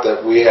 It's not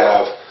that we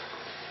have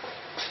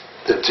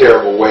the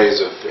terrible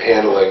ways of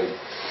handling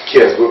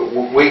kids.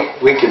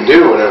 We can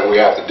do whatever we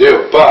have to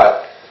do,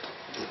 but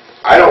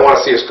I don't want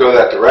to see us go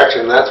that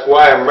direction. That's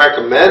why I'm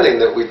recommending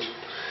that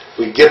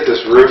we get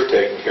this roof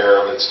taken care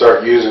of and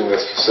start using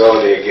this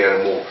facility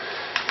again, and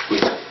we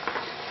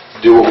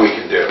do what we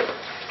can do.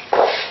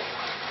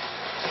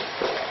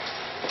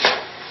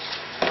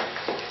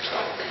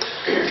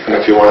 And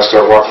if you want to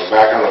start walking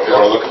back, I don't know if you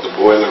want to look at the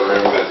boiler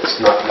room, but it's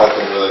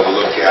nothing really to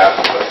look at.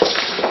 But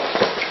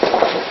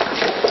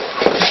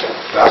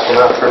that's when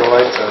I turn the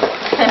lights on.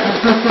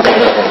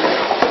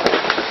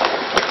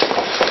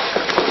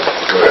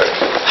 Good.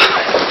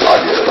 I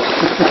get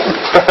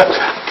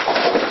it.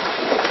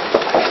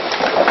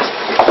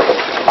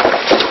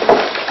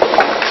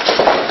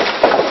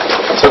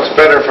 So it's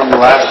better from the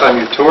last time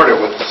you toured it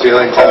with the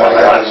ceiling Oh my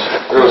gosh,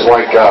 it was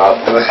like,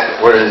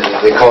 what is it?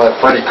 They call it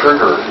Freddy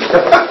Krueger.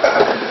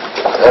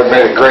 That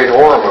made a great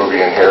horror movie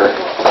in here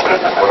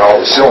when all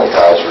the ceiling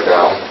tiles were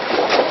down.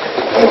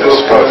 It was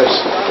fun.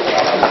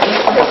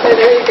 So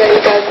there you go,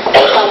 you guys.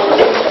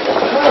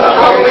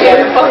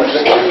 Halloween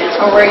function.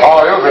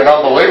 Oh, it would have been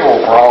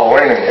unbelievable for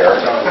Halloween in here.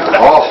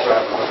 Oh,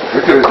 we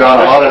could have done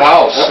a haunted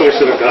house. That's what we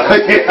should have done.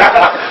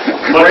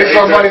 Yeah, raise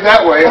our money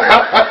that way.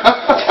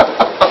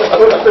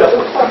 We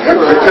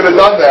could have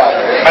done that.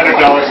 $100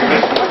 a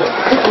minute.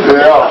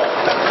 Yeah.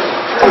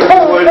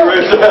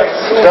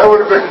 That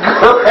would have been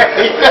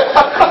great.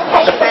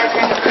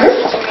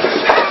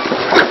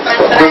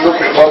 Visit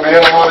the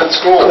Columbiana haunted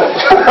school.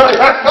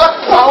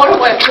 I would have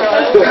went to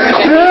it. And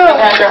you didn't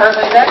have to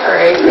hardly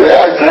decorate.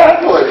 Yeah,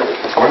 exactly.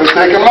 Wouldn't have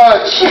taken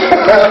much.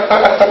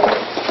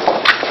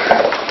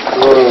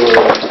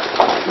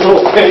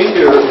 Little paint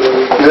here.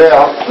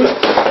 Yeah.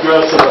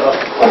 Dress it up.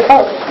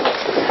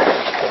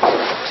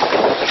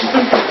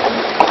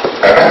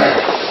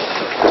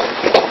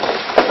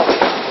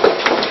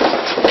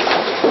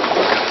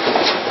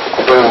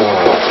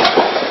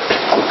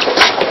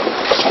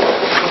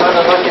 You want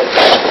to look at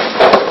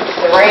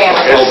the ramp.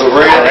 Oh, the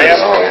ramp.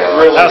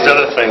 That was the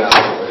other thing.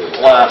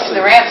 Classic.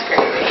 The ramp's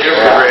crazy.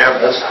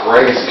 Yeah, that's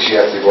crazy. She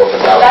has to go up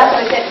and down. That's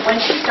what I said, when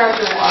she starts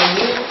with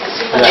you,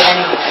 it's just like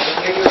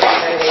anything. You're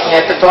just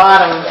At the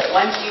bottom,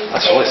 once you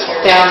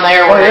down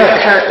there where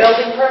it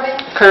building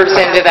permit, curves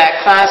into that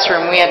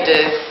classroom, we had to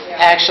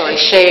actually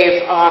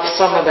shave off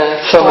some of the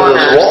Some of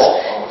this corners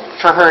wall.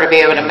 for her to be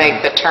able to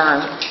make the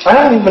turn. I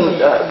don't even,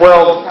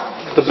 well,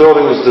 the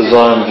building was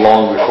designed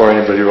long before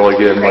anybody really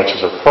gave much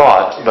of a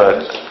thought,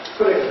 but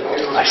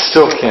I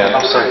still can't.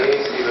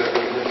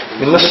 I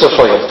mean, this looks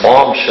like a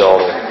bomb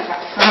shelter.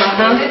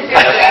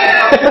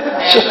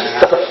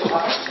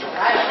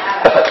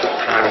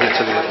 Trying to get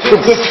to the...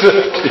 From the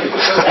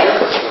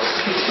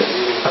 50s.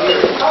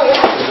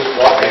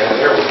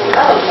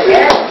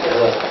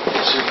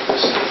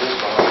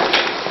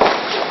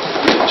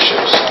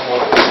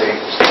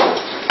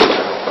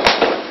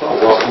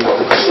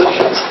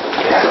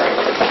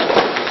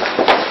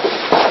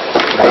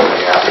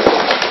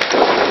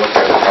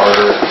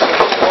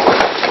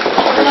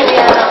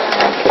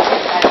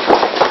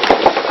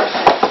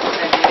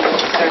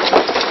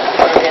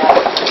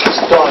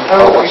 Don,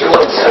 how are we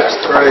doing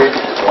 6th grade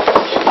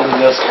in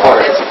this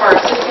part? It's part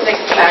 69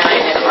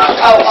 and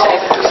Oh,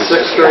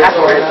 6th grade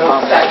going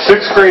out?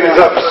 6th grade is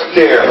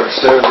upstairs.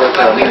 Upstairs, right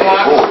down We here.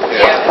 want,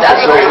 yeah,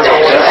 that's So what we're it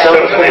going is.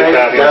 7th and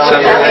 8th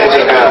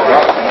down.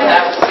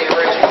 that was the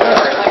original.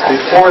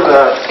 Before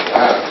that,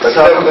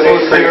 7th and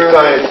 8th grade,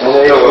 and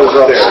 8th was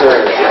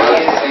upstairs.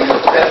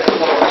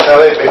 Now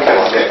they've been kind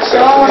of mixed.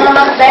 going on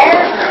up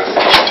there,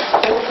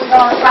 we're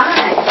going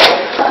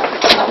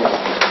fine.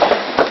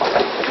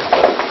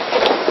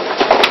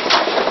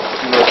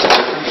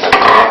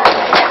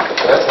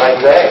 That's night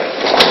and day.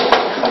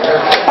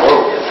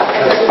 Oh.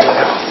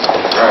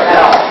 Right.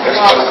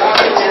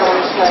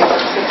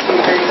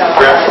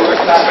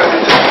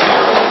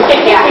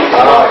 Yeah.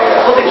 Oh, yeah.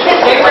 Well, the kids,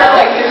 they were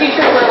like, the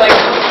teachers were like,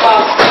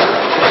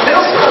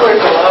 middle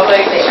schoolers will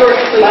like short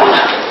sleeves.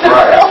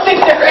 I don't think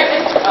they're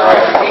in.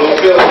 Who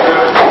feels good?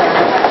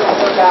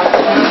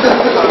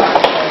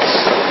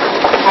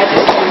 I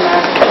just didn't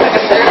I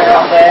could sit there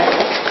all day.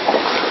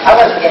 I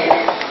wasn't getting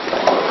it.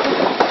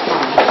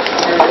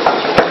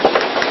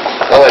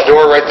 Oh, that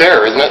door right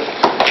there, isn't it?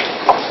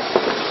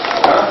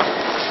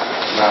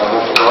 Now,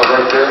 look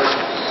right there.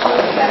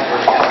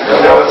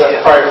 That was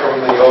probably from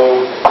the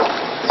old.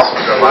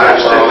 Oh,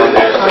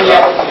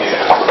 yeah.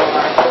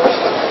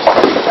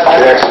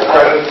 The extra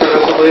credit for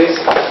this, please?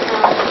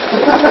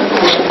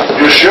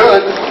 You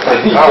should.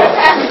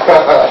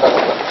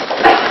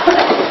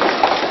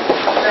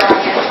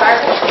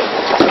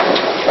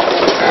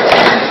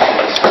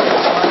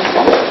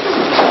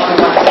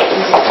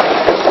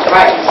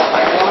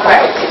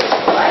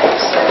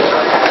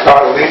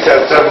 Oh, Elise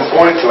had 7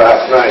 points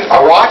last night. I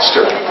watched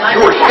her. You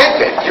were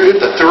hitting it. You hit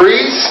the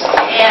threes,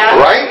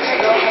 right?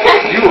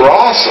 You were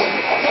awesome.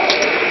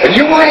 And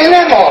you were in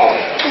that ball.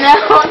 No,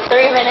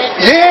 3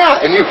 minutes.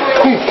 Yeah, and you,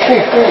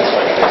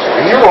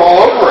 and you were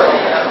all over it.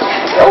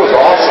 That was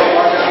awesome.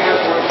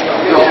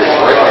 You were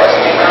great last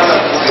night.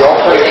 You all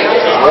played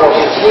more of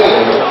a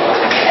team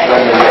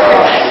than the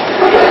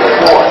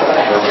court.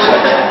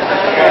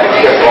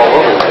 You guys were all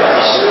over the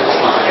guys.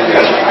 You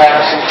guys were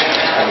passing.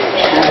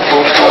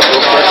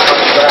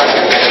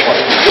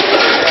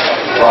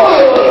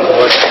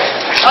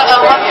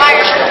 Uh-oh, what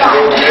fire for God?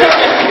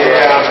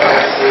 Yeah,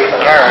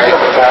 all right.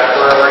 Back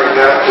where right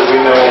now, do we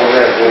know what we're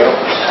going to do?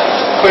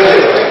 Put it like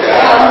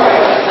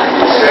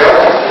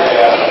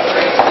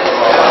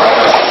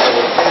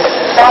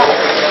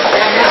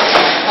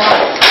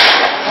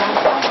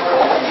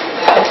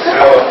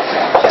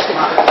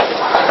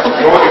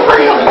you want to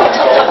bring in the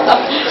consultant?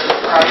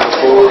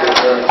 Before we're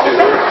going to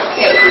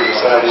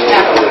decide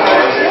until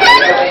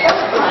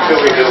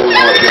we know we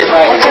want to do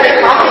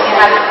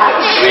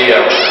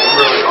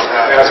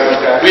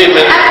We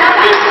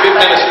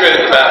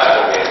administrated the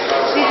basketball game.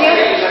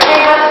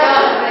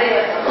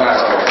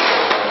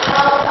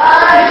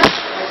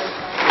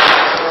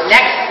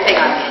 Next thing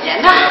on the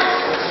agenda.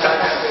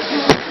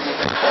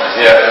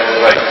 Yeah, it was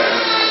like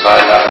 9.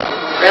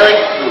 Really?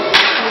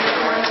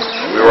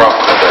 We were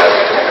off to bed.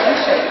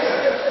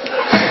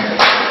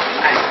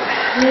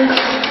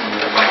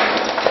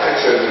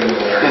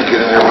 Get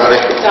in there, buddy.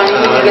 Don, you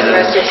need to get the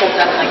rest of your stuff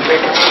done like 3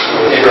 minutes.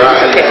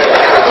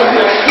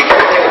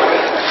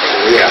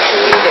 Yeah.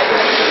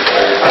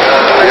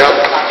 Yep.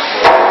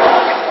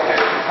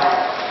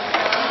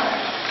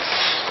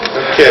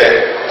 Okay.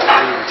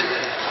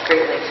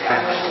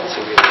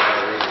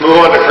 Move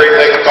on to Great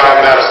Lakes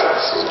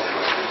Biomedicals.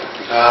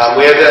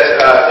 We had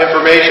that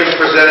information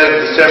presented at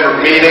the December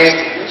meeting,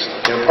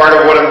 and part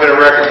of what I'm going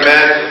to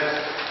recommend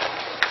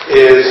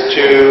is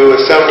to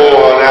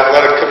assemble an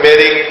athletic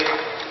committee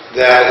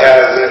that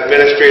has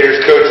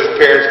administrators, coaches,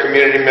 parents,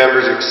 community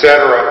members, etc.,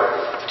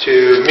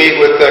 to meet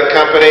with the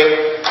company,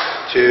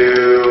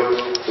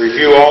 to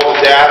review all the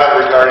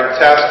data regarding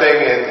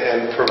testing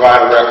and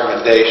provide a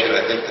recommendation.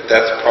 I think that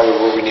that's probably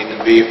where we need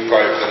to be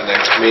probably for the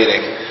next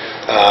meeting.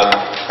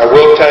 I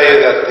will tell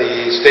you that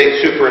the state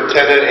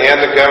superintendent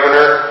and the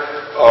governor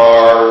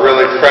are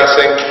really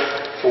pressing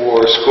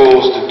for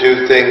schools to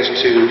do things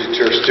to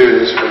deter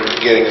students from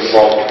getting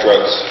involved with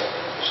drugs.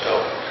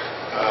 So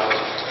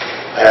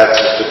I had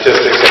some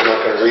statistics. I'm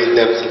not going to read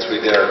them since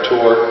we did our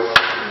tour.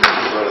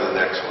 We'll go to the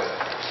next one.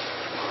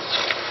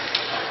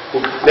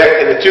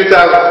 In the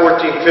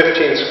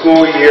 2014-15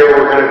 school year,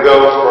 we're going to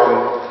go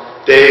from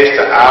days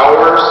to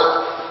hours,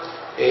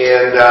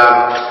 and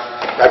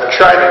I've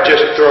tried to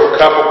just throw a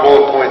couple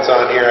bullet points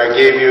on here. I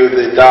gave you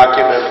the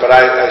document, but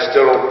I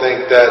still don't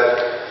think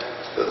that,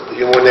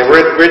 when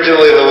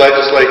originally the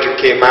legislature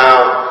came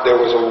out, there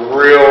was a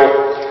real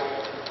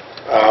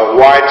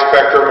wide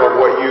spectrum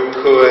of what you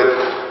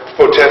could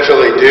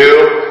potentially do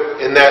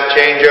in that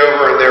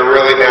changeover, and they're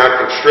really now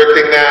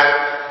constricting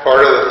that.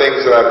 Part of the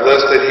things that I've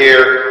listed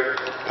here,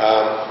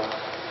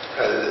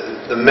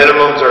 the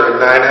minimums are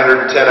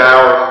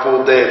 910-hour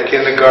full day of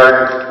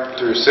kindergarten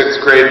through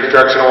 6th grade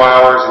instructional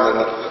hours, and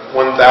then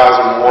 1,001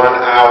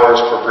 hours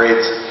for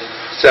grades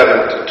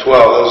 7 to 12.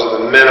 Those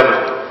are the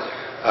minimum.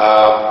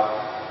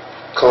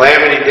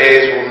 Calamity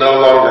days will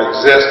no longer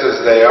exist as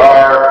they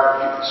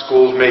are.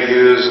 Schools may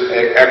use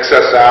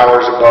excess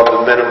hours above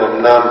the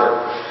minimum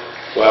number.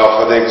 Well,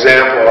 for the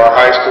example, our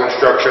high school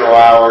instructional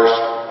hours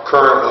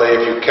currently,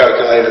 if you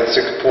calculate it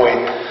 6.5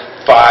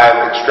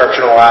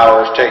 instructional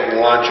hours,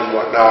 taking lunch and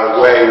whatnot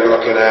away, you're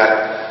looking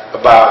at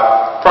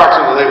about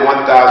approximately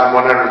 1,157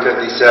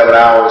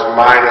 hours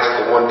minus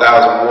the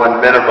 1,001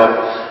 minimum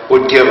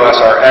would give us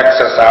our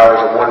excess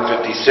hours of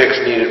 156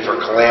 needed for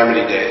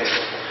calamity days.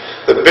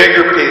 The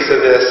bigger piece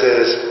of this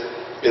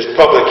is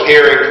public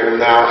hearings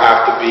will now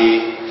have to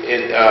be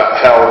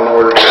held in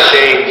order to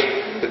change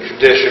the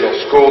traditional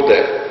school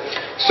day.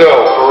 So,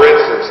 for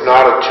instance,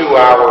 not a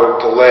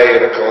 2-hour delay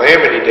in a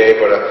calamity day,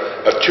 but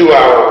a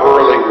 2-hour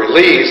early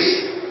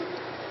release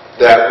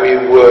that we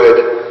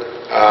would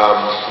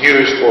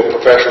use for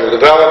professional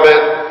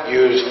development,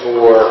 used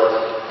for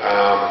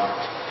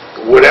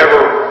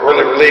whatever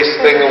early release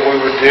thing that we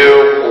would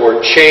do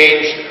or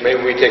change.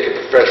 Maybe we take a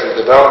professional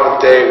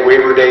development day,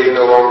 waiver days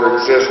no longer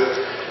exist.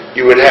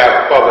 You would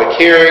have a public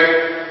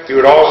hearing.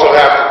 You would also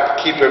have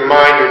to keep in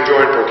mind your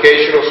joint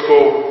vocational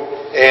school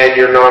and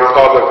your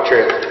non-public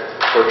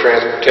for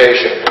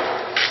transportation,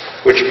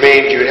 which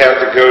means you'd have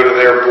to go to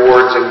their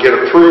boards and get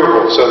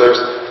approval. So there's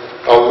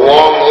a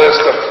long list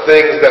of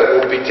things that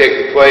will be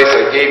taking place.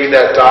 I gave you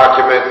that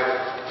document.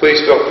 Please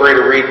feel free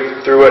to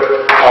read through it.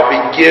 I'll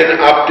begin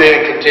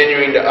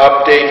continuing to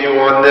update you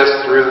on this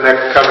through the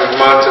next coming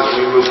months as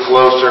we move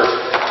closer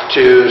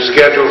to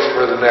schedules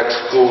for the next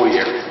school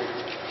year.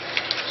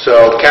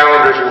 So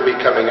calendars will be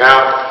coming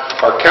out.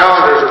 Our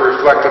calendars are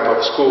reflective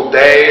of school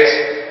days,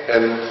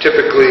 and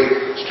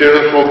typically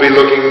students will be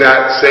looking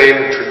at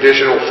same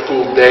traditional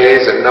school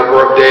days and number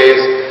of days,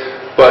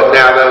 but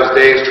now those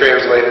days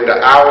translate into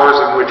hours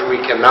in which we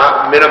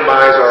cannot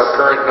minimize our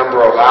current number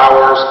of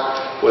hours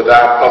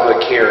without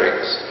public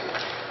hearings.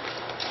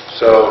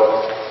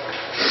 So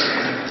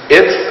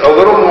it's a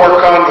little more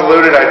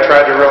convoluted. I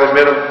tried to really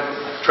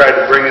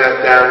bring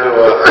that down to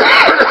a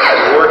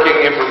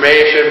working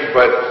information,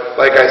 but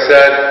like I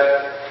said,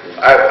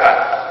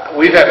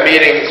 we've had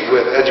meetings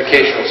with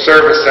educational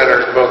service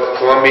centers, both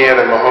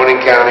Columbiana and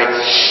Mahoning County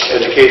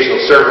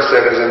educational service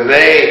centers, and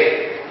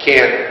they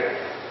can't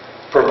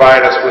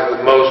provide us with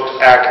the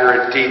most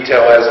accurate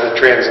detail as the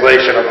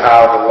translation of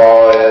how the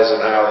law is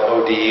and how the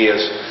ODE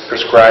is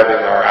prescribing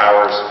our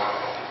hours,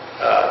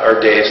 or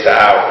days to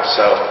hours.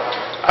 So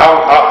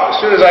as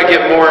soon as I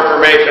get more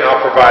information,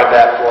 I'll provide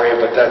that for you,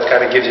 but that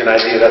kind of gives you an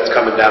idea that's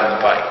coming down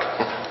the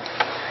pike.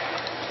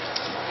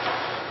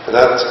 And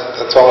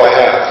that's all I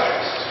have.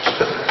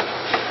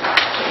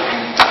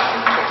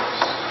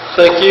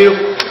 Thank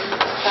you.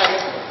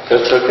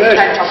 That's okay.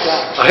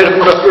 Item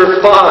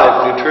number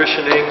 5,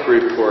 Nutrition Inc.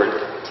 report.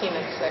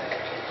 Tina's sick.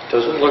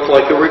 Doesn't look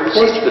like a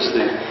report this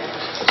evening.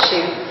 She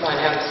went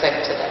home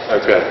sick today.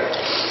 Okay.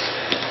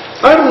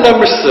 Item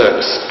number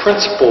 6,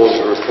 Principals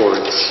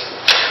reports.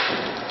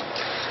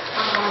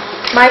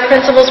 My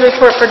principal's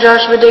report for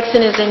Joshua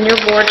Dixon is in your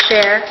board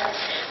share.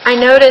 I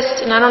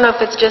noticed, and I don't know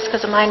if it's just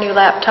because of my new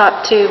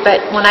laptop too,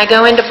 but when I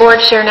go into board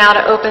share now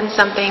to open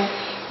something,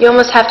 you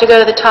almost have to go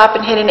to the top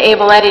and hit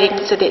Enable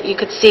Editing so that you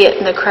could see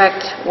it in the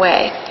correct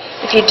way.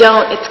 If you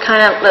don't,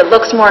 it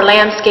looks more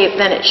landscape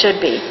than it should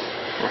be.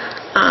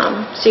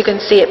 So you can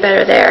see it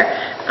better there.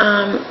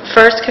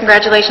 First,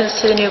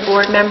 congratulations to the new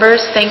board members.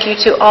 Thank you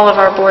to all of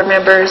our board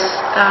members.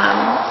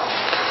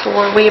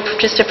 We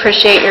just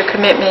appreciate your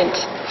commitment.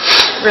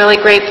 Really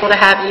grateful to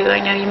have you.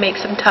 I know you make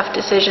some tough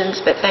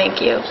decisions, but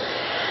thank you.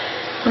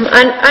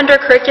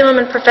 Under Curriculum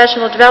and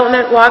Professional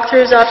Development,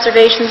 walkthroughs,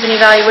 observations, and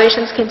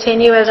evaluations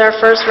continue as our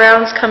first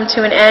rounds come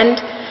to an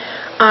end.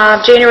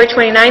 January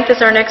 29th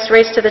is our next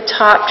Race to the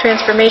Top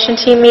Transformation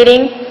Team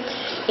meeting,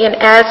 and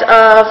as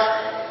of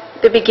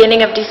the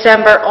beginning of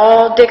December,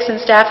 all Dixon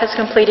staff has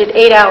completed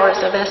 8 hours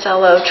of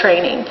SLO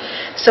training.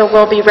 So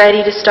we'll be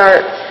ready to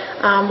start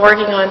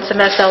working on some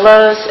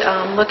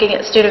SLOs, looking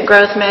at student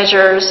growth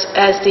measures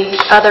as the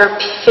other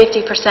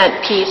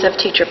 50% piece of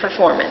teacher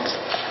performance.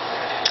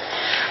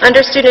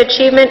 Under Student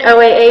Achievement,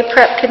 OAA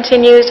prep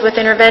continues with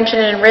intervention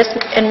and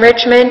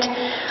enrichment.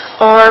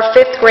 Our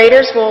 5th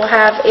graders will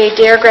have a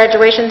DARE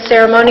graduation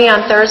ceremony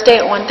on Thursday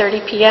at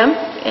 1:30 p.m.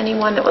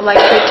 Anyone that would like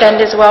to attend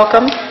is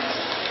welcome.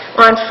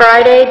 On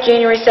Friday,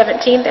 January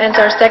 17th, ends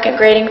our 2nd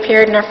grading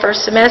period in our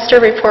first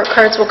semester. Report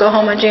cards will go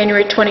home on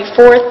January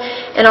 24th,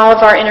 and all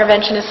of our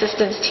intervention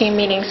assistance team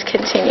meetings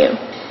continue.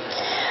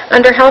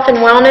 Under Health and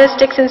Wellness,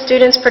 Dixon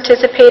students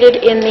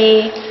participated in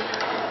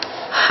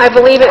I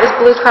believe it was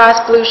Blue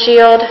Cross Blue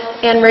Shield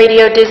and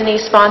Radio Disney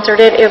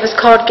sponsored it. It was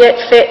called Get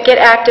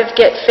Active,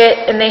 Get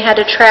Fit, and they had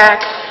to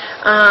track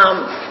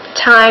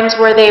times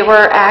where they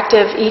were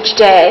active each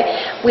day.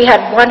 We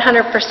had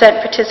 100%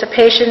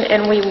 participation,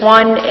 and we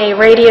won a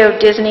Radio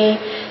Disney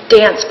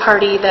dance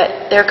party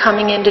that they're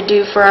coming in to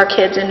do for our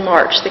kids in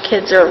March. The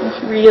kids are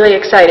really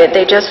excited.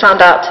 They just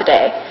found out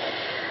today.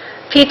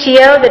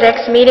 PTO, the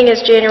next meeting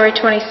is January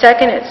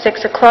 22nd at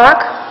 6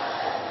 o'clock.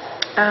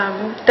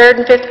 3rd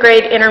and 5th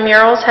grade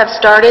intramurals have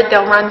started.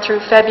 They'll run through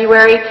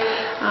February.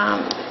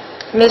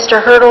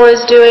 Mr. Hurdle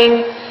is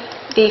doing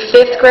the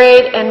 5th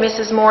grade, and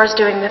Mrs. Moore is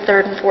doing the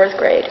 3rd and 4th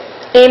grade.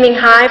 Aiming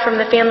High from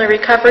the Family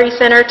Recovery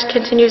Center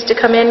continues to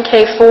come in,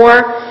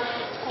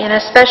 K4. And a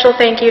special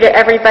thank you to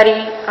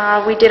everybody.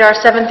 We did our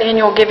 7th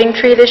annual Giving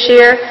Tree this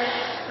year.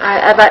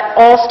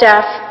 All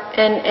staff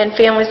and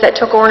families that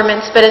took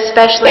ornaments, but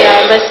especially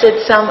I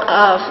listed some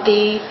of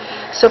the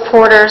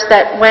supporters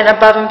that went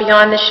above and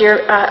beyond this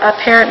year. A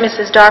parent,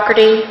 Mrs.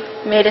 Doherty,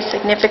 made a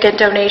significant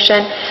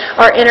donation.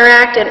 Our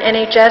Interact and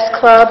NHS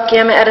Club,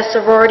 Gamma Eta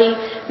Sorority,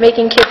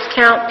 Making Kids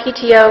Count,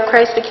 PTO,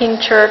 Christ the King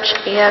Church,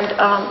 and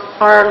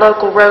our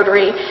local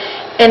Rotary.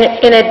 And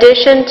in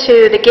addition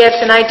to the gifts,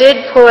 and I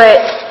did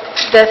put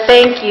the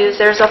thank yous,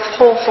 there's a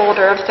whole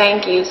folder of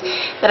thank yous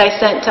that I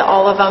sent to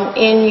all of them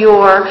in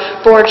your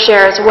board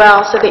share as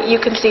well, so that you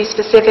can see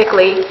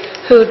specifically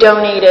who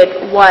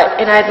donated what.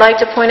 And I'd like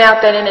to point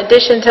out that in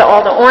addition to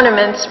all the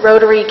ornaments,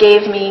 Rotary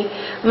gave me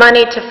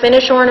money to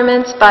finish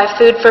ornaments, buy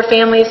food for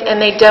families,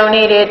 and they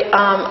donated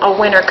a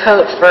winter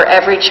coat for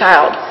every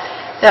child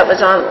that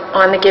was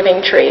on the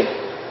giving tree.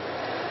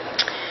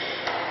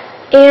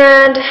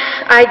 And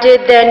I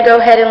did then go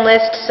ahead and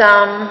list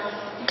some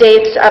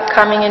dates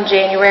upcoming in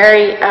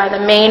January.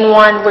 The main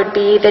one would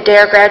be the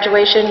DARE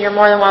graduation. You're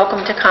more than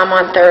welcome to come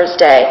on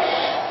Thursday.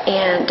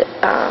 And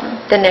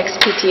the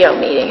next PTO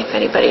meeting, if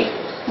anybody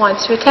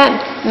wants to attend.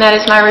 And that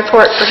is my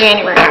report for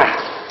January.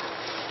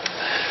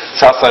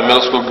 Southside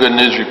Middle School Good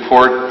News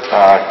Report.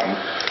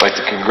 I'd like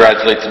to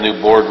congratulate the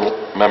new board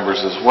members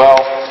as well,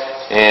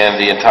 and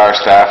the entire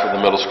staff of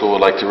the middle school.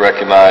 Would like to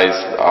recognize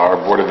our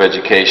Board of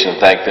Education and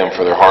thank them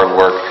for their hard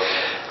work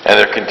and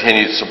their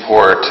continued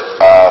support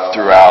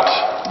throughout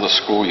the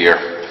school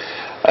year.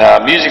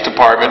 Music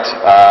department,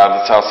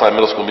 the Southside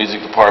Middle School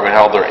Music Department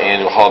held their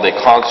annual holiday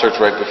concerts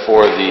right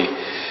before the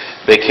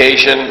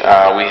vacation.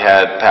 We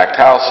had packed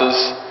houses.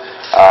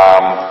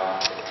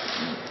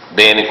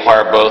 Band and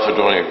choir both are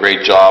doing a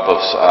great job of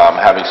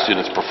having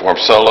students perform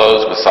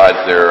solos besides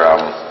their,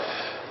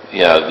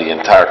 the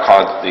entire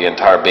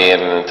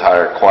band and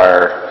entire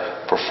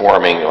choir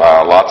performing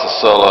lots of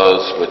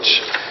solos,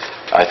 which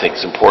I think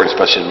is important,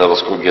 especially in middle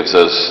school. It gives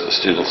those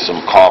students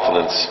some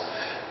confidence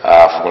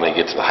for when they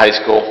get to the high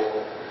school.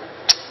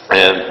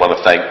 And I want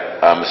to thank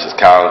Mrs.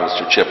 Cowden and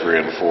Mr.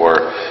 Chipperian for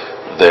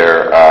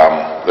their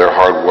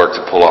hard work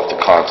to pull off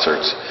the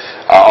concerts.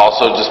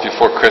 Also, just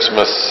before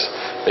Christmas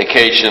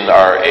vacation,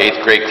 our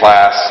 8th grade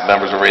class,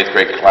 members of our 8th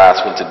grade class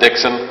went to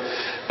Dixon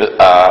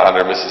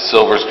under Mrs.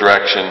 Silver's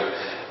direction,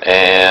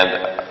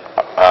 and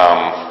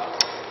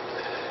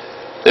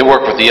they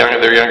worked with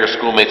their younger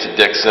schoolmates at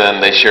Dixon.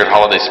 They shared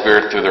holiday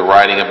spirit through their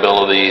writing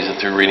abilities and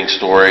through reading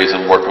stories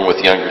and working with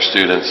younger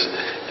students.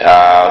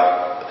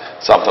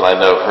 Something I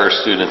know her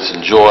students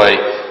enjoy,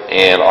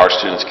 and our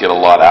students get a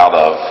lot out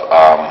of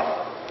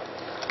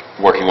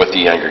working with the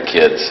younger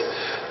kids.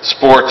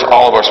 Sports,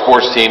 all of our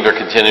sports teams are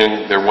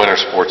continuing their winter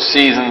sports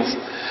seasons.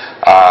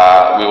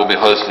 We will be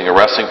hosting a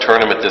wrestling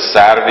tournament this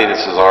Saturday.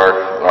 This is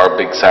our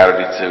big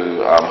Saturday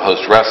to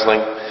host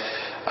wrestling.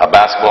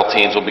 Basketball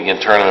teams will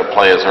begin tournament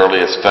play as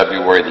early as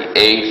February the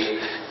 8th,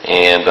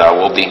 and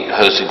we'll be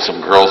hosting some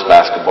girls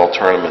basketball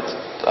tournament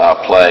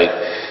play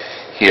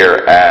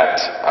here at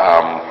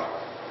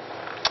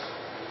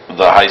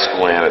the high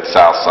school and at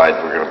Southside.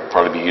 We're going to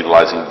probably be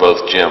utilizing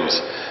both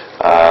gyms.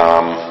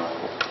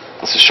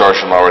 Mrs.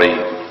 Sharsham already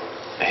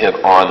hit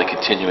on the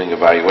continuing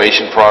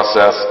evaluation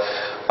process.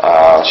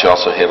 She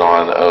also hit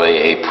on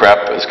OAA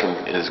prep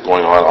is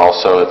going on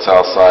also at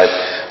Southside.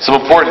 Some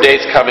important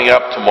dates coming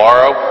up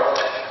tomorrow.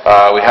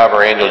 We have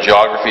our annual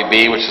Geography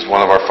Bee, which is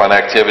one of our fun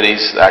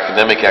activities,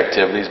 academic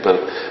activities, but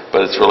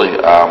it's really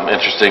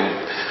interesting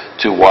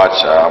to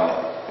watch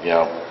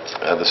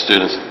the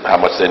students, how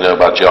much they know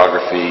about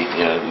geography,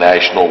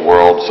 national,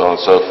 world, so on and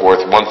so forth.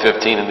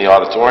 1:15 in the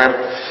auditorium.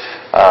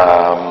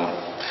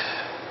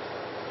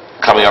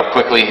 Coming up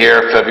quickly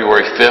here,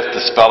 February 5th,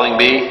 the Spelling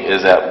Bee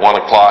is at 1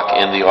 o'clock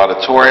in the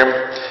auditorium,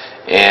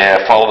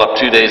 and followed up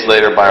 2 days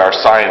later by our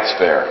Science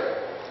Fair,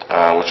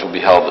 which will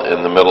be held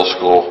in the middle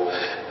school.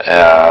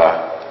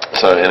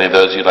 So any of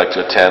those you'd like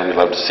to attend, we'd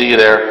love to see you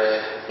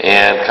there.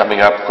 And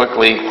coming up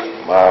quickly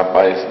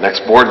by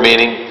next board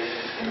meeting,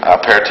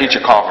 parent-teacher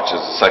conferences,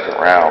 the second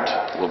round,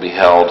 will be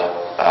held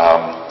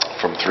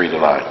from 3 to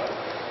 9.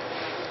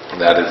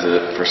 And that is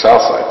it for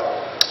Southside.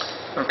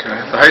 Okay.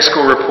 The high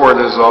school report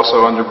is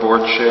also under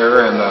board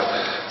share, and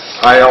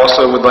I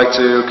also would like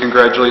to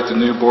congratulate the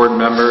new board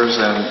members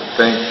and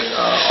thank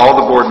all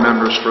the board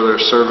members for their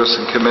service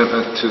and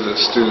commitment to the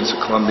students at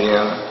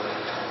Columbiana.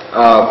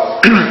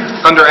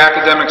 Under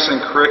academics and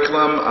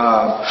curriculum,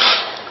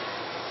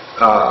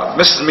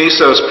 Mrs.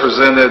 Misos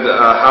presented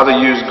how to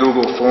use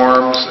Google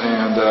Forms,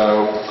 and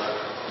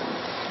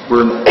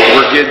we're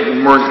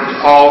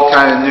all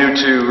kind of new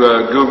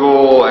to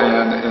Google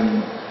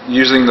and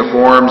using the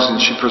forms,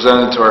 and she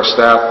presented to our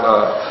staff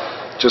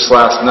just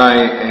last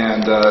night,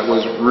 and it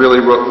was really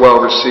well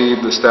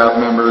received. The staff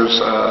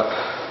members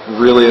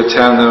really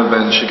attentive,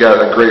 and she got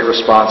a great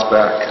response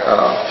back.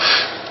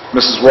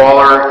 Mrs.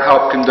 Waller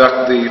helped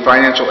conduct the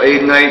financial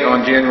aid night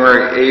on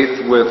January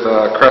 8th with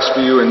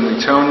Crestview and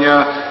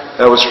Newtonia.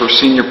 That was for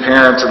senior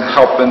parents and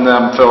helping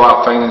them fill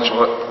out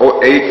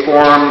financial aid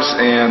forms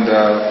and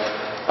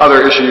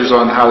other issues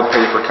on how to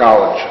pay for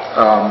college.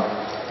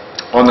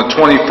 On the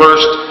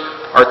 21st,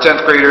 our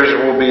 10th graders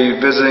will be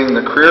visiting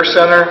the Career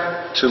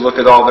Center to look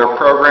at all their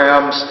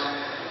programs.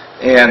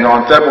 And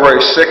on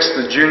February 6th,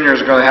 the juniors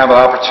are going to have an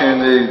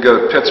opportunity to go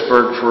to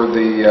Pittsburgh for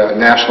the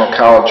National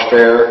College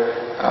Fair,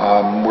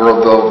 where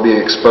they'll be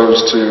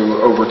exposed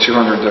to over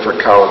 200 different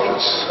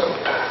colleges. So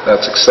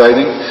that's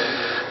exciting.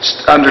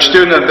 Under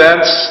student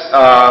events,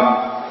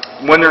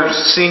 Winter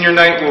Senior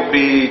Night will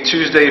be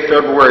Tuesday,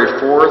 February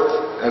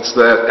 4th. That's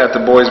at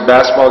the boys'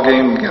 basketball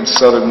game against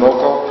Southern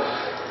Local.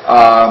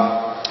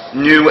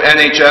 New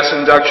NHS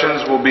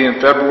inductions will be in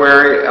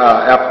February.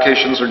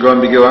 Applications are going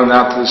to be going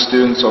out to the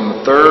students on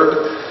the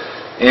 3rd.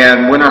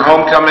 And winter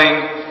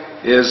homecoming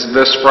is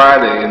this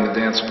Friday, and the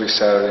dance will be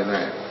Saturday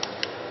night.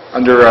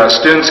 Under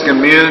Students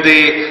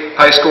Community,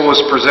 high school was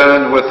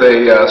presented with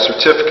a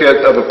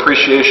certificate of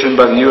appreciation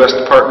by the U.S.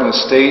 Department of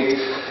State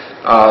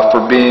for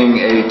being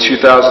a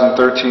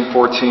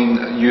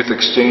 2013-14 Youth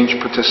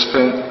Exchange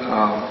participant.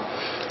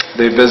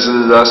 They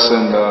visited us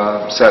and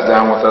sat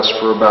down with us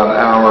for about an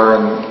hour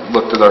and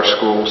looked at our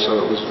school,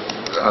 so it was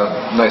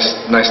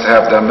nice to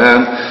have them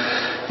in.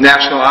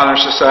 National Honor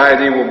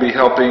Society will be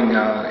helping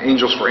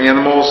Angels for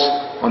Animals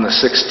on the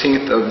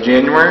 16th of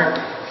January.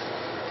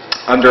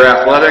 Under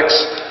athletics,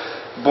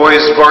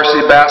 boys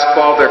varsity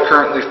basketball, they're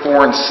currently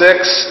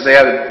 4-6. They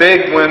had a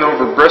big win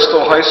over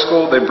Bristol High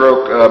School. They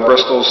broke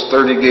Bristol's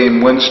 30-game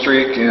win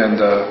streak,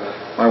 and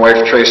my wife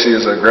Tracy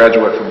is a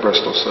graduate from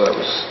Bristol, so that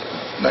was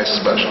nice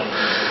special.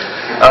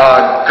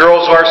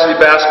 Girls varsity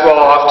basketball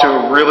off to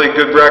a really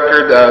good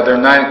record. They're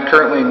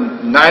currently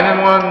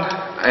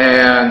 9-1,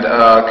 and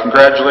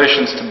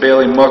congratulations to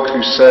Bailey Mook,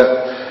 who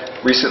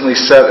recently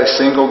set a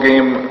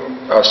single-game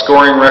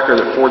scoring record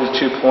at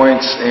 42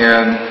 points,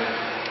 and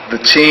the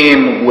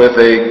team with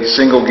a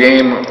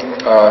single-game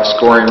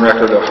scoring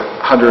record of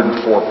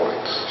 104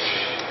 points.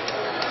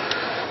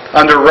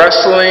 Under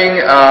wrestling,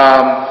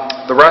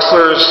 the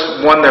wrestlers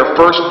won their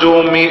first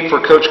dual meet for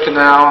Coach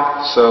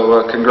Canal,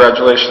 so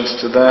congratulations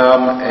to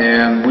them.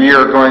 And we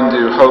are going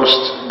to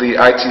host the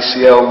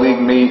ITCL League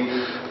meet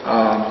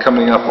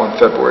coming up on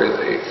February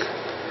the 8th.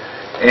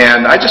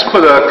 And I just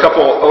put a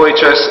couple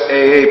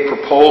OHSAA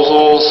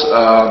proposals.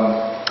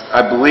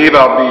 I believe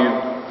I'll be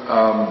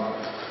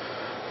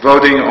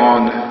voting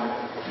on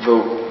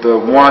the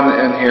one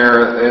in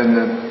here, and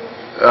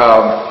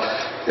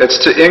it's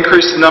to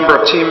increase the number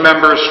of team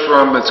members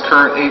from its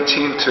current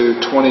 18 to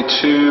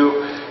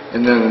 22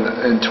 and then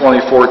in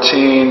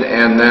 2014,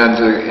 and then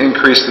to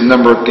increase the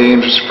number of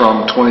games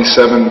from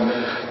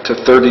 27 to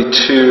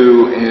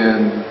 32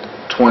 in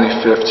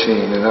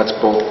 2015, and that's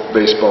both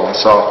baseball and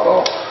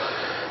softball.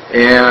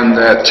 And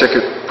that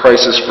ticket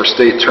prices for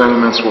state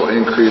tournaments will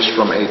increase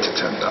from $8 to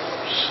 $10.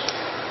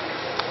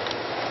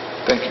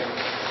 Thank you.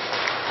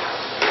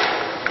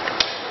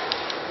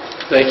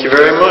 Thank you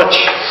very much.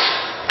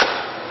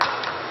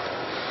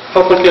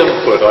 Public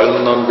input,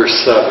 item number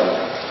 7.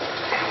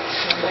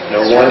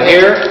 No one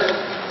here?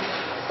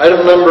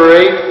 Item number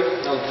 8,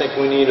 I don't think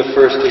we need a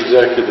first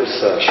executive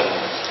session.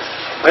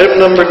 Item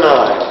number 9.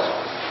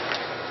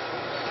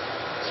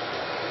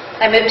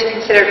 I move to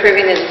consider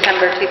approving the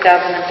December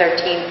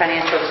 2013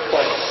 financial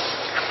report.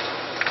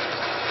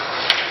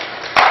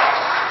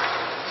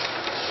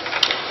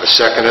 I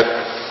second it.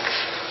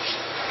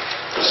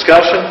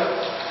 Discussion?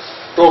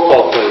 Roll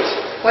call, please.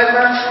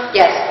 Whitmer?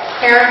 Yes.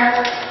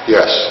 Karen?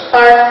 Yes.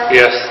 Clark?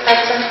 Yes.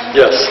 Hudson?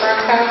 Yes.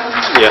 Markow?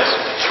 Yes.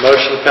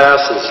 Motion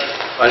passes.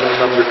 Item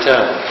number 10.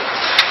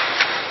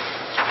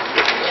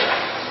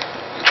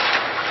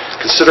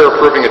 Consider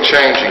approving a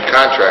change in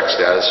contract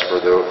status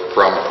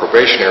from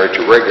probationary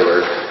to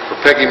regular for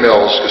Peggy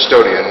Mills,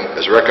 custodian,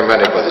 as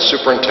recommended by the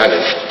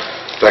superintendent,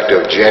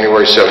 effective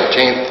January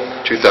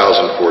 17th,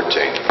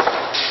 2014.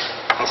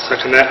 I'll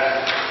second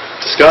that.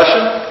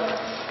 Discussion?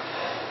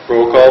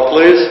 Roll call,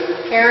 please.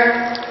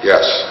 Karen?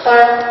 Yes.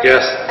 Clark?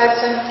 Yes.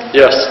 Hudson?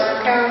 Yes.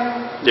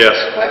 Markow? Yes.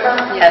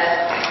 Whitmer? Yes.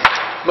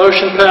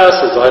 Motion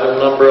passes. Item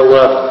number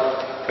 11.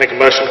 Make a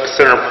motion to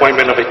consider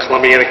appointment of a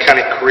Columbiana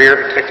County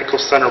Career and Technical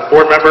Center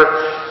board member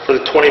for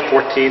the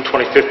 2014,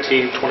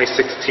 2015,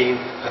 2016,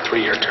 a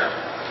 3-year term.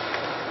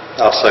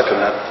 I'll second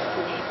that.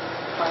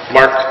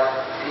 Mark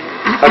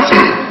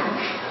Hudson.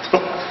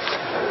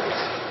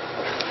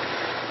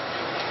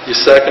 You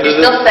seconded You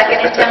it? still second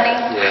it, Tony?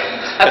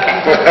 Yeah.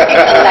 Okay. You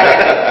still second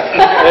it.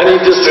 Any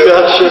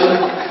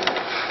discussion?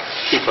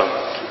 Keep up.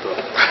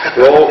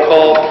 Roll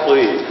call,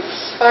 please.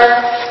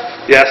 Clark?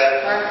 Yes.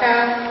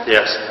 Markow?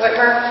 Yes.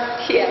 Whitmer?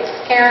 Yes.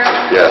 Karen?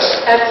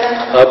 Yes. Hudson?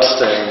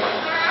 Abstain.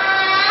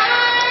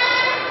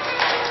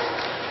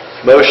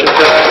 Motion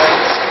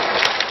passes.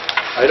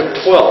 Item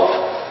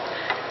 12.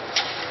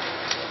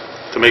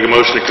 To make a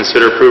motion to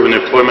consider approving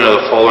the employment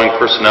of the following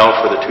personnel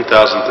for the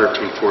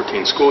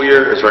 2013-14 school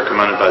year as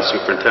recommended by the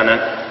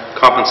superintendent.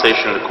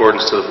 Compensation in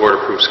accordance to the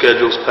board-approved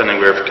schedules pending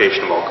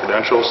verification of all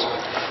credentials.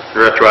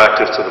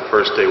 Retroactive to the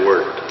first day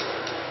worked.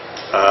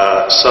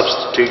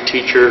 Substitute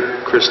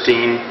teacher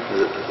Christine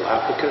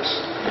Lapicus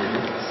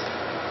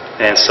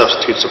and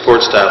substitute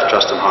support staff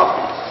Justin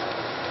Hoffman.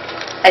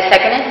 I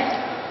second it.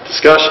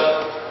 Discussion.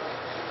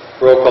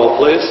 Roll call,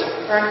 please.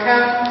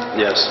 Markow?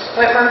 Yes.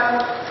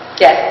 Whitmer?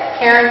 Yes.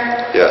 Karen?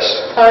 Yes.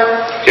 Clark?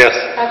 Yes.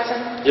 Hudson?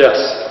 Yes.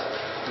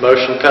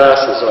 Motion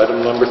passes.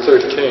 Item number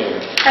 13.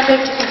 I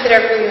move to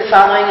consider approving the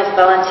following as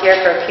volunteer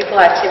for a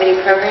pupil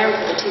activity program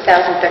for the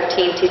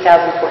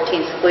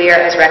 2013-2014 school year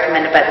as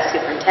recommended by the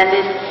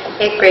superintendent.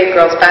 8th grade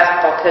girls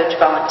basketball coach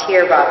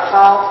volunteer Rob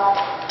Hall.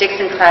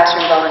 Dixon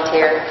classroom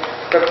volunteer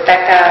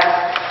Rebecca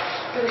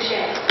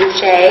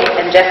Boucher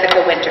and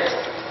Jessica Winters.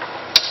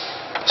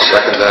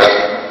 Second that.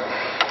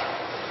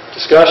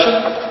 Discussion?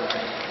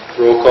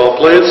 Roll call,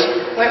 please.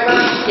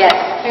 Whitmer? Yes.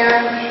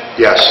 Karen?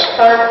 Yes.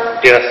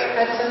 Clark? Yes.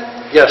 Hudson?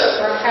 Yes.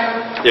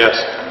 Marktown? Yes.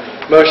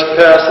 Motion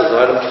passes.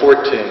 Item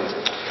 14.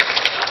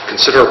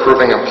 Consider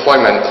approving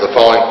employment of the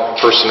following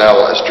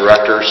personnel as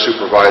director,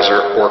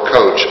 supervisor, or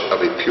coach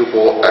of a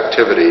pupil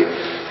activity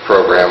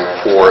program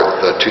for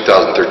the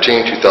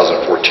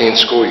 2013-2014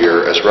 school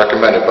year as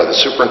recommended by the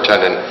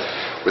superintendent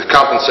with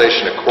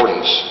compensation in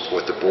accordance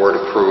with the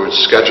board-approved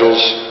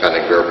schedules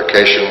pending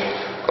verification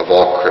of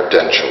all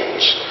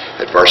credentials.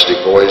 At varsity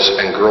boys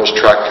and girls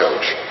track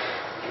coach,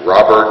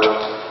 Robert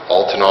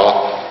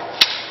Altinoff.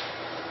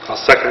 I'll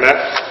second that.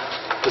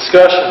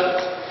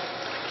 Discussion?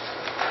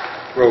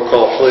 Roll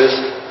call, please.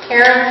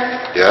 Karen?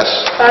 Yes.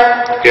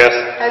 Clark? Yes.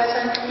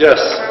 Hudson?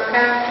 Yes.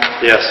 Marktown?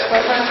 Yes.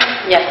 Whitmer?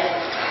 Yes.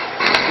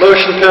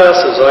 Motion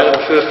passes. Item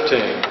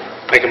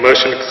 15. Make a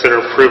motion to consider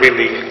approving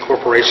the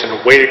incorporation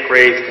of weighted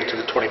grades into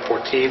the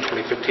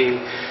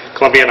 2014-2015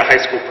 Columbiana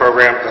High School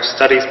Program of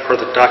Studies per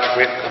the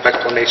document of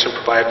explanation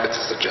provided with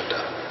this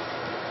agenda.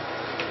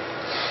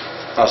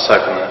 I'll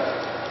second that.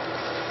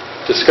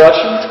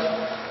 Discussion?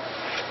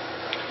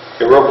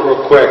 Okay,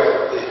 real quick,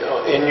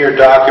 in your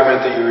document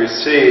that you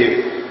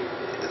received,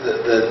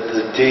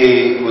 the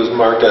D was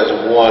marked as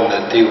 1,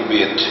 the D would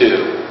be a 2.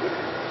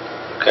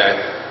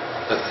 Okay?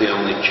 That's the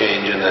only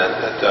change in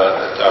that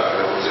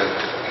document was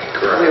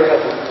incorrect. We were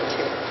hoping to.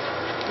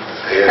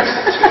 Yes.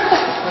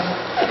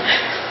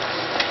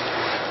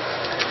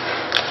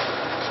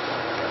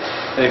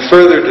 Any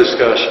further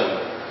discussion?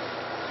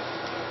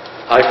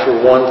 I, for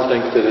one,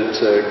 think that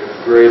it's a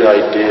great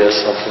idea,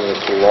 something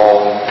that's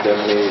long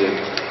been needed.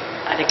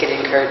 I think it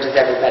encourages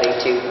everybody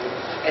to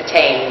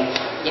attain,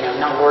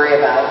 not worry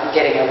about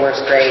getting a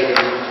worse grade and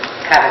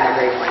having their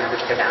grade point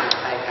numbers go down.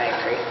 I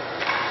agree.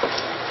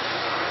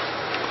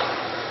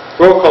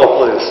 Roll call,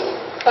 please.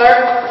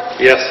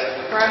 Clark? Yes.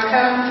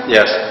 Marktown?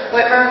 Yes.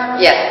 Whitmer?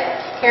 Yes.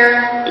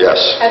 Karen?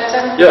 Yes.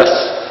 Hudson? Yes.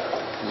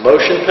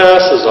 Motion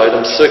passes.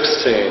 Item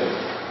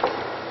 16.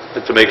 I'd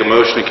like to make a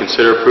motion to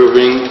consider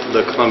approving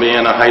the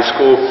Columbiana High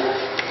School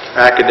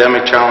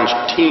Academic Challenge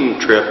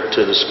team trip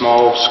to the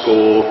Small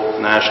School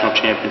National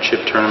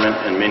Championship Tournament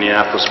in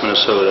Minneapolis,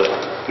 Minnesota,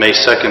 May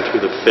 2nd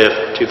through the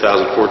 5th,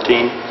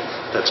 2014.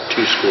 That's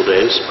 2 school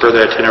days, per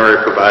the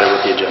itinerary provided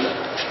with the agenda.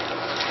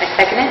 I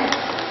second it.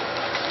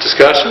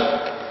 Discussion?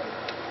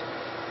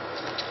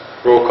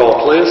 Roll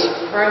call, please.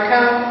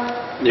 Marktown?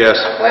 Yes.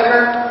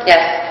 Whitmer?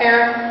 Yes.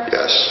 Karen?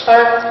 Yes.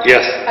 Clark?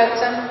 Yes.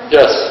 Hudson?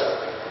 Yes.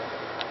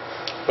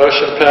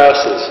 Motion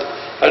passes.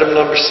 Item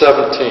number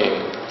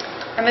 17.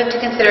 I move to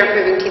consider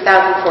approving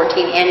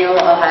 2014 annual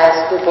Ohio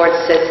School Boards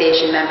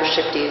Association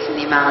membership dues in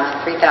the amount of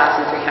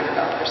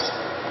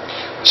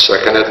 $3,300.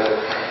 Seconded.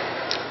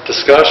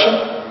 Discussion?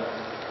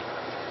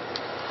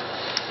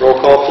 Roll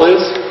call,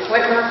 please.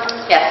 Whitmer?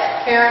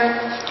 Yes. Karen?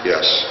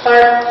 Yes.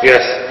 Clark?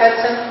 Yes.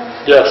 Hudson?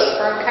 Yes.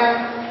 Marktown?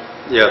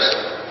 Yes.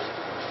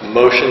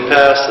 Motion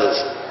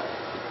passes.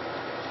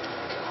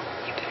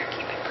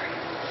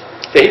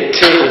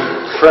 18.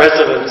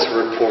 President's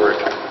report.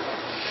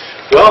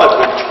 Well,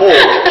 I've been told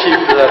to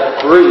keep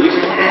that brief.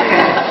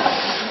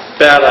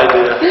 Bad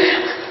idea.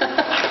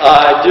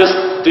 I just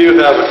do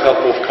have a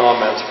couple of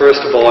comments.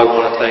 First of all, I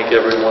want to thank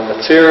everyone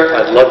that's here.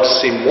 I'd love to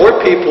see more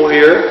people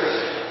here.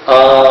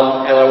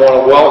 And I want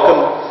to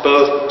welcome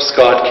both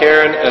Scott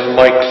Caron and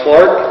Mike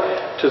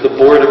Clark to the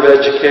Board of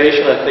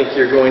Education. I think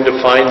you're going to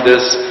find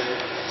this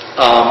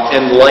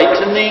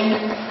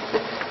enlightening,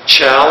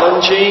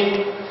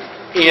 challenging,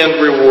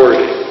 and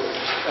rewarding.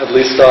 At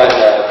least I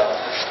have.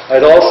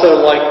 I'd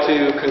also like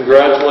to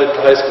congratulate the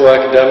High School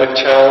Academic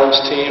Challenge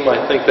team. I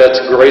think that's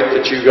great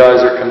that you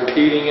guys are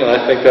competing, and I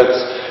think that's,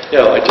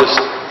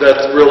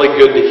 that's really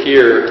good to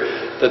hear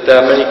that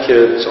many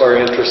kids are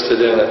interested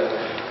in it.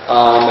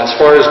 As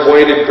far as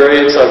weighted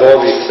grades, I've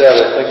already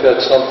said, I think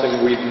that's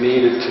something we've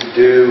needed to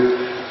do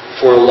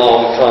for a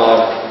long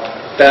time.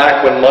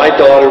 Back when my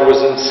daughter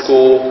was in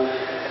school,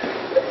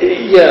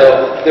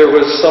 there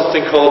was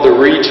something called the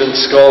Regent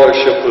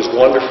Scholarship. It was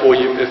wonderful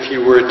if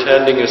you were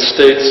attending a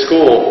state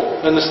school.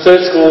 And the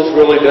state schools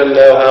really didn't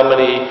know how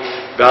many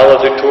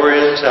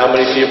valedictorians, how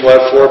many people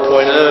had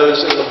 4.0s,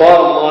 and the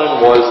bottom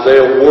line was they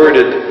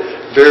awarded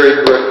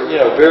very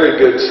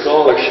good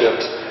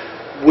scholarships.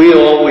 We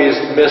always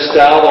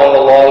missed out on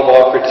a lot of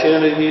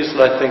opportunities,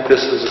 and I think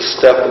this is a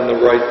step in the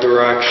right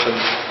direction.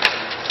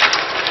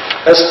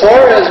 As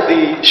far as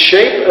the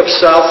shape of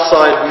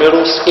Southside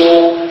Middle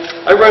School,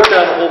 I wrote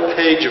down a whole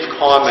page of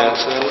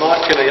comments, and I'm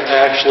not going to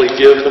actually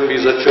give them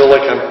because I feel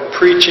like I'm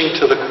preaching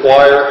to the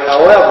choir.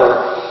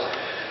 However,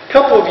 a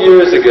couple of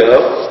years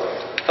ago,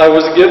 I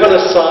was given a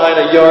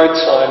yard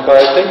sign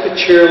by, I think, the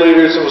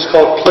cheerleaders. It was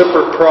called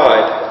Clipper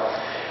Pride.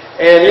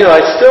 And,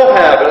 I still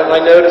have it, and I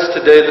noticed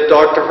today that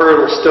Dr.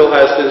 Hurdle still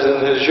has his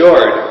in his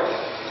yard.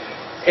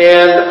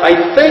 And I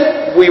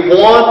think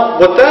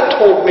what that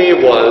told me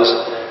was,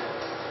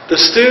 the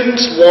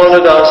students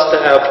wanted us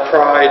to have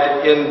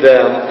pride in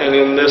them and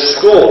in this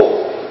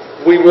school.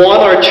 We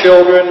want our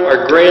children,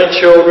 our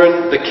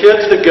grandchildren, the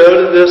kids that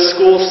go to this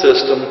school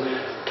system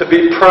to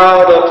be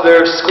proud of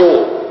their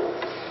school.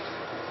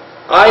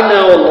 I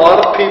know a lot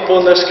of people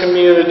in this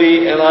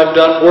community, and I've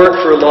done work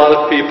for a lot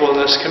of people in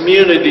this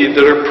community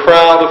that are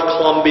proud of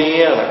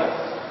Columbiana.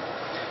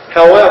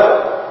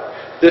 However,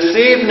 this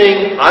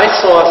evening I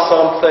saw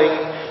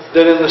something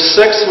that in the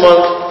 6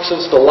 months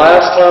since the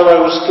last time I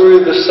was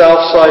through the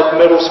Southside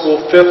Middle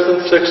School 5th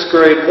and 6th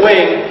grade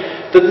wing,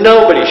 that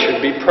nobody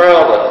should be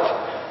proud of.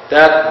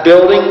 That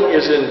building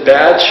is in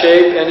bad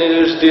shape, and it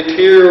is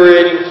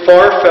deteriorating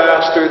far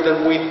faster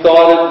than we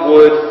thought it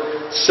would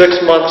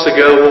 6 months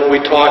ago when we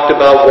talked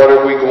about what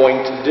are we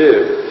going to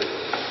do.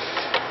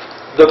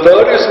 The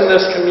voters in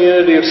this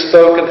community have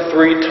spoken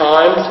 3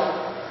 times.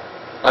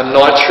 I'm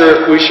not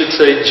sure if we should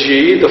say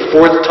gee, the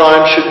 4th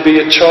time should be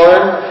a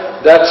charm.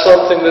 That's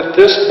something that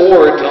this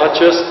board, not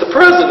just the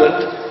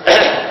president,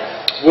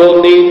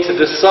 will need to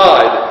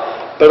decide.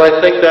 But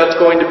I think that's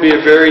going to be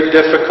a very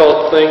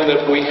difficult thing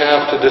that we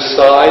have to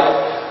decide.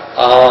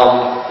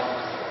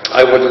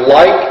 I would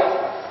like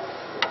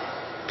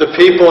the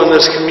people in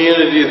this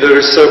community that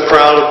are so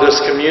proud of this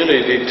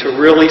community to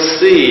really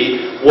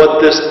see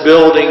what this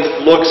building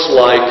looks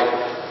like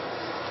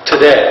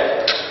today.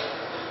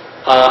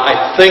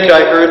 I think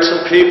I heard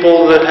some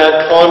people that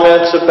had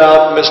comments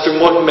about Mr.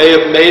 Mook may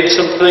have made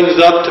some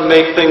things up to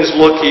make things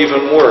look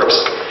even worse.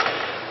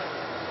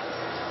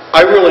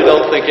 I really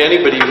don't think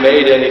anybody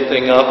made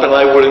anything up, and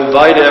I would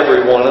invite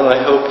everyone, and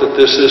I hope that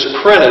this is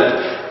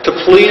printed, to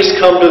please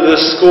come to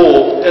this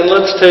school and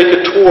let's take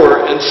a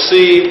tour and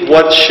see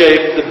what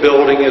shape the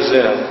building is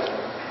in.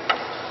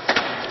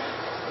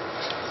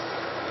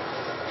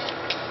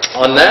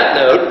 On that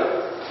note,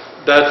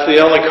 that's the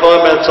only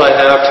comments I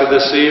have for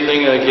this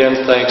evening, and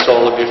again, thanks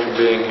all of you for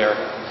being here.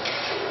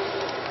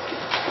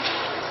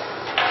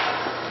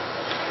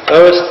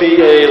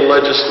 OSBA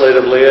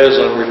Legislative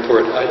Liaison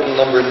Report, item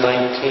number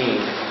 19.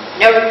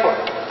 No report.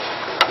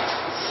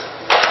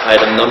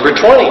 Item number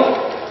 20,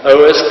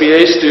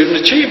 OSBA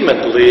Student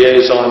Achievement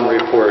Liaison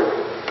Report.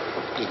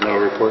 There's no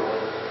report.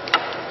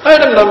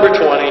 Item number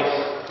 20,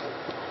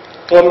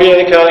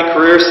 Columbiana County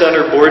Career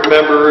Center Board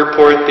Member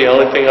Report. The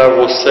only thing I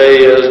will say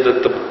is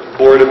that the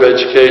Board of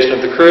Education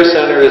of the Career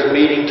Center is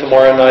meeting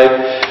tomorrow night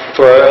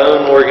for our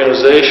own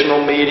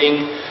organizational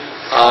meeting,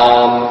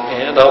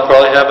 and I'll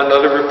probably have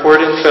another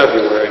report in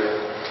February.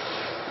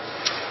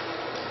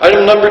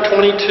 Item number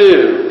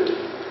 22,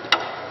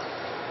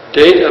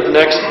 date of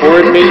next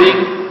board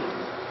meeting,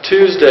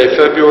 Tuesday,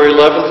 February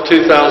 11th,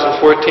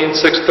 2014,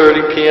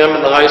 6:30 p.m.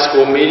 in the High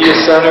School Media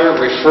Center,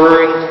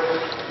 referring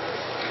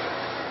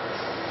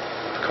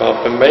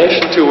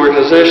confirmation to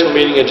organizational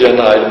meeting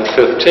agenda item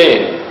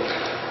 15.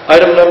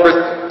 Item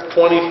number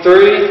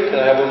 23, can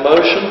I have a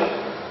motion?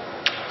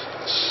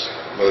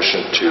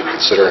 Motion to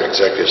consider an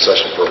executive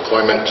session for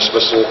employment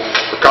dismissal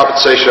for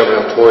compensation of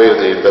an employee of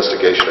the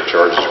investigation of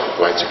charges or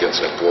complaints against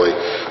an employee,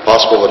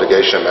 possible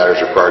litigation of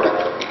matters required to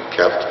be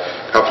kept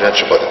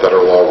confidential by the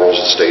federal law, rules,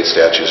 and state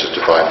statutes as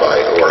defined by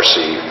ORC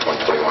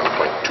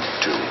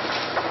 121.22.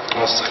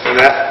 I'll second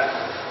that.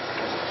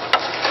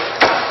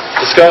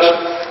 Discussion?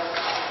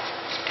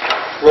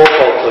 Roll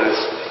call,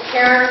 please.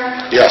 Karen?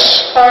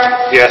 Yes.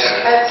 Clark? Yes.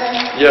 Hudson?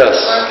 Yes.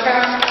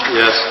 Armstrong?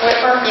 Yes.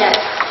 Whitmer? Yes.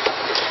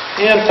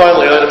 And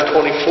finally, item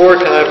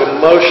 24, can I have a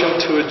motion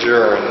to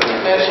adjourn?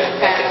 Motion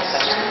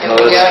passed. No,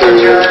 that's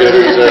true. We're good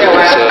in executive Go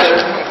after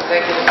session.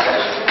 executive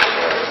session.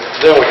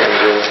 Then we can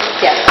do it.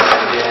 Yes.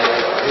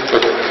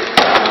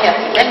 Yes,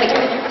 then we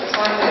can.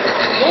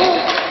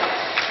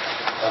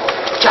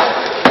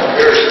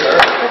 Here's